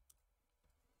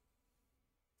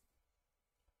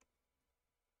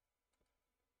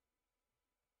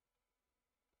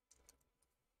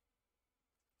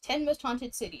 10 most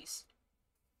haunted cities.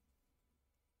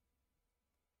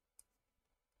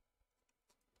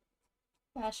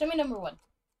 Show me number 1.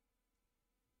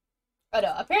 Oh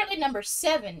no, apparently number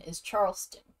 7 is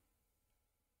Charleston.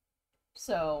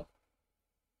 So,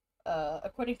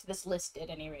 according to this list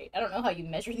at any rate. I don't know how you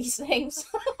measure these things.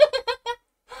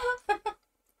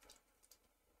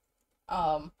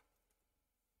 Can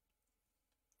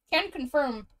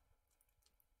confirm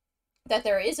that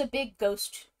there is a big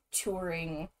ghost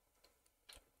touring,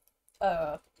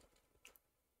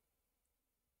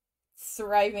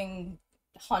 thriving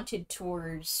haunted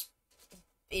tours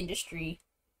industry.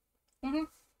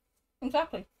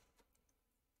 Exactly.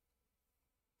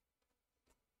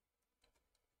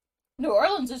 New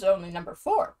Orleans is only number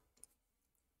 4.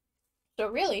 So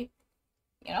really,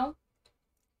 you know?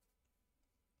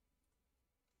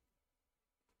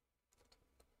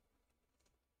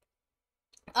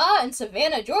 And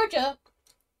Savannah, Georgia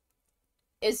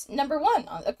is number 1,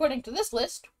 according to this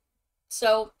list.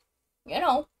 So, you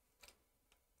know.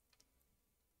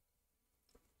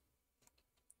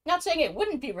 Not saying it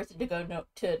wouldn't be worth it to go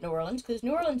to New Orleans, because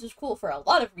New Orleans is cool for a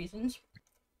lot of reasons.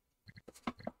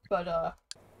 But,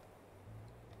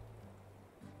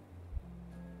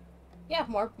 yeah,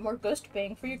 more ghost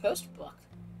bang for your ghost book.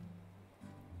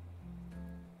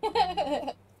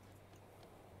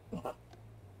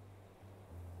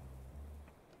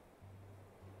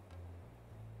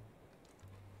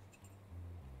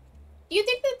 Do you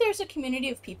think that there's a community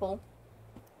of people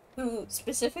who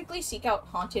specifically seek out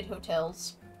haunted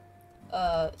hotels,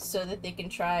 so that they can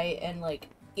try and, like,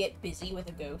 get busy with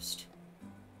a ghost?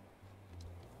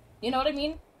 You know what I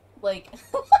mean? Like,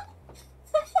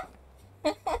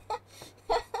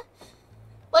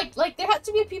 like there had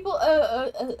to be people,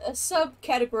 a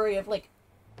subcategory of, like,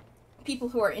 people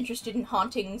who are interested in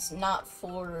hauntings, not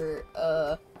for,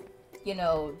 you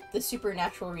know, the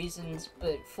supernatural reasons,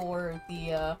 but for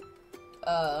the,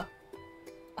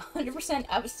 100%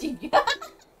 Abyssinia.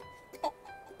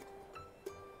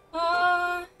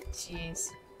 Jeez.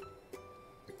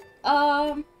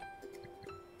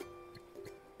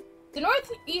 The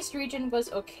Northeast region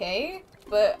was okay,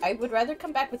 but I would rather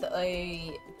come back with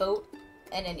a boat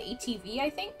and an ATV, I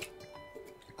think.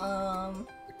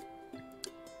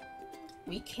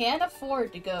 We can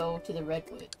afford to go to the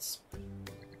Redwoods,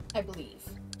 I believe.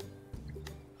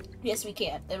 Yes, we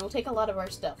can. It will take a lot of our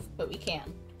stuff, but we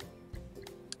can.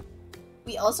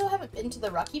 We also haven't been to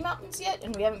the Rocky Mountains yet,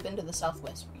 and we haven't been to the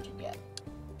Southwest region yet.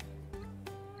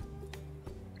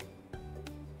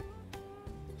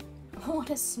 I want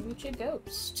to smooch a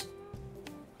ghost.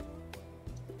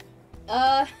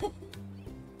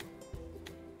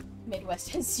 Midwest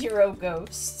has 0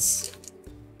 ghosts.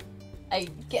 I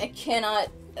cannot,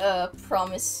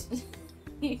 promise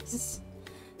he's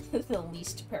the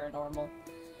least paranormal.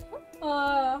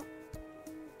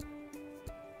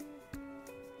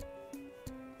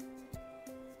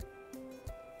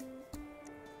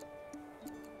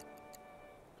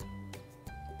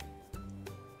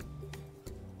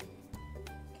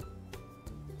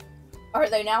 Are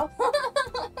they now?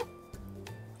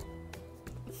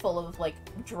 Full of, like,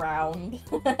 drowned.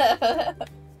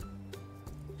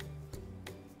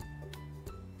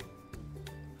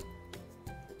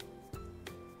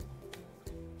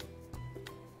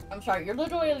 I'm sorry, you're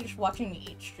literally just watching me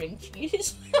eat string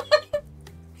cheese.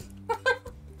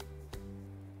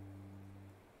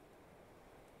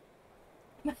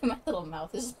 turtle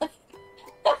mouth is like.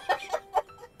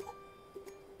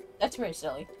 That's very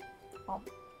silly. Oh.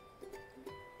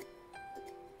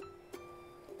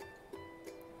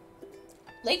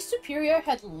 Lake Superior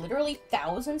had literally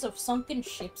thousands of sunken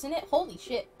ships in it? Holy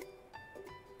shit.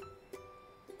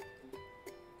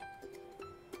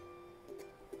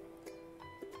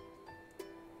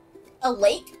 A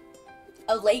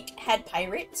lake had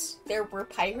pirates. There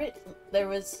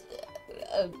was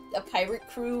a pirate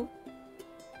crew.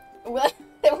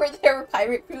 There were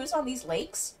pirate crews on these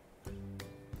lakes.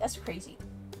 That's crazy.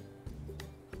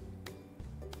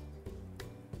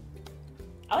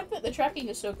 I like that the tracking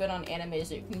is so good on animes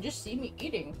that you can just see me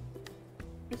eating.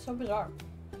 It's so bizarre.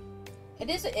 It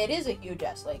is a huge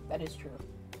ass lake, that is true.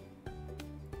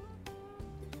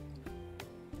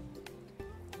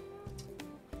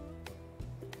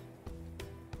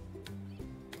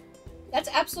 That's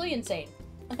absolutely insane.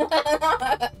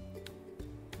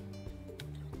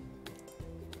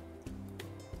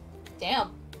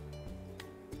 Damn.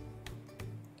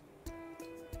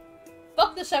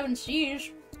 Fuck the 7 seas.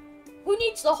 Who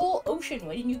needs the whole ocean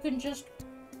when you can just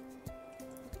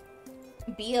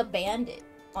be a bandit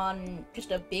on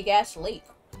just a big ass lake?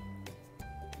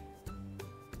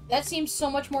 That seems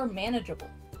so much more manageable.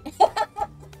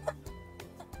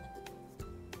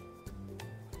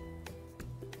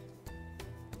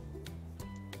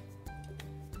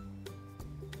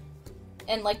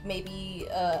 And like maybe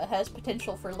has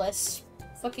potential for less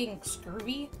fucking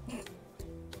scurvy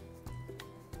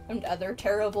and other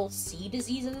terrible sea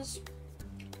diseases.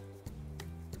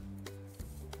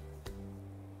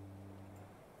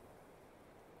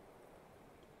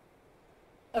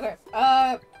 Okay,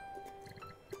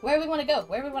 where do we want to go?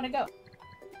 Where do we want to go?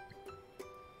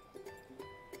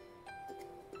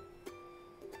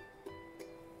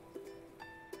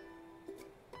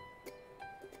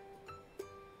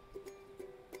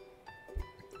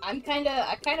 I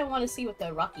kinda want to see what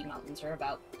the Rocky Mountains are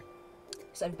about.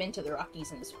 Because I've been to the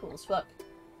Rockies and it's cool as fuck.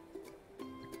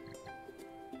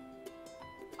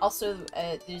 Also,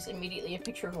 there's immediately a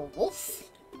picture of a wolf.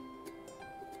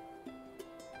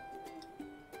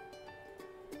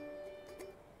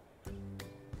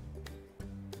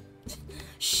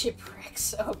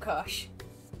 Shipwrecks, oh gosh.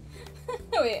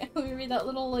 Wait, let me read that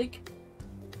little, like,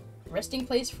 resting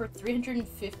place for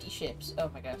 350 ships. Oh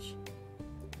my gosh.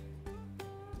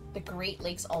 The Great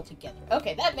Lakes altogether.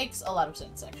 Okay, that makes a lot of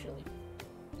sense, actually.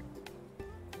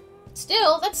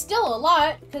 Still, that's still a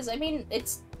lot, because, I mean,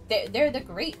 they're the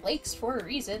Great Lakes for a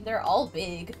reason. They're all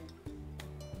big.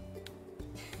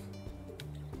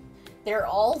 They're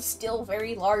all still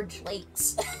very large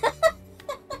lakes.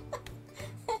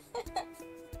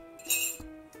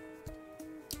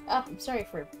 Ah, I'm sorry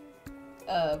for,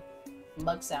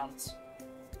 mug sounds.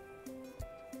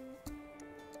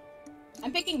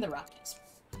 I'm picking the Rockies.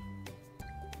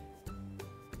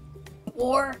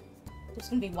 Boar! There's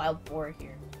gonna be wild boar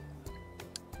here.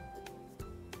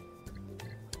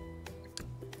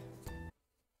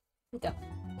 Go.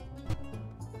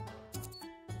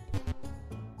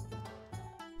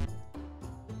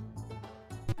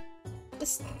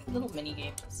 This little mini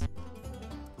game is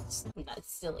not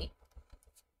silly.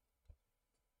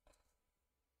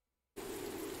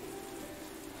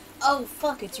 Oh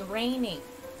fuck, it's raining.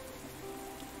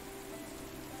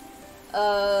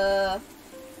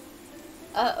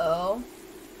 Uh-oh.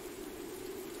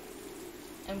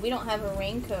 And we don't have a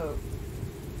raincoat.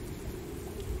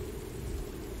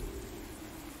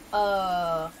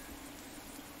 Are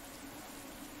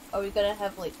we gonna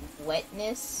have, like,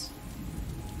 wetness?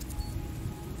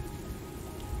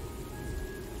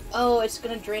 Oh, it's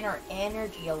gonna drain our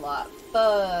energy a lot.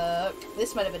 Fuck.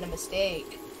 This might have been a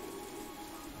mistake.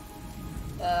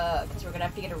 Because we're gonna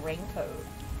have to get a raincoat.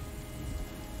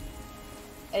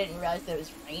 I didn't realize that it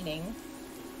was raining.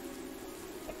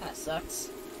 That kinda sucks.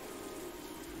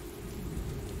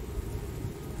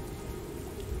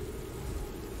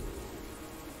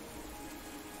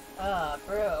 Ah,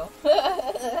 bro.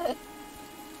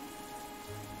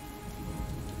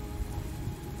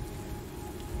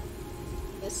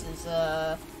 This is,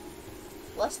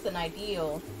 less than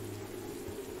ideal.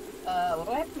 What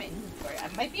do I have in my inventory? I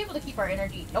might be able to keep our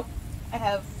energy. Nope. I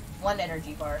have 1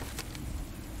 energy bar.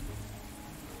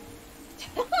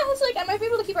 I was like, I might be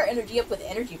able to keep our energy up with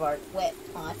energy bar. Wet.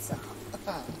 Awesome.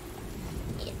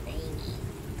 It's rainy.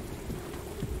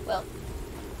 Well.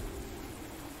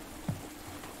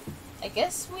 I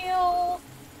guess we'll...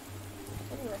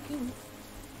 What do you reckon?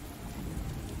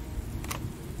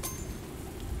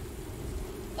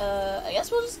 I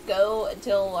guess we'll just go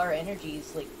until our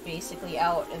energy's, like, basically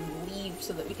out and leave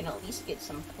so that we can at least get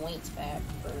some points back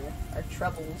for our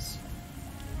troubles.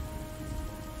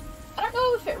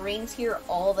 if it rains here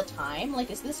all the time.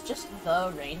 Like, is this just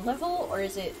the rain level, or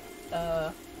is it,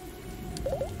 I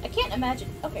can't imagine.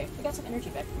 Okay, we got some energy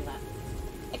back from that.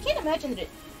 I can't imagine that it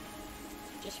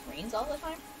just rains all the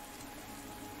time.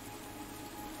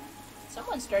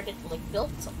 Someone started to, like,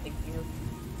 build something here.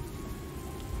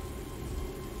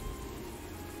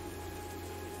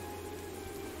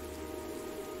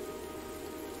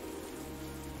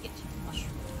 Get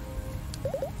mushrooms.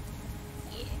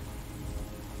 Yeah.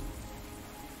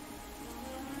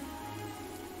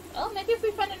 Well, maybe if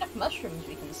we find enough mushrooms,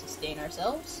 we can sustain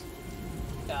ourselves.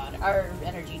 God, our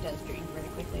energy does drain very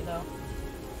quickly, though.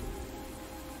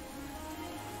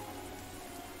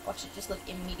 Watch it just, like,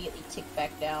 immediately tick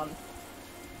back down.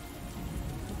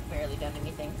 Barely done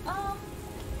anything.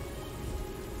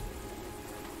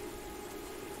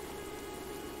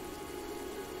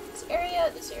 This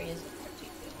area isn't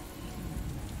particularly...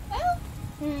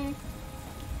 Well,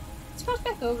 let's cross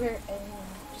back over and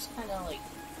just kind of, like,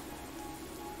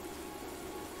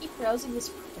 keep browsing this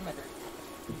perimeter.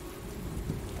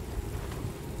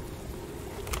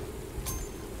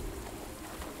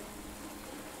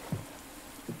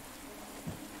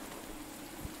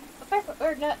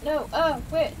 Or not, no,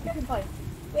 wait, dragonfly.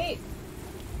 Wait.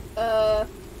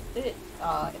 Did it,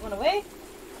 it went away?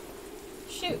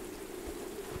 Shoot.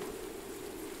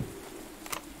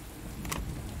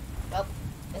 Well,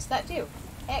 missed that too.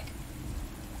 Heck.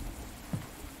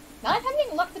 Not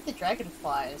having luck with the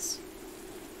dragonflies.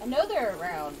 I know they're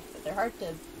around, but they're hard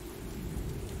to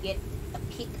get a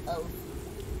peek of.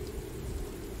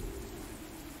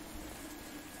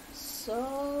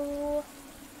 So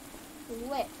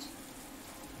wet.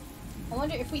 I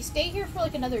wonder if we stay here for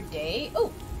like another day.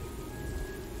 Oh!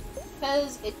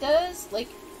 Because it does, like,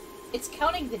 it's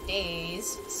counting the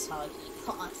days. Soggy.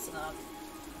 Awesome.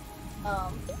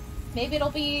 Maybe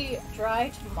it'll be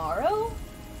dry tomorrow?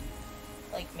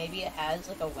 Like, maybe it has,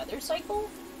 like, a weather cycle?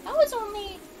 That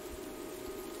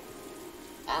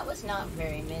was not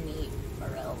very many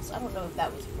Morels. I don't know if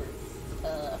that was worth,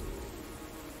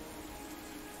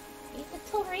 8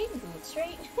 little rain boots,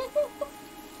 right?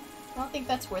 I don't think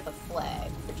that's worth a flag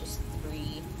for just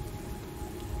 3.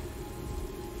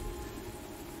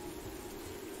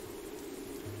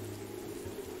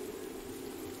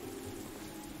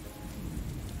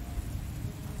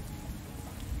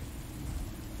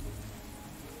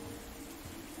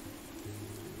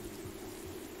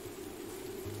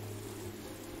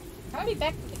 Already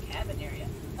back to the cabin area.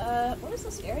 What is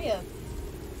this area?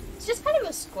 It's just kind of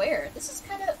a square. This is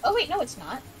kind of... Oh wait, no it's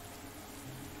not.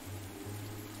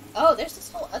 Oh, there's this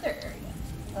whole other area.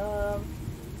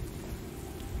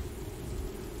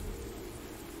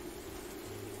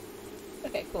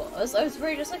 Okay, cool. I was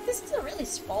worried, just like, this is a really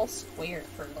small square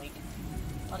for, like,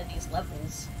 one of these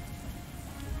levels.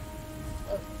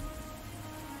 Oh.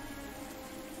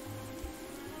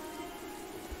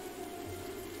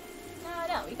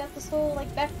 No, we got this whole,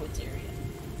 like, backwoods area.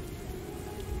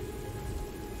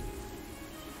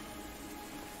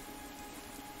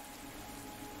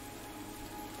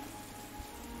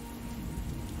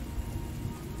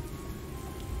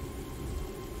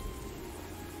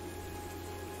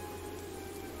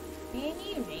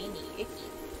 Rainy, icky.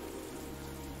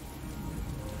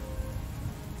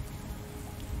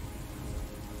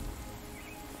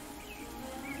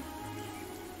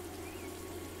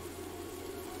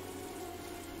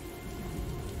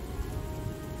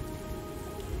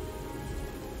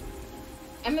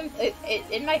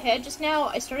 In my head just now,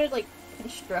 I started, like,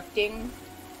 constructing,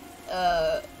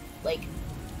 like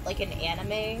an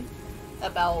anime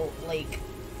about, like,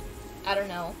 I don't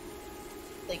know,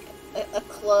 like, a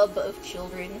club of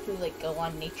children who, like, go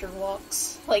on nature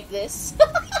walks like this.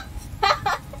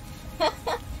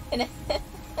 And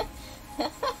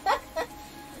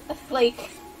like,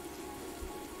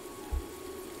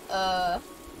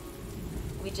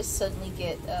 we just suddenly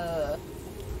get,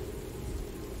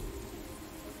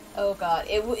 oh god,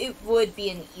 it would be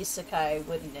an isekai,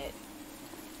 wouldn't it?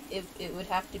 It would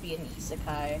have to be an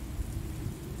isekai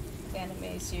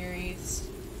anime series.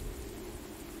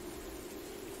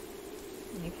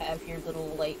 You have your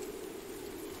little, like,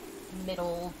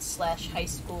 middle/high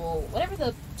school, whatever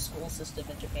the school system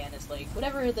in Japan is like,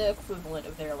 whatever the equivalent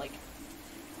of their, like,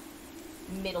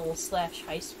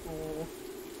 middle/high school.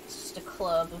 It's just a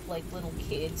club of, like, little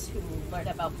kids who learn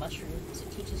about mushrooms.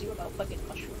 It teaches you about fucking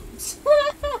mushrooms.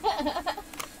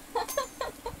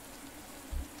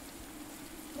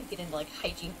 They get into, like,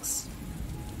 hijinks.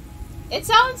 It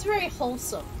sounds very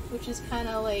wholesome, which is kind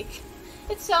of, like,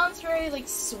 it sounds very, like,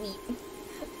 sweet.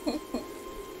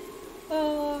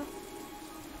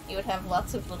 You would have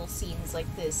lots of little scenes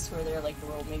like this where they're, like,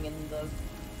 roaming in the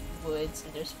woods,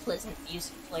 and there's pleasant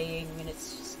music playing, and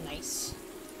it's just nice.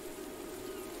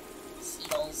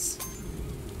 Seagulls.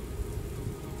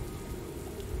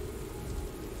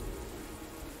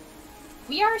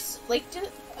 We are, like,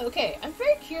 okay, I'm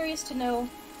very curious to know,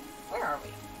 where are we?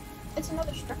 It's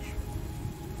another structure.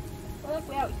 We're, like,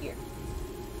 way out here.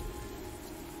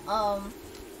 I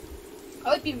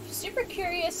would be super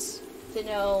curious to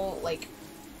know, like,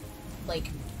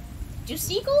 do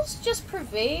seagulls just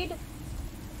pervade,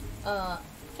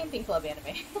 camping club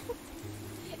anime?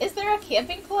 Is there a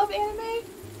camping club anime?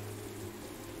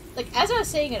 Like, as I was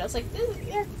saying it, I was like,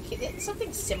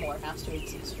 something similar has to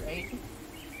exist, right?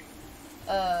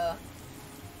 I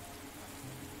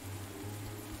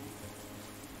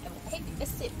will take a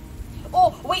sip.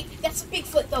 Oh, wait! That's a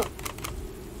Bigfoot, though!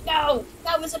 No!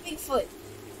 That was a Bigfoot!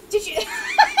 Did you...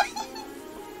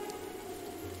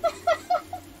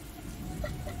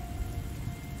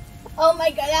 Oh my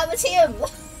god, that was him!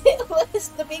 It was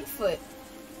the Bigfoot.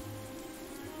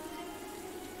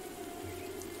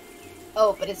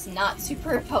 Oh, but it's not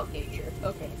super about nature.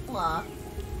 Okay. Aw.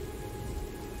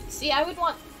 See, I would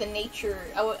want the nature...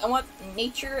 I want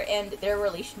nature and their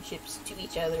relationships to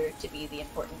each other to be the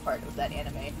important part of that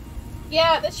anime.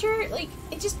 Yeah, that's sure, like,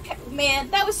 it just... Man,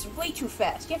 that was way too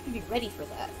fast. You have to be ready for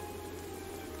that.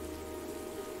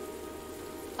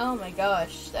 Oh my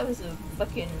gosh, that was a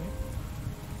fucking...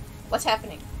 What's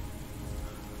happening?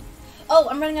 Oh,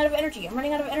 I'm running out of energy. I'm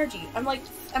running out of energy. I'm like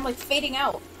fading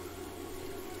out.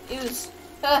 It was...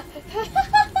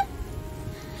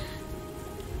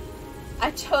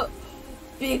 I took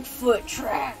Bigfoot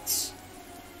tracks.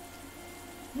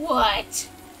 What?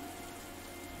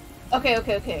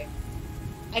 Okay.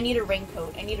 I need a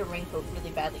raincoat. I need a raincoat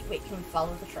really badly. Wait, can we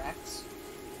follow the tracks?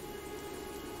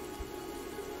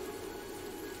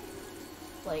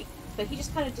 Like, but he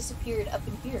just kind of disappeared up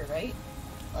in here, right?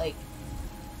 Like...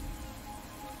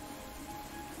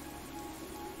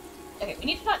 Okay, we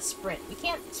need to not sprint. We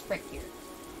can't sprint here.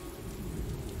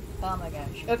 Oh my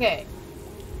gosh. Okay.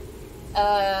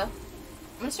 I'm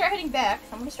gonna start heading back.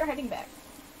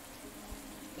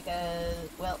 Because,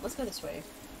 well, let's go this way.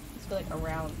 Let's go, like,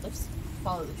 around. Let's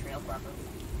follow the trail properly.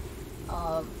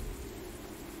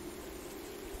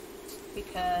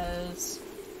 Because...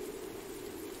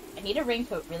 I need a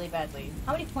raincoat really badly.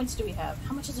 How many points do we have?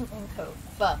 How much is a raincoat?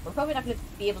 Fuck, we're probably not going to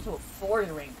be able to afford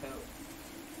a raincoat.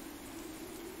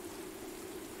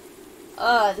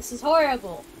 This is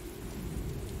horrible.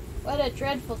 What a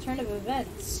dreadful turn of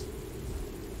events.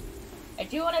 I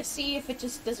do want to see if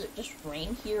does it just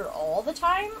rain here all the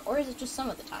time, or is it just some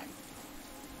of the time?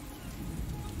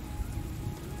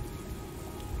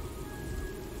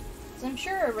 Because I'm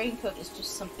sure a raincoat is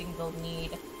just something they'll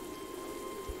need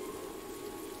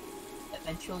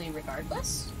eventually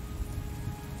regardless.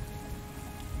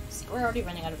 See, we're already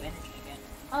running out of energy again.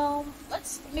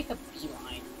 Let's make a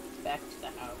beeline back to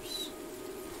the house.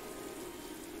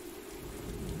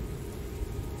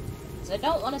 Because I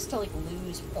don't want us to, like,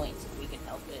 lose points if we can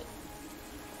help it.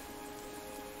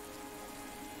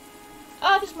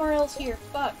 Ah, there's Morels here.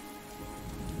 Fuck.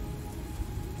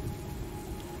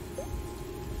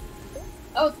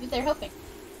 Oh, they're helping.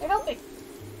 They're helping.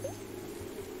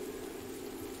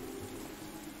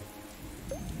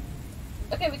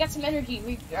 Okay, we got some energy.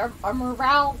 Our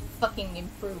morale fucking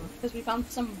improved because we found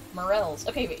some Morels.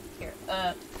 Okay, wait, here.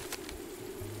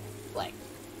 Flag.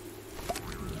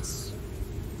 Yes.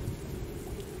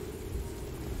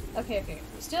 Okay.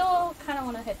 We still kind of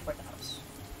want to head toward the house.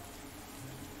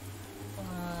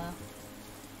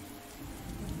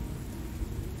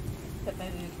 But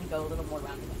maybe we can go a little more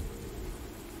roundabout.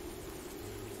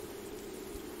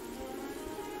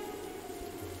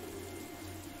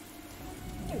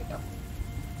 There we go.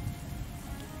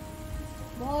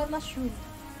 More mushroom.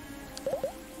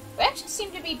 We actually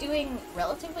seem to be doing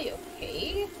relatively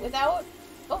okay without...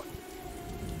 Oh.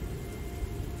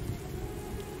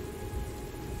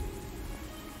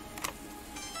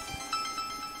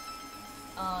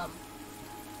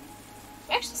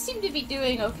 We actually seem to be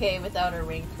doing okay without a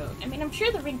raincoat. I mean, I'm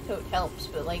sure the raincoat helps,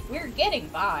 but, like, we're getting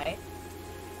by.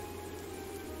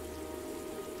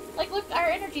 Like, look, our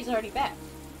energy's already back.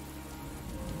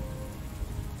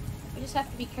 We just have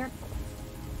to be careful.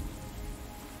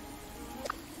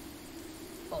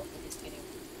 Oh, we're just getting...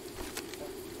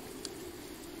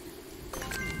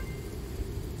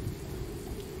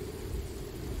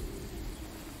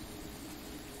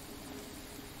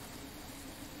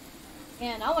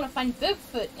 Man, I want to find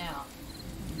Bigfoot now.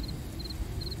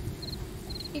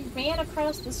 He ran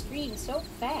across the screen so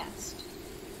fast.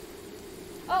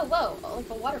 Oh, whoa, like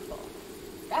a waterfall.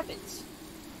 Rapids.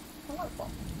 A waterfall.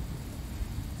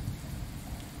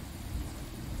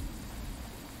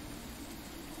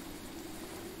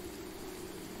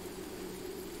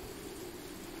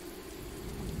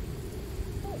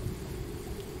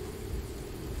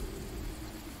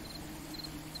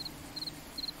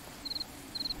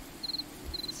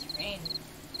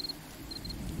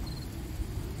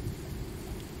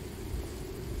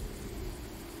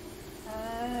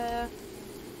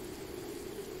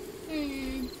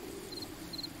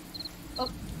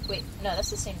 Wait, no, that's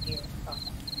the same deer. Oh.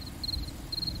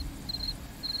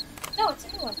 No, it's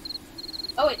a new one.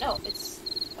 Oh wait, no, it's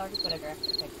already photographed.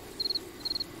 Okay.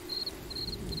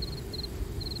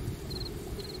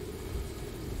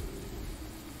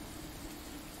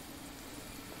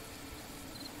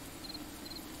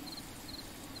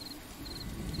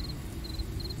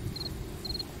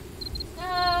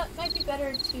 Might be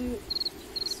better to...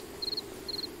 Jeez.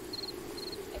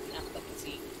 I cannot fucking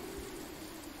see.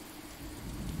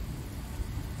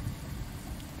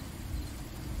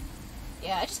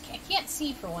 Yeah, I just can't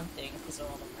see for one thing because of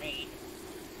all the rain.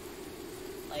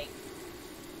 Like,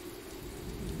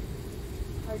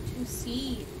 hard to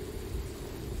see.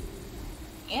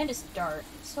 And it's dark.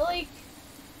 So like,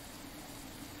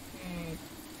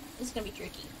 this is gonna be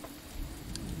tricky.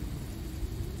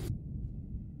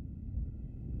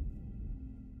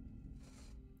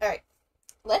 Alright,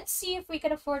 let's see if we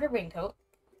can afford a raincoat,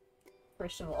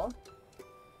 first of all.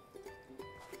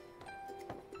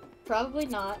 Probably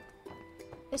not.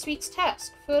 This week's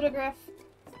task, photograph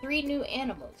 3 new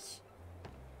animals.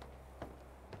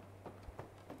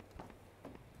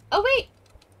 Oh wait!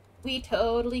 We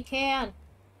totally can!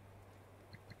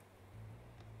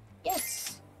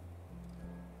 Yes!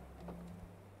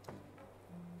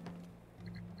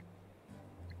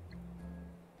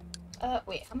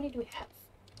 Wait, how many do we have?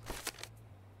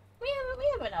 We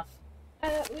have enough.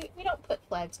 We don't put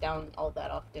flags down all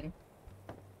that often.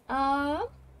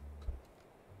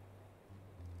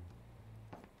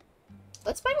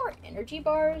 Let's buy more energy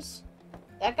bars.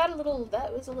 That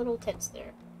was a little tense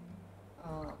there.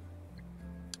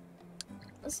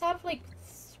 Let's have, like,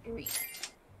 3.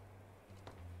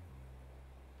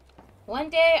 One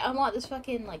day, I want this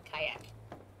fucking, like, kayak.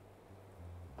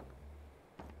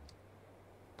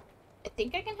 I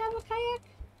think I can have a kayak?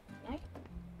 Can I?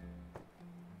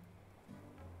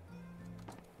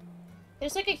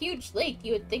 There's, like, a huge lake.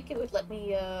 You would think it would let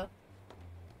me,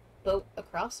 boat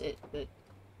across it, but...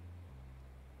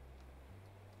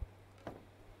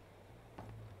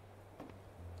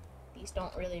 These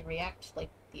don't really react like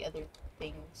the other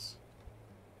things.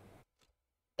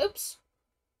 Oops!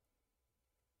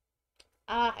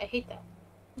 Ah, I hate that.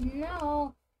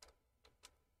 No!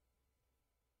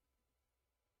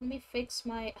 Let me fix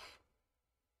my...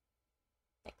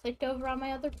 I clicked over on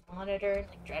my other monitor and,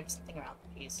 like, dragged something around.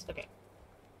 Jeez, okay.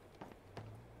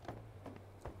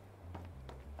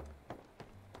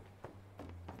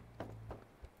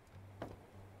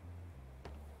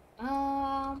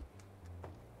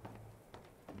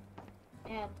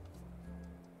 Man.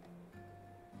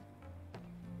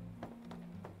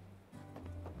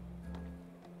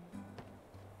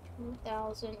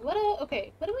 $2,000.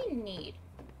 Okay, what do we need?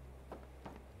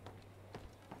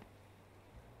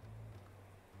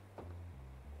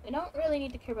 We don't really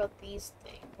need to care about these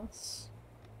things.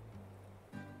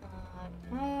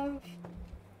 Have...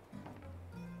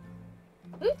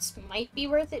 Boots might be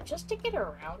worth it just to get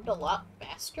around a lot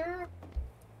faster.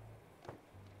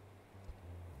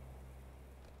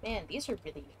 Man, these are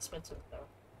really expensive, though.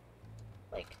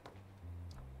 Like...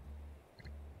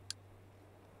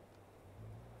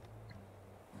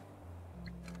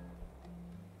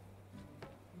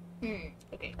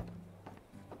 okay.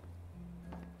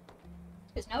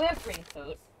 Because now we have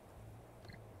raincoat.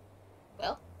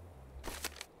 Well...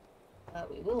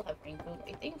 we will have raincoat,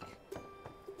 I think.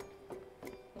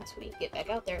 Once we get back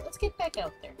out there. Let's get back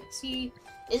out there and see...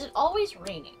 Is it always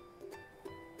raining?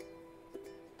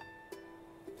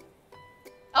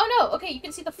 Oh no! Okay, you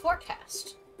can see the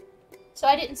forecast. So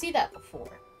I didn't see that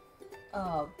before.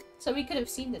 So we could have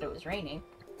seen that it was raining.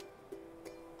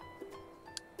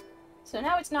 So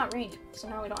now it's not raining. So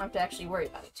now we don't have to actually worry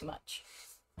about it too much.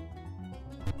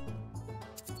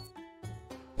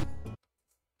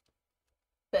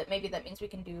 But maybe that means we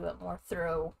can do a more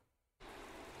thorough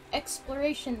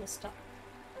exploration this time.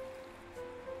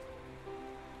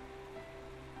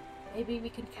 Maybe we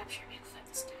can capture Bigfoot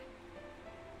this time.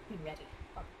 Be ready.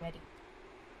 I'm ready.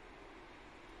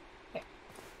 Okay.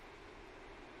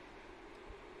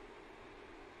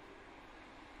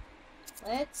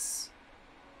 Let's...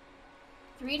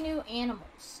 3 new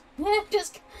animals.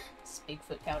 Does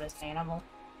Bigfoot count as an animal?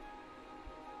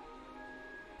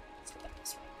 Let's go back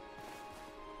this way.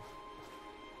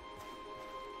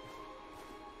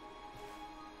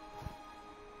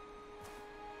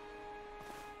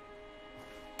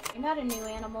 You're not a new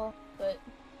animal, but...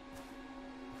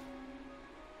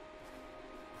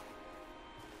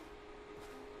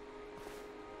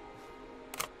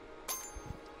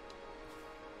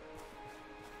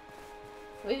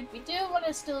 We do want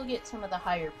to still get some of the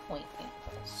higher point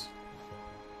animals.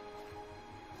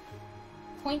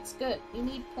 Points good. We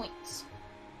need points.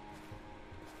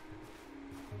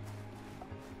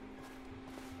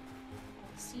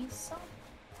 see some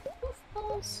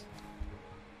goofballs.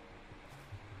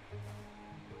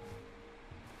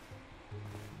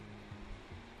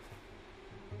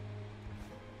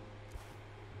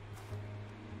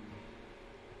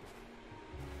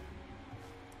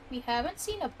 We haven't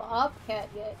seen a bobcat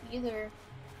yet, either.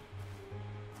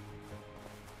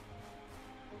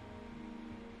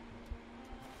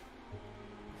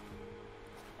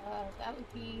 That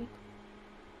would be...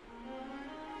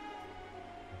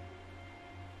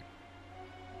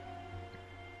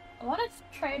 I want to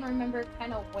try and remember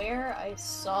kind of where I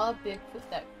saw Bigfoot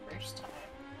that first time.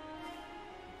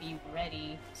 Be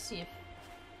ready. See if...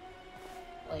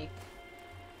 like...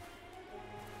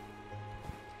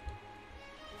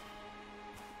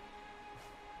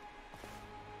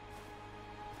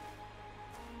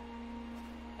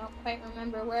 I don't quite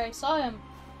remember where I saw him.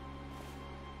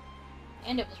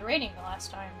 And it was raining the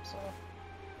last time, so...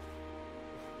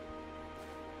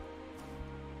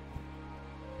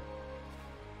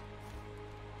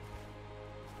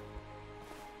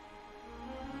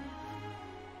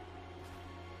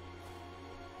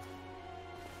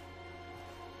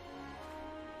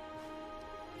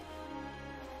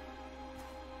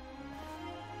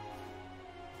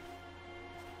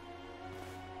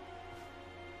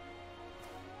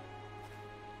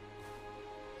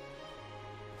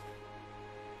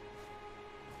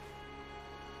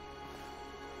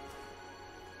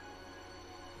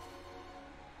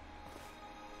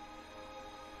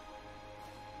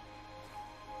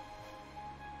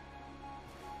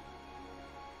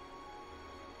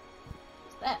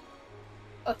 that?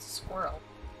 Oh, it's a squirrel.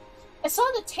 I saw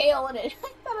the tail in it.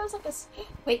 I thought it was like a...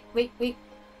 Wait, wait, wait.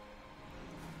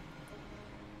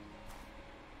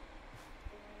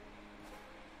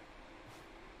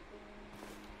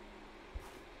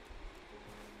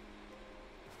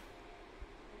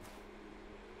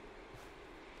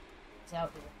 It's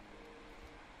out here.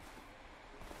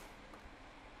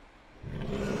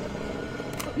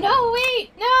 No,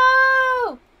 wait!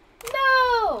 No!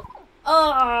 No!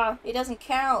 Ah, it doesn't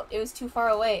count. It was too far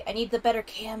away. I need the better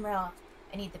camera.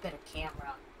 I need the better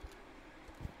camera.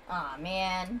 Aw,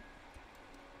 man.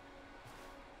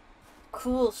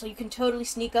 Cool, so you can totally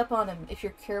sneak up on him if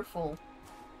you're careful.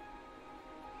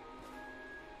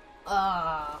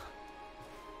 Ah.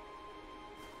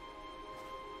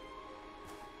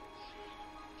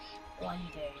 One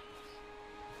day.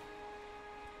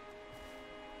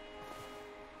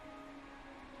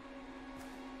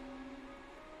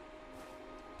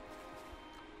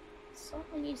 So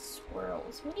many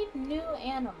squirrels. We need new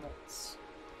animals.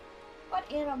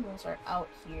 What animals are out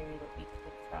here that we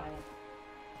could try?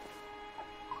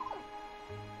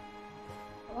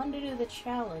 I wanted to do the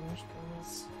challenge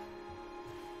because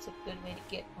it's a good way to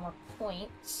get more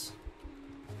points.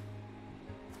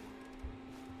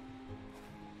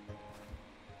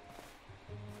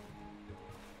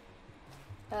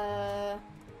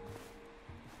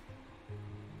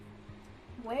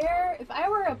 Where, if I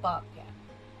were a bobcat,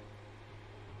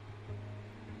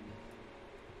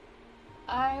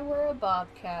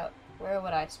 where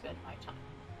would I spend my time?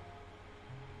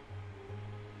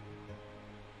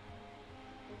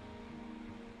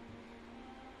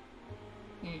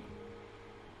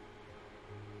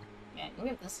 Man, we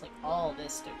have this, like, all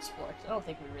this to explore. I don't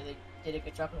think we really did a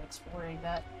good job of exploring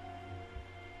that.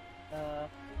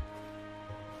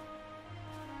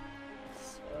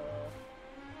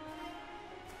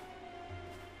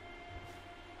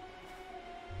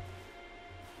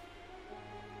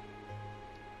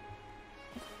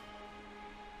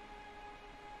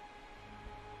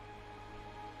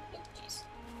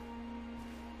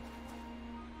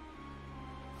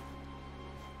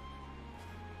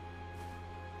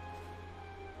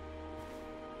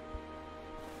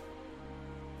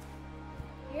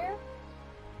 Here?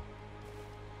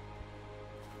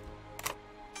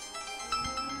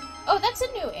 Oh, that's a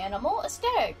new animal, a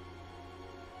stag.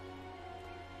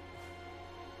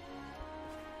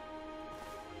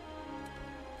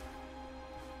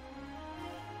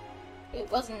 It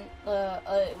wasn't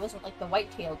like the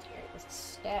white-tailed deer, it was a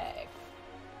stag.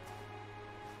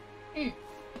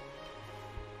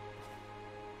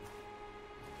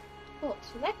 Cool,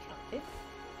 so that counted.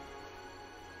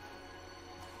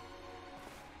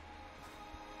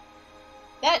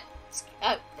 That,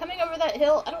 coming over that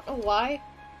hill, I don't know why,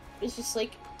 it's just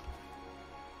like,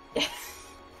 it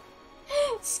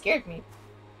scared me.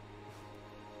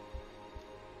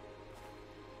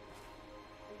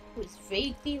 It was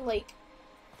vaguely, like,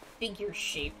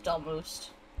 figure-shaped,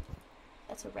 almost.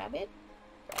 That's a rabbit?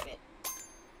 Rabbit.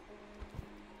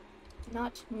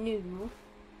 Not new,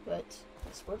 but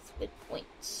it's worth good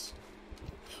points.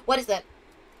 What is that?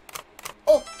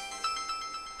 Oh!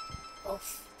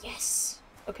 Yes!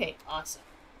 Okay, awesome.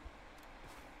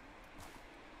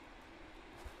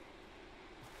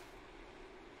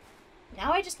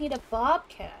 Now I just need a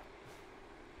bobcat.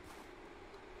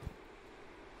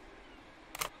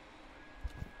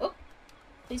 Oh!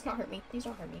 Please don't hurt me. Please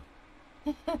don't hurt me.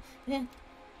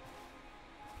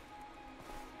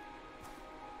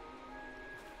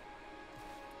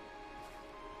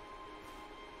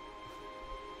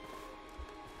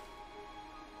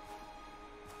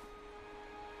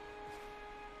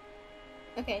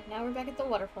 Okay, now we're back at the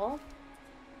waterfall.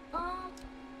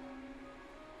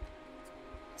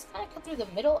 Let's kind of cut through the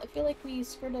middle. I feel like we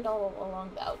skirted all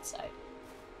along the outside.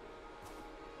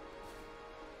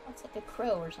 That's like a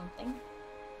crow or something.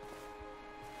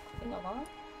 Moving along.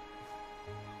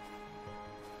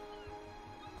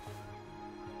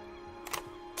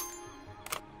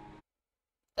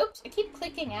 Oops, I keep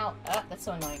clicking out. Ah, that's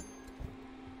so annoying.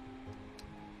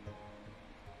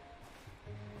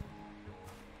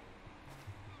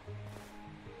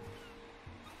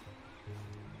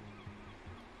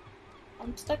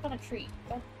 I'm stuck on a tree.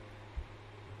 Okay.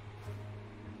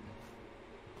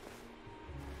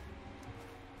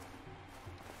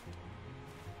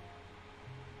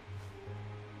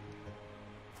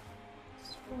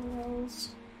 Squirrels.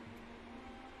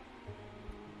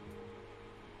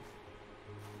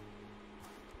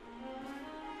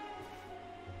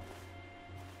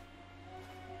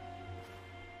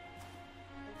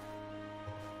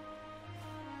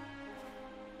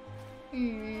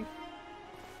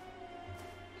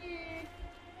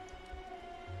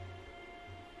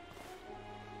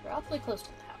 We're awfully close to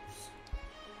the house.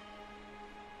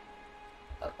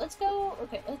 Oh, let's go.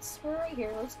 Okay, we're right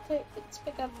here. Let's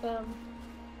pick up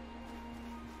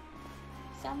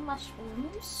some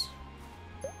mushrooms.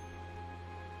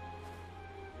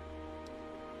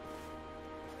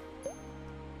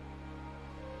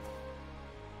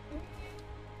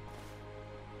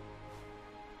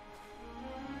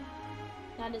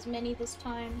 Not as many this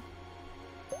time.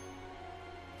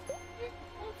 A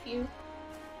few.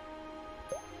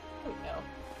 Here we go.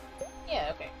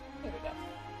 Yeah, okay. Here we go.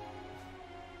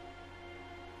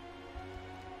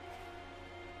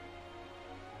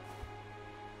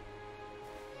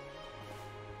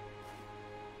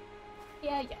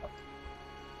 Yeah.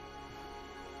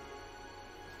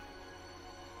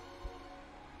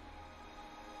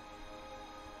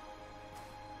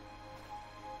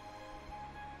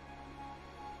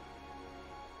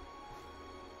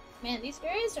 Man, these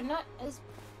areas are not as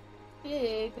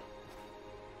big.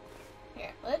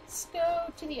 Here, let's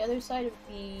go to the other side of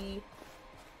the...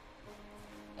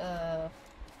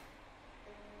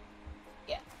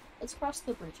 yeah. Let's cross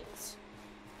the bridges.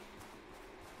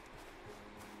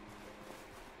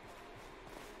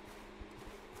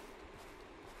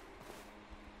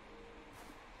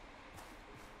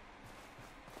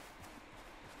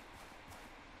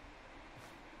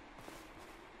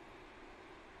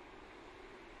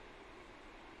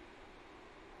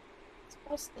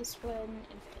 Cross this one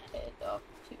and head up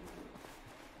to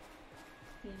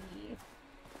the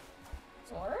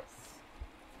north?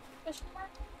 Question mark?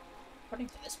 According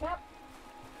to this map?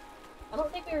 I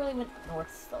don't think we really went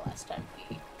north the last time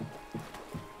we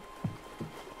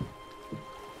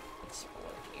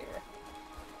explored here.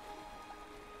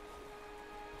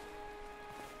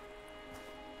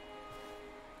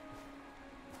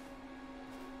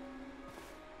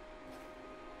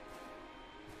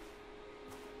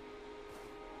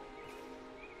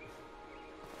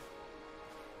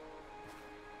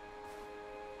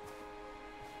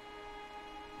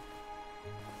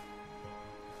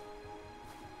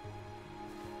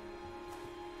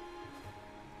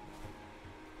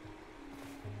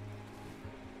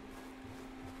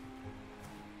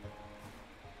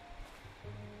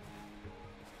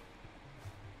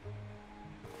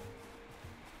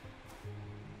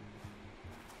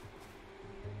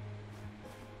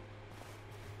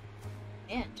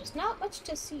 Man, just not much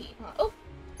to see, huh? Oh!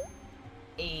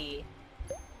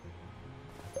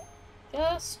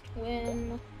 Just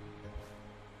when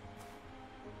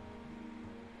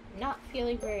I'm not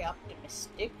feeling very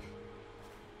optimistic,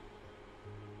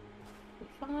 we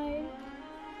find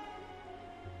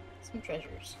some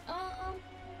treasures.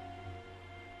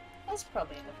 That's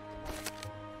probably enough.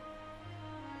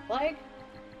 Flag.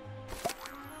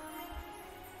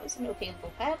 That's an okay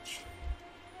little patch.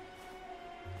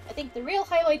 I think the real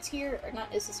highlights here are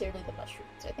not necessarily the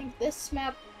mushrooms. I think this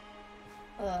map,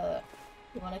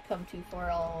 you want to come to for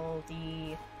all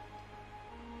the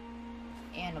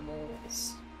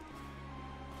animals.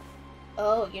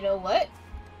 Oh, you know what?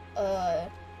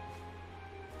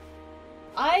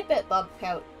 I bet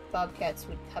bobcats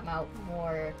would come out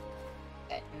more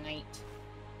at night.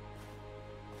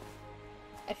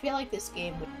 I feel like this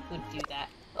game would do that.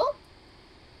 Oh!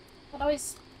 That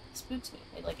always spooks me.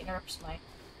 It, like, interrupts my...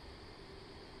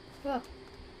 Oh.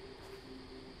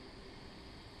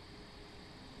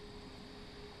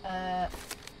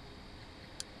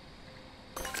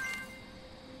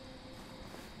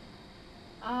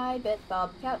 I bet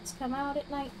bobcats come out at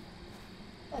night.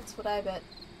 That's what I bet.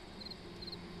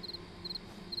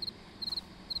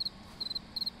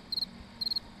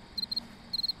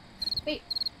 Wait.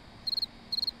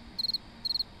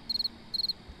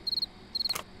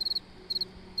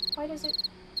 Why does it...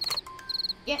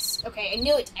 Yes! Okay, I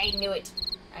knew it! I knew it!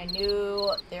 I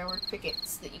knew there were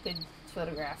crickets that you could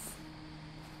photograph.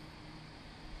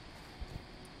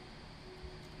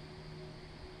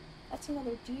 That's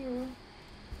another deer.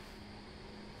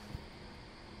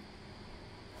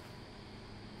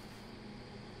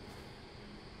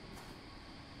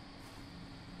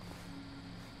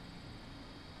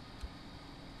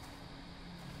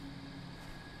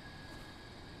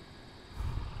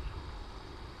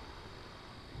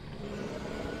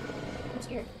 What's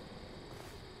here?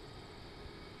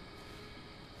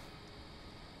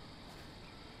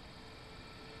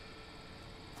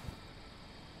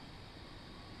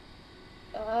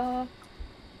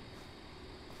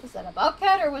 Was that a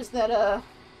bobcat, or was that a...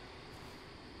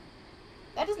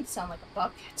 That doesn't sound like a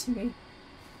bobcat to me.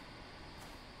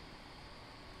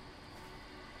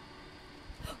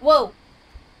 Whoa!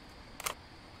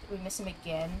 Did we miss him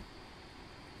again?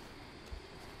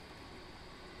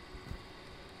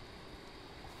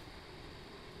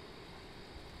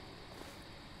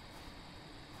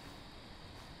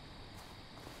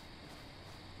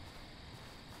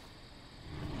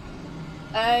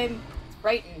 I'm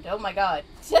frightened. Oh my god.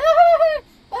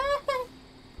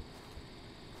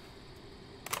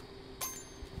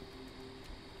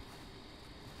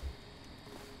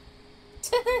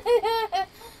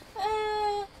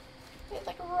 It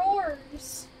like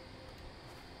roars.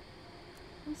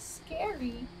 It's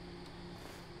scary.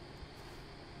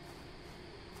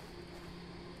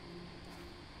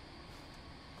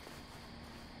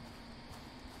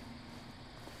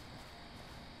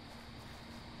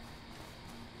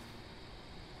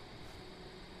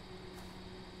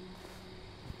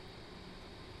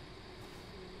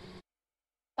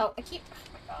 Oh, I keep... Oh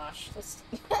my gosh, this...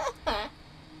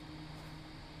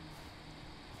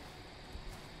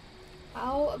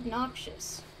 How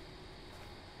obnoxious.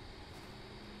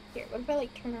 Here, what if I,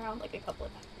 like, turn around, like, a couple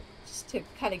of times? Just to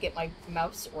kind of get my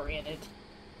mouse oriented.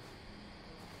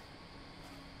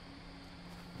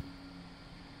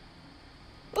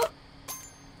 Oh!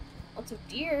 Lots of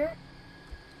deer.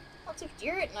 Lots of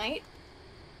deer at night.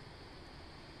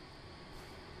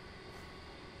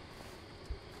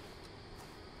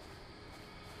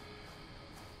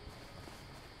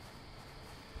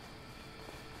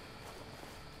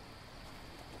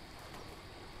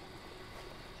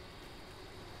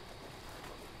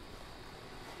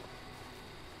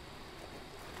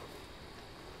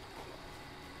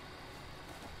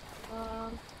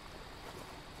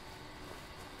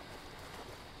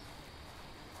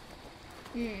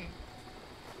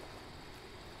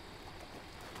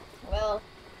 Well,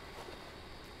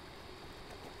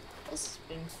 this has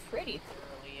been pretty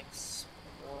thoroughly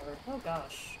explored. Oh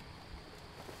gosh.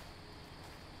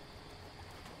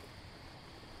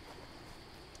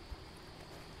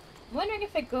 I'm wondering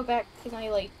if I go back, can I,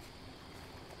 like...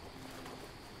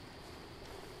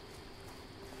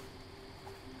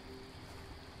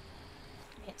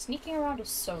 Man, sneaking around is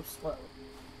so slow.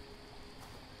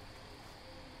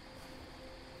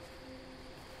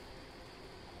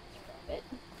 Drop it.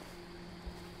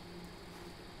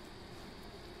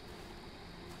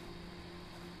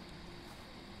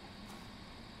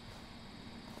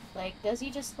 Like, does he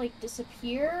just, like,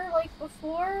 disappear like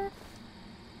before?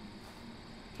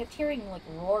 Kept hearing, like,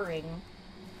 roaring.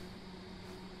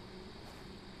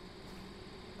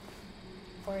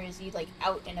 Or is he, like,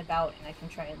 out and about and I can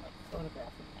try and, like,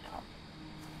 photograph him now?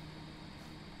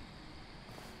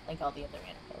 Like all the other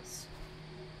animals.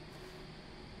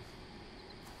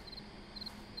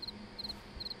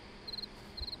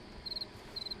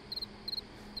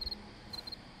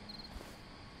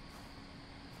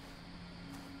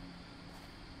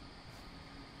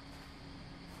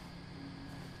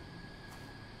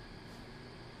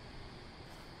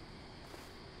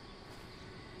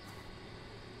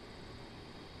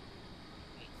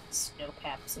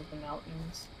 Snowcaps of the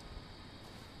mountains.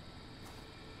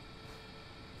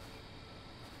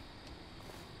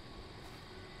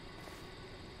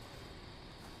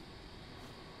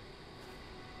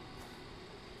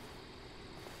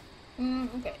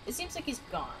 Okay. It seems like he's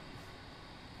gone.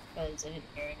 because I didn't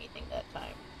hear anything that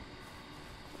time.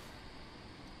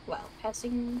 Wow,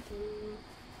 passing through.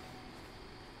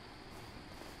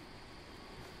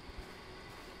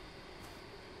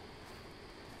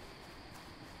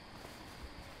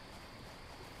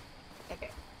 Okay,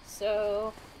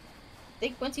 so I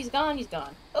think once he's gone, he's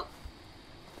gone. Oh!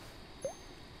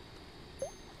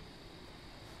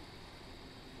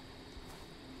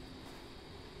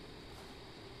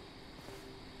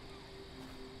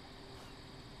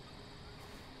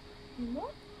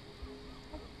 What?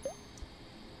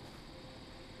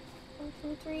 1,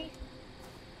 2, 3.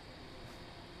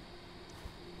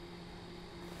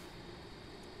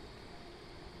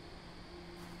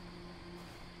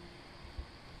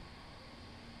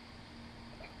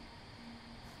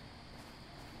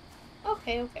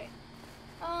 Okay, okay.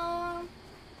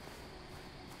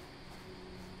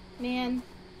 Man,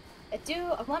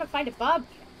 I want to find a bobcat.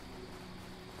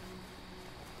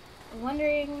 I'm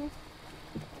wondering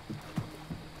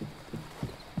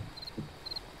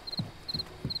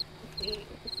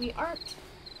if we aren't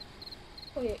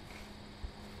quick.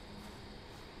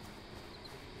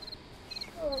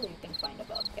 Surely we can find a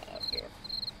bobcat out here.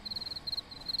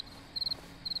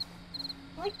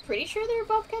 I'm like pretty sure there are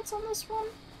bobcats on this one.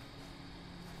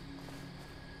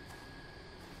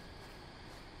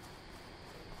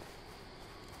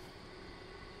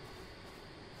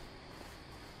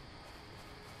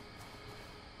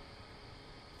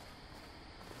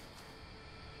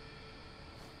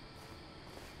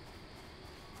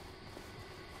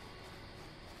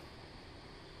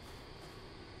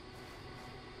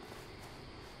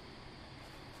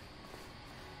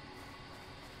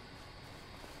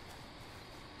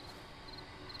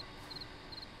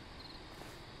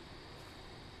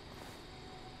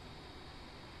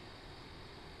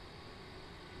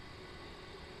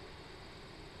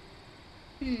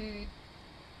 Hmm.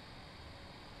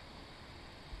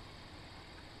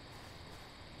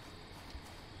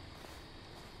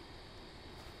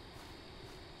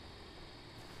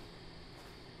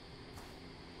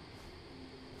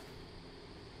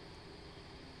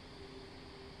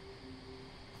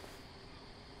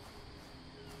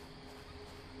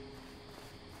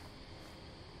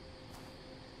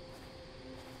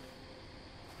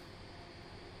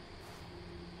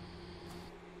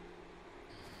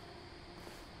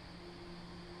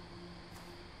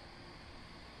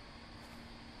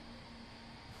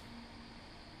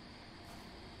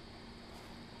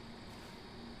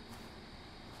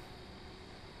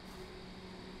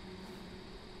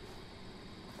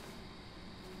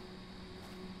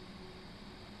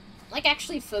 Like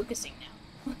actually focusing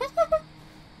now.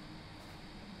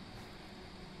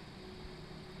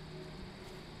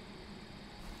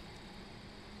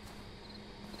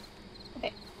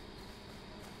 Okay.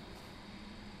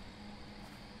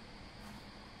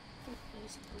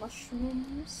 These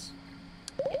mushrooms.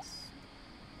 Yes.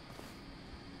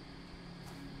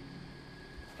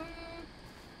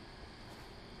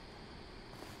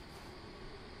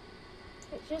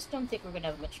 I just don't think we're gonna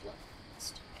have much luck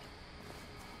this time.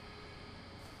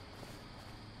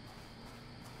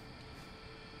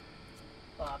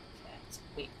 Bobcats.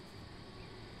 Wait.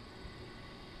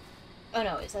 Oh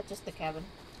no, is that just the cabin?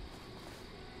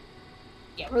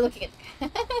 Yeah, we're looking at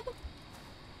the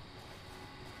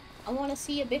I wanna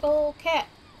see a big old cat.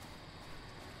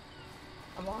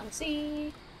 I wanna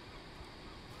see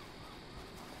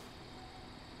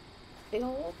big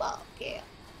old bobcat.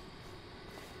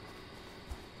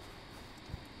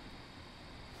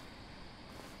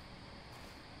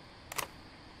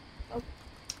 Oh,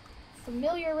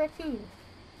 familiar raccoon.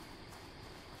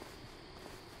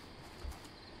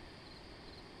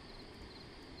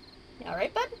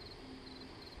 Alright, bud?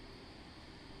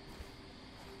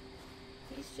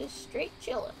 He's just straight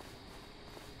chilling.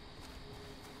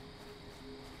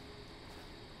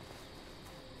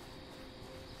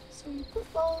 Some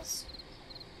footballs.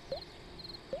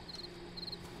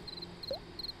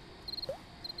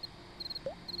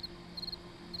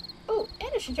 Oh,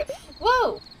 and a chinchilla.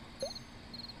 Whoa!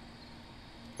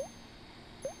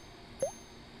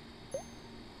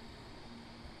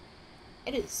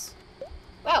 It is.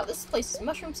 Wow, this place is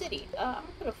Mushroom City. I'm gonna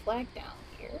put a flag down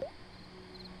here.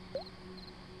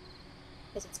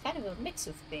 Because it's kind of a mix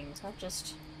of things, not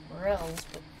just morels,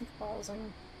 but footballs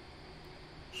and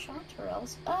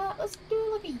chanterelles. Let's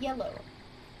do like a yellow.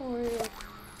 Or,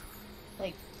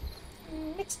 like,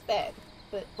 mixed bag,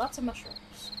 but lots of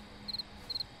mushrooms.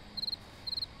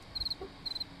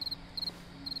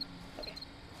 Okay.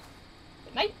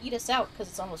 It might eat us out because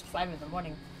it's almost 5 in the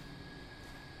morning.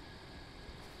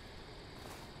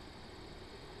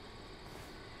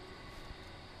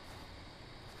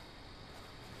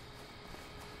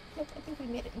 Nope, I think we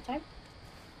made it in time.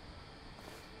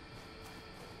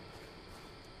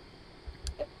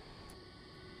 Yep.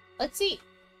 Let's see.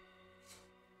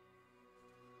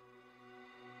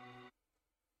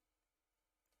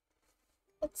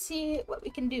 Let's see what we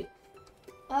can do.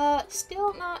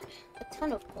 Still not a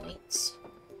ton of points.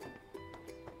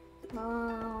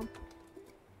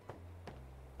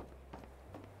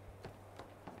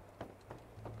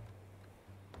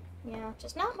 Yeah,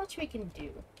 just not much we can do.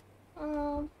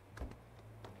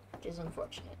 Which is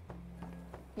unfortunate.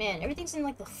 Man, everything's in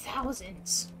like the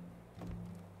thousands.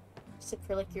 Except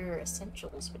for like your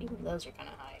essentials, but even those are kind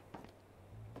of high.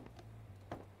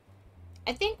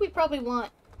 I think we probably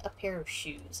want a pair of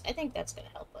shoes. I think that's gonna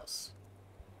help us.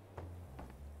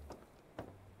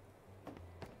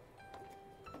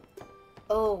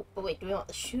 Oh, but wait, do we want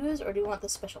the shoes or do we want the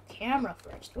special camera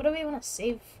first? What do we want to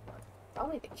save for?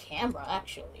 Probably the camera,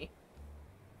 actually.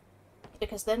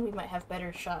 Because then we might have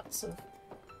better shots of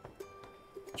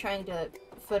trying to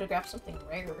photograph something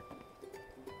rare.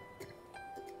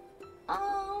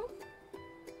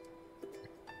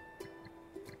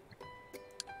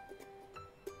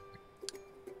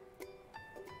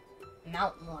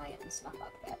 Mountain lions, not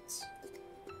bobcats.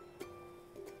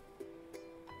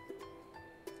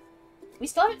 We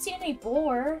still haven't seen any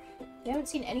boar. We haven't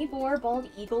seen any boar, bald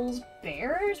eagles,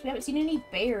 bears. We haven't seen any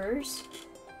bears.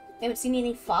 We haven't seen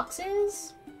any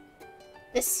foxes.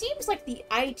 This seems like the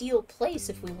ideal place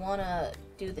if we want to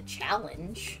do the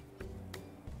challenge.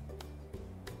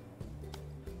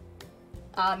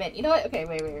 Man, you know what? Okay,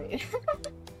 wait. You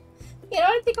know what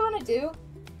I think I want to do?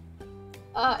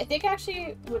 I think I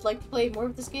actually would like to play more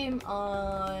of this game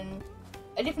on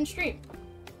a different stream.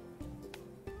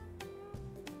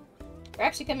 We're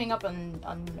actually coming up on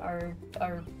our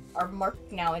mark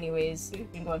now anyways.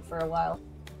 We've been going for a while.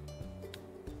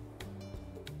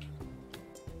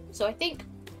 So I think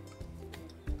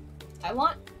I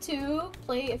want to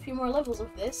play a few more levels of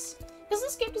this. Because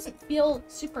this game doesn't feel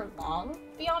super long,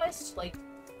 to be honest. Like,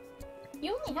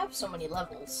 you only have so many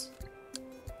levels.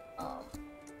 And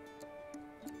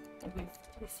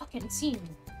we've fucking seen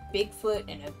Bigfoot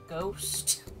and a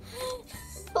ghost.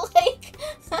 Like,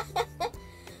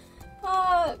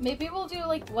 maybe we'll do,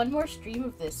 like, one more stream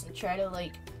of this and try to,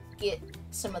 like, get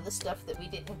some of the stuff that we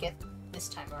didn't get this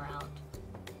time around.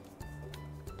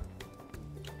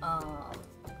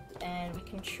 And we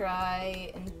can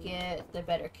try and get the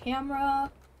better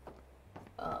camera.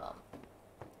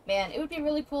 Man, it would be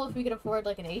really cool if we could afford,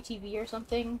 like, an ATV or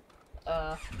something.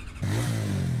 But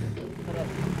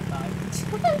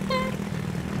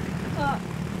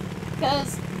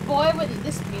because, boy, wouldn't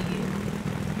this be...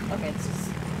 Okay, this is...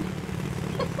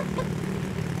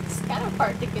 It's kind of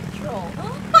hard to control.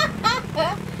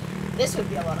 This would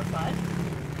be a lot of fun.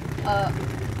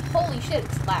 Holy shit,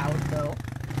 it's loud, though.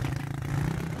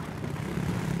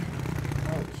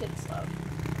 Holy shit, it's loud.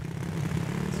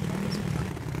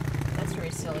 That's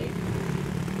very silly.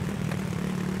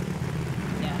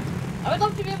 Yeah. I would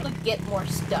love to be able to get more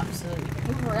stuff so that we can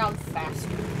move around faster.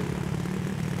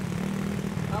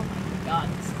 Oh my god,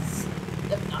 this is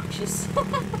obnoxious.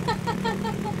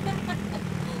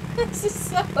 This is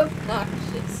so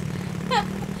obnoxious.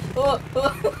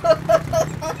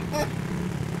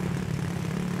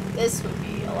 This would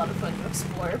be a lot of fun to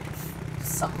explore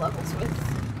some levels with.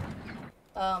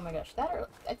 Oh my gosh, that or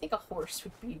I think a horse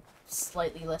would be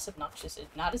slightly less obnoxious and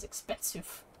not as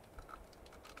expensive.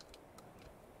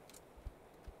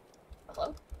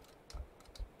 Hello?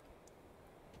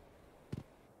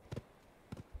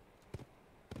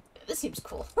 This seems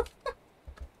cool.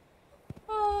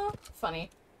 Funny.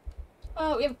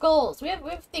 Oh, we have goals. We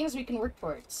have things we can work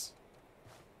towards.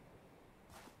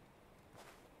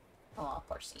 Aw,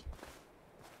 horsey.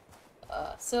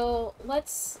 So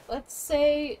let's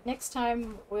say next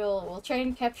time we'll try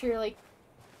and capture like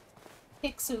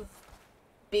pics of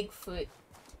Bigfoot,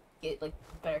 get like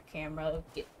better camera,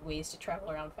 get ways to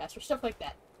travel around faster, stuff like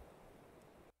that.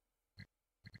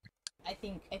 I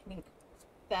think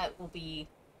that will be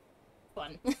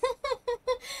fun.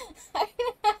 I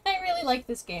really like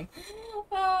this game.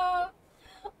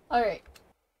 Alright.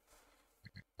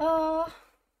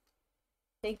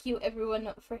 Thank you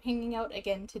everyone for hanging out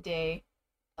again today.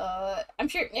 I'm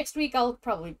sure next week I'll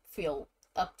probably feel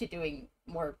up to doing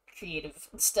more creative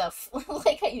stuff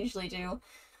like I usually do.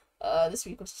 This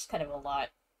week was just kind of a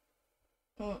lot.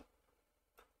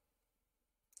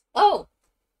 Oh!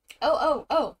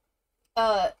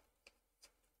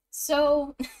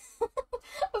 So...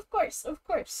 of course.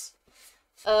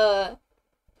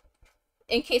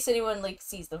 In case anyone, like,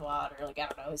 sees the VOD, or, like, I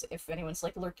don't know, if anyone's,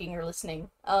 like, lurking or listening,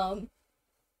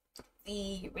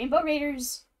 the Rainbow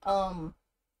Raiders,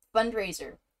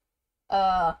 fundraiser.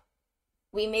 Uh,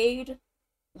 we made,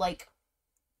 like,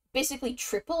 basically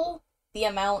triple the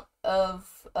amount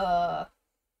of,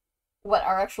 what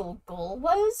our actual goal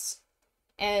was,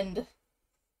 and,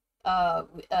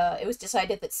 it was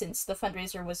decided that since the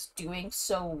fundraiser was doing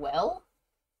so well,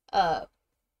 uh,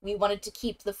 we wanted to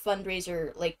keep the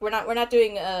fundraiser, like, we're not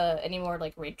doing, any more,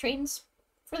 like, raid trains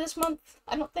for this month,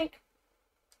 I don't think.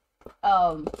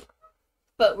 Um,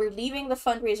 but we're leaving the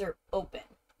fundraiser open.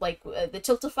 Like, the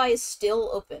Tiltify is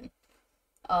still open.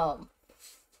 Um,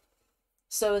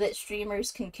 so that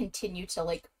streamers can continue to,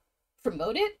 like,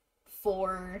 promote it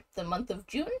for the month of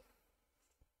June.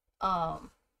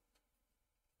 Um,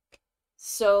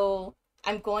 so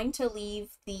I'm going to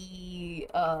leave the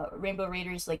Rainbow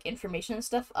Raiders like information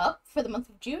stuff up for the month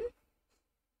of June.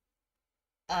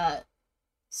 Uh,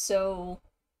 so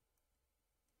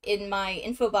in my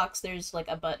info box, there's like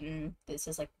a button that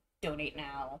says like donate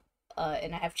now.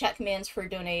 And I have chat commands for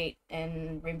donate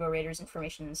and Rainbow Raiders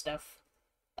information and stuff.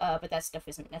 But that stuff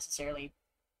isn't necessarily,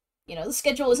 the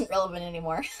schedule isn't relevant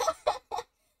anymore.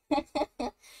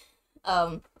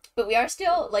 But we are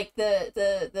still like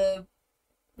the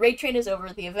raid train is over,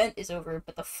 the event is over,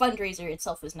 but the fundraiser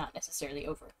itself is not necessarily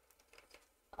over.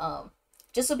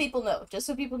 Just so people know,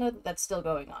 that that's still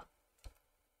going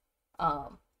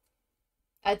on.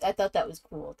 I thought that was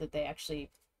cool that they actually,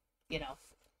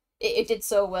 it did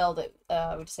so well that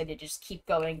we decided to just keep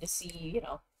going to see,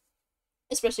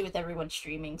 especially with everyone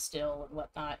streaming still and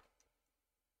whatnot.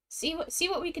 See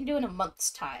what we can do in a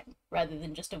month's time rather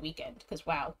than just a weekend. Because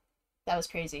wow, that was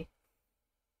crazy.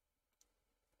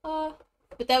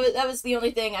 But that was the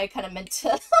only thing I kind of meant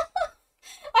to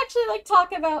actually like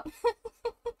talk about.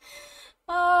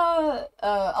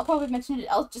 I'll probably mention it.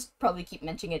 I'll just probably keep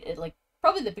mentioning it at like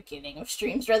probably the beginning of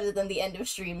streams rather than the end of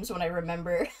streams when I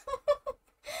remember.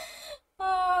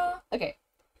 Okay,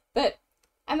 but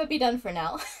I'm gonna be done for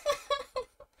now.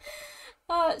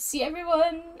 See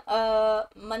everyone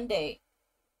Monday.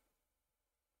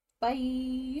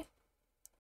 Bye.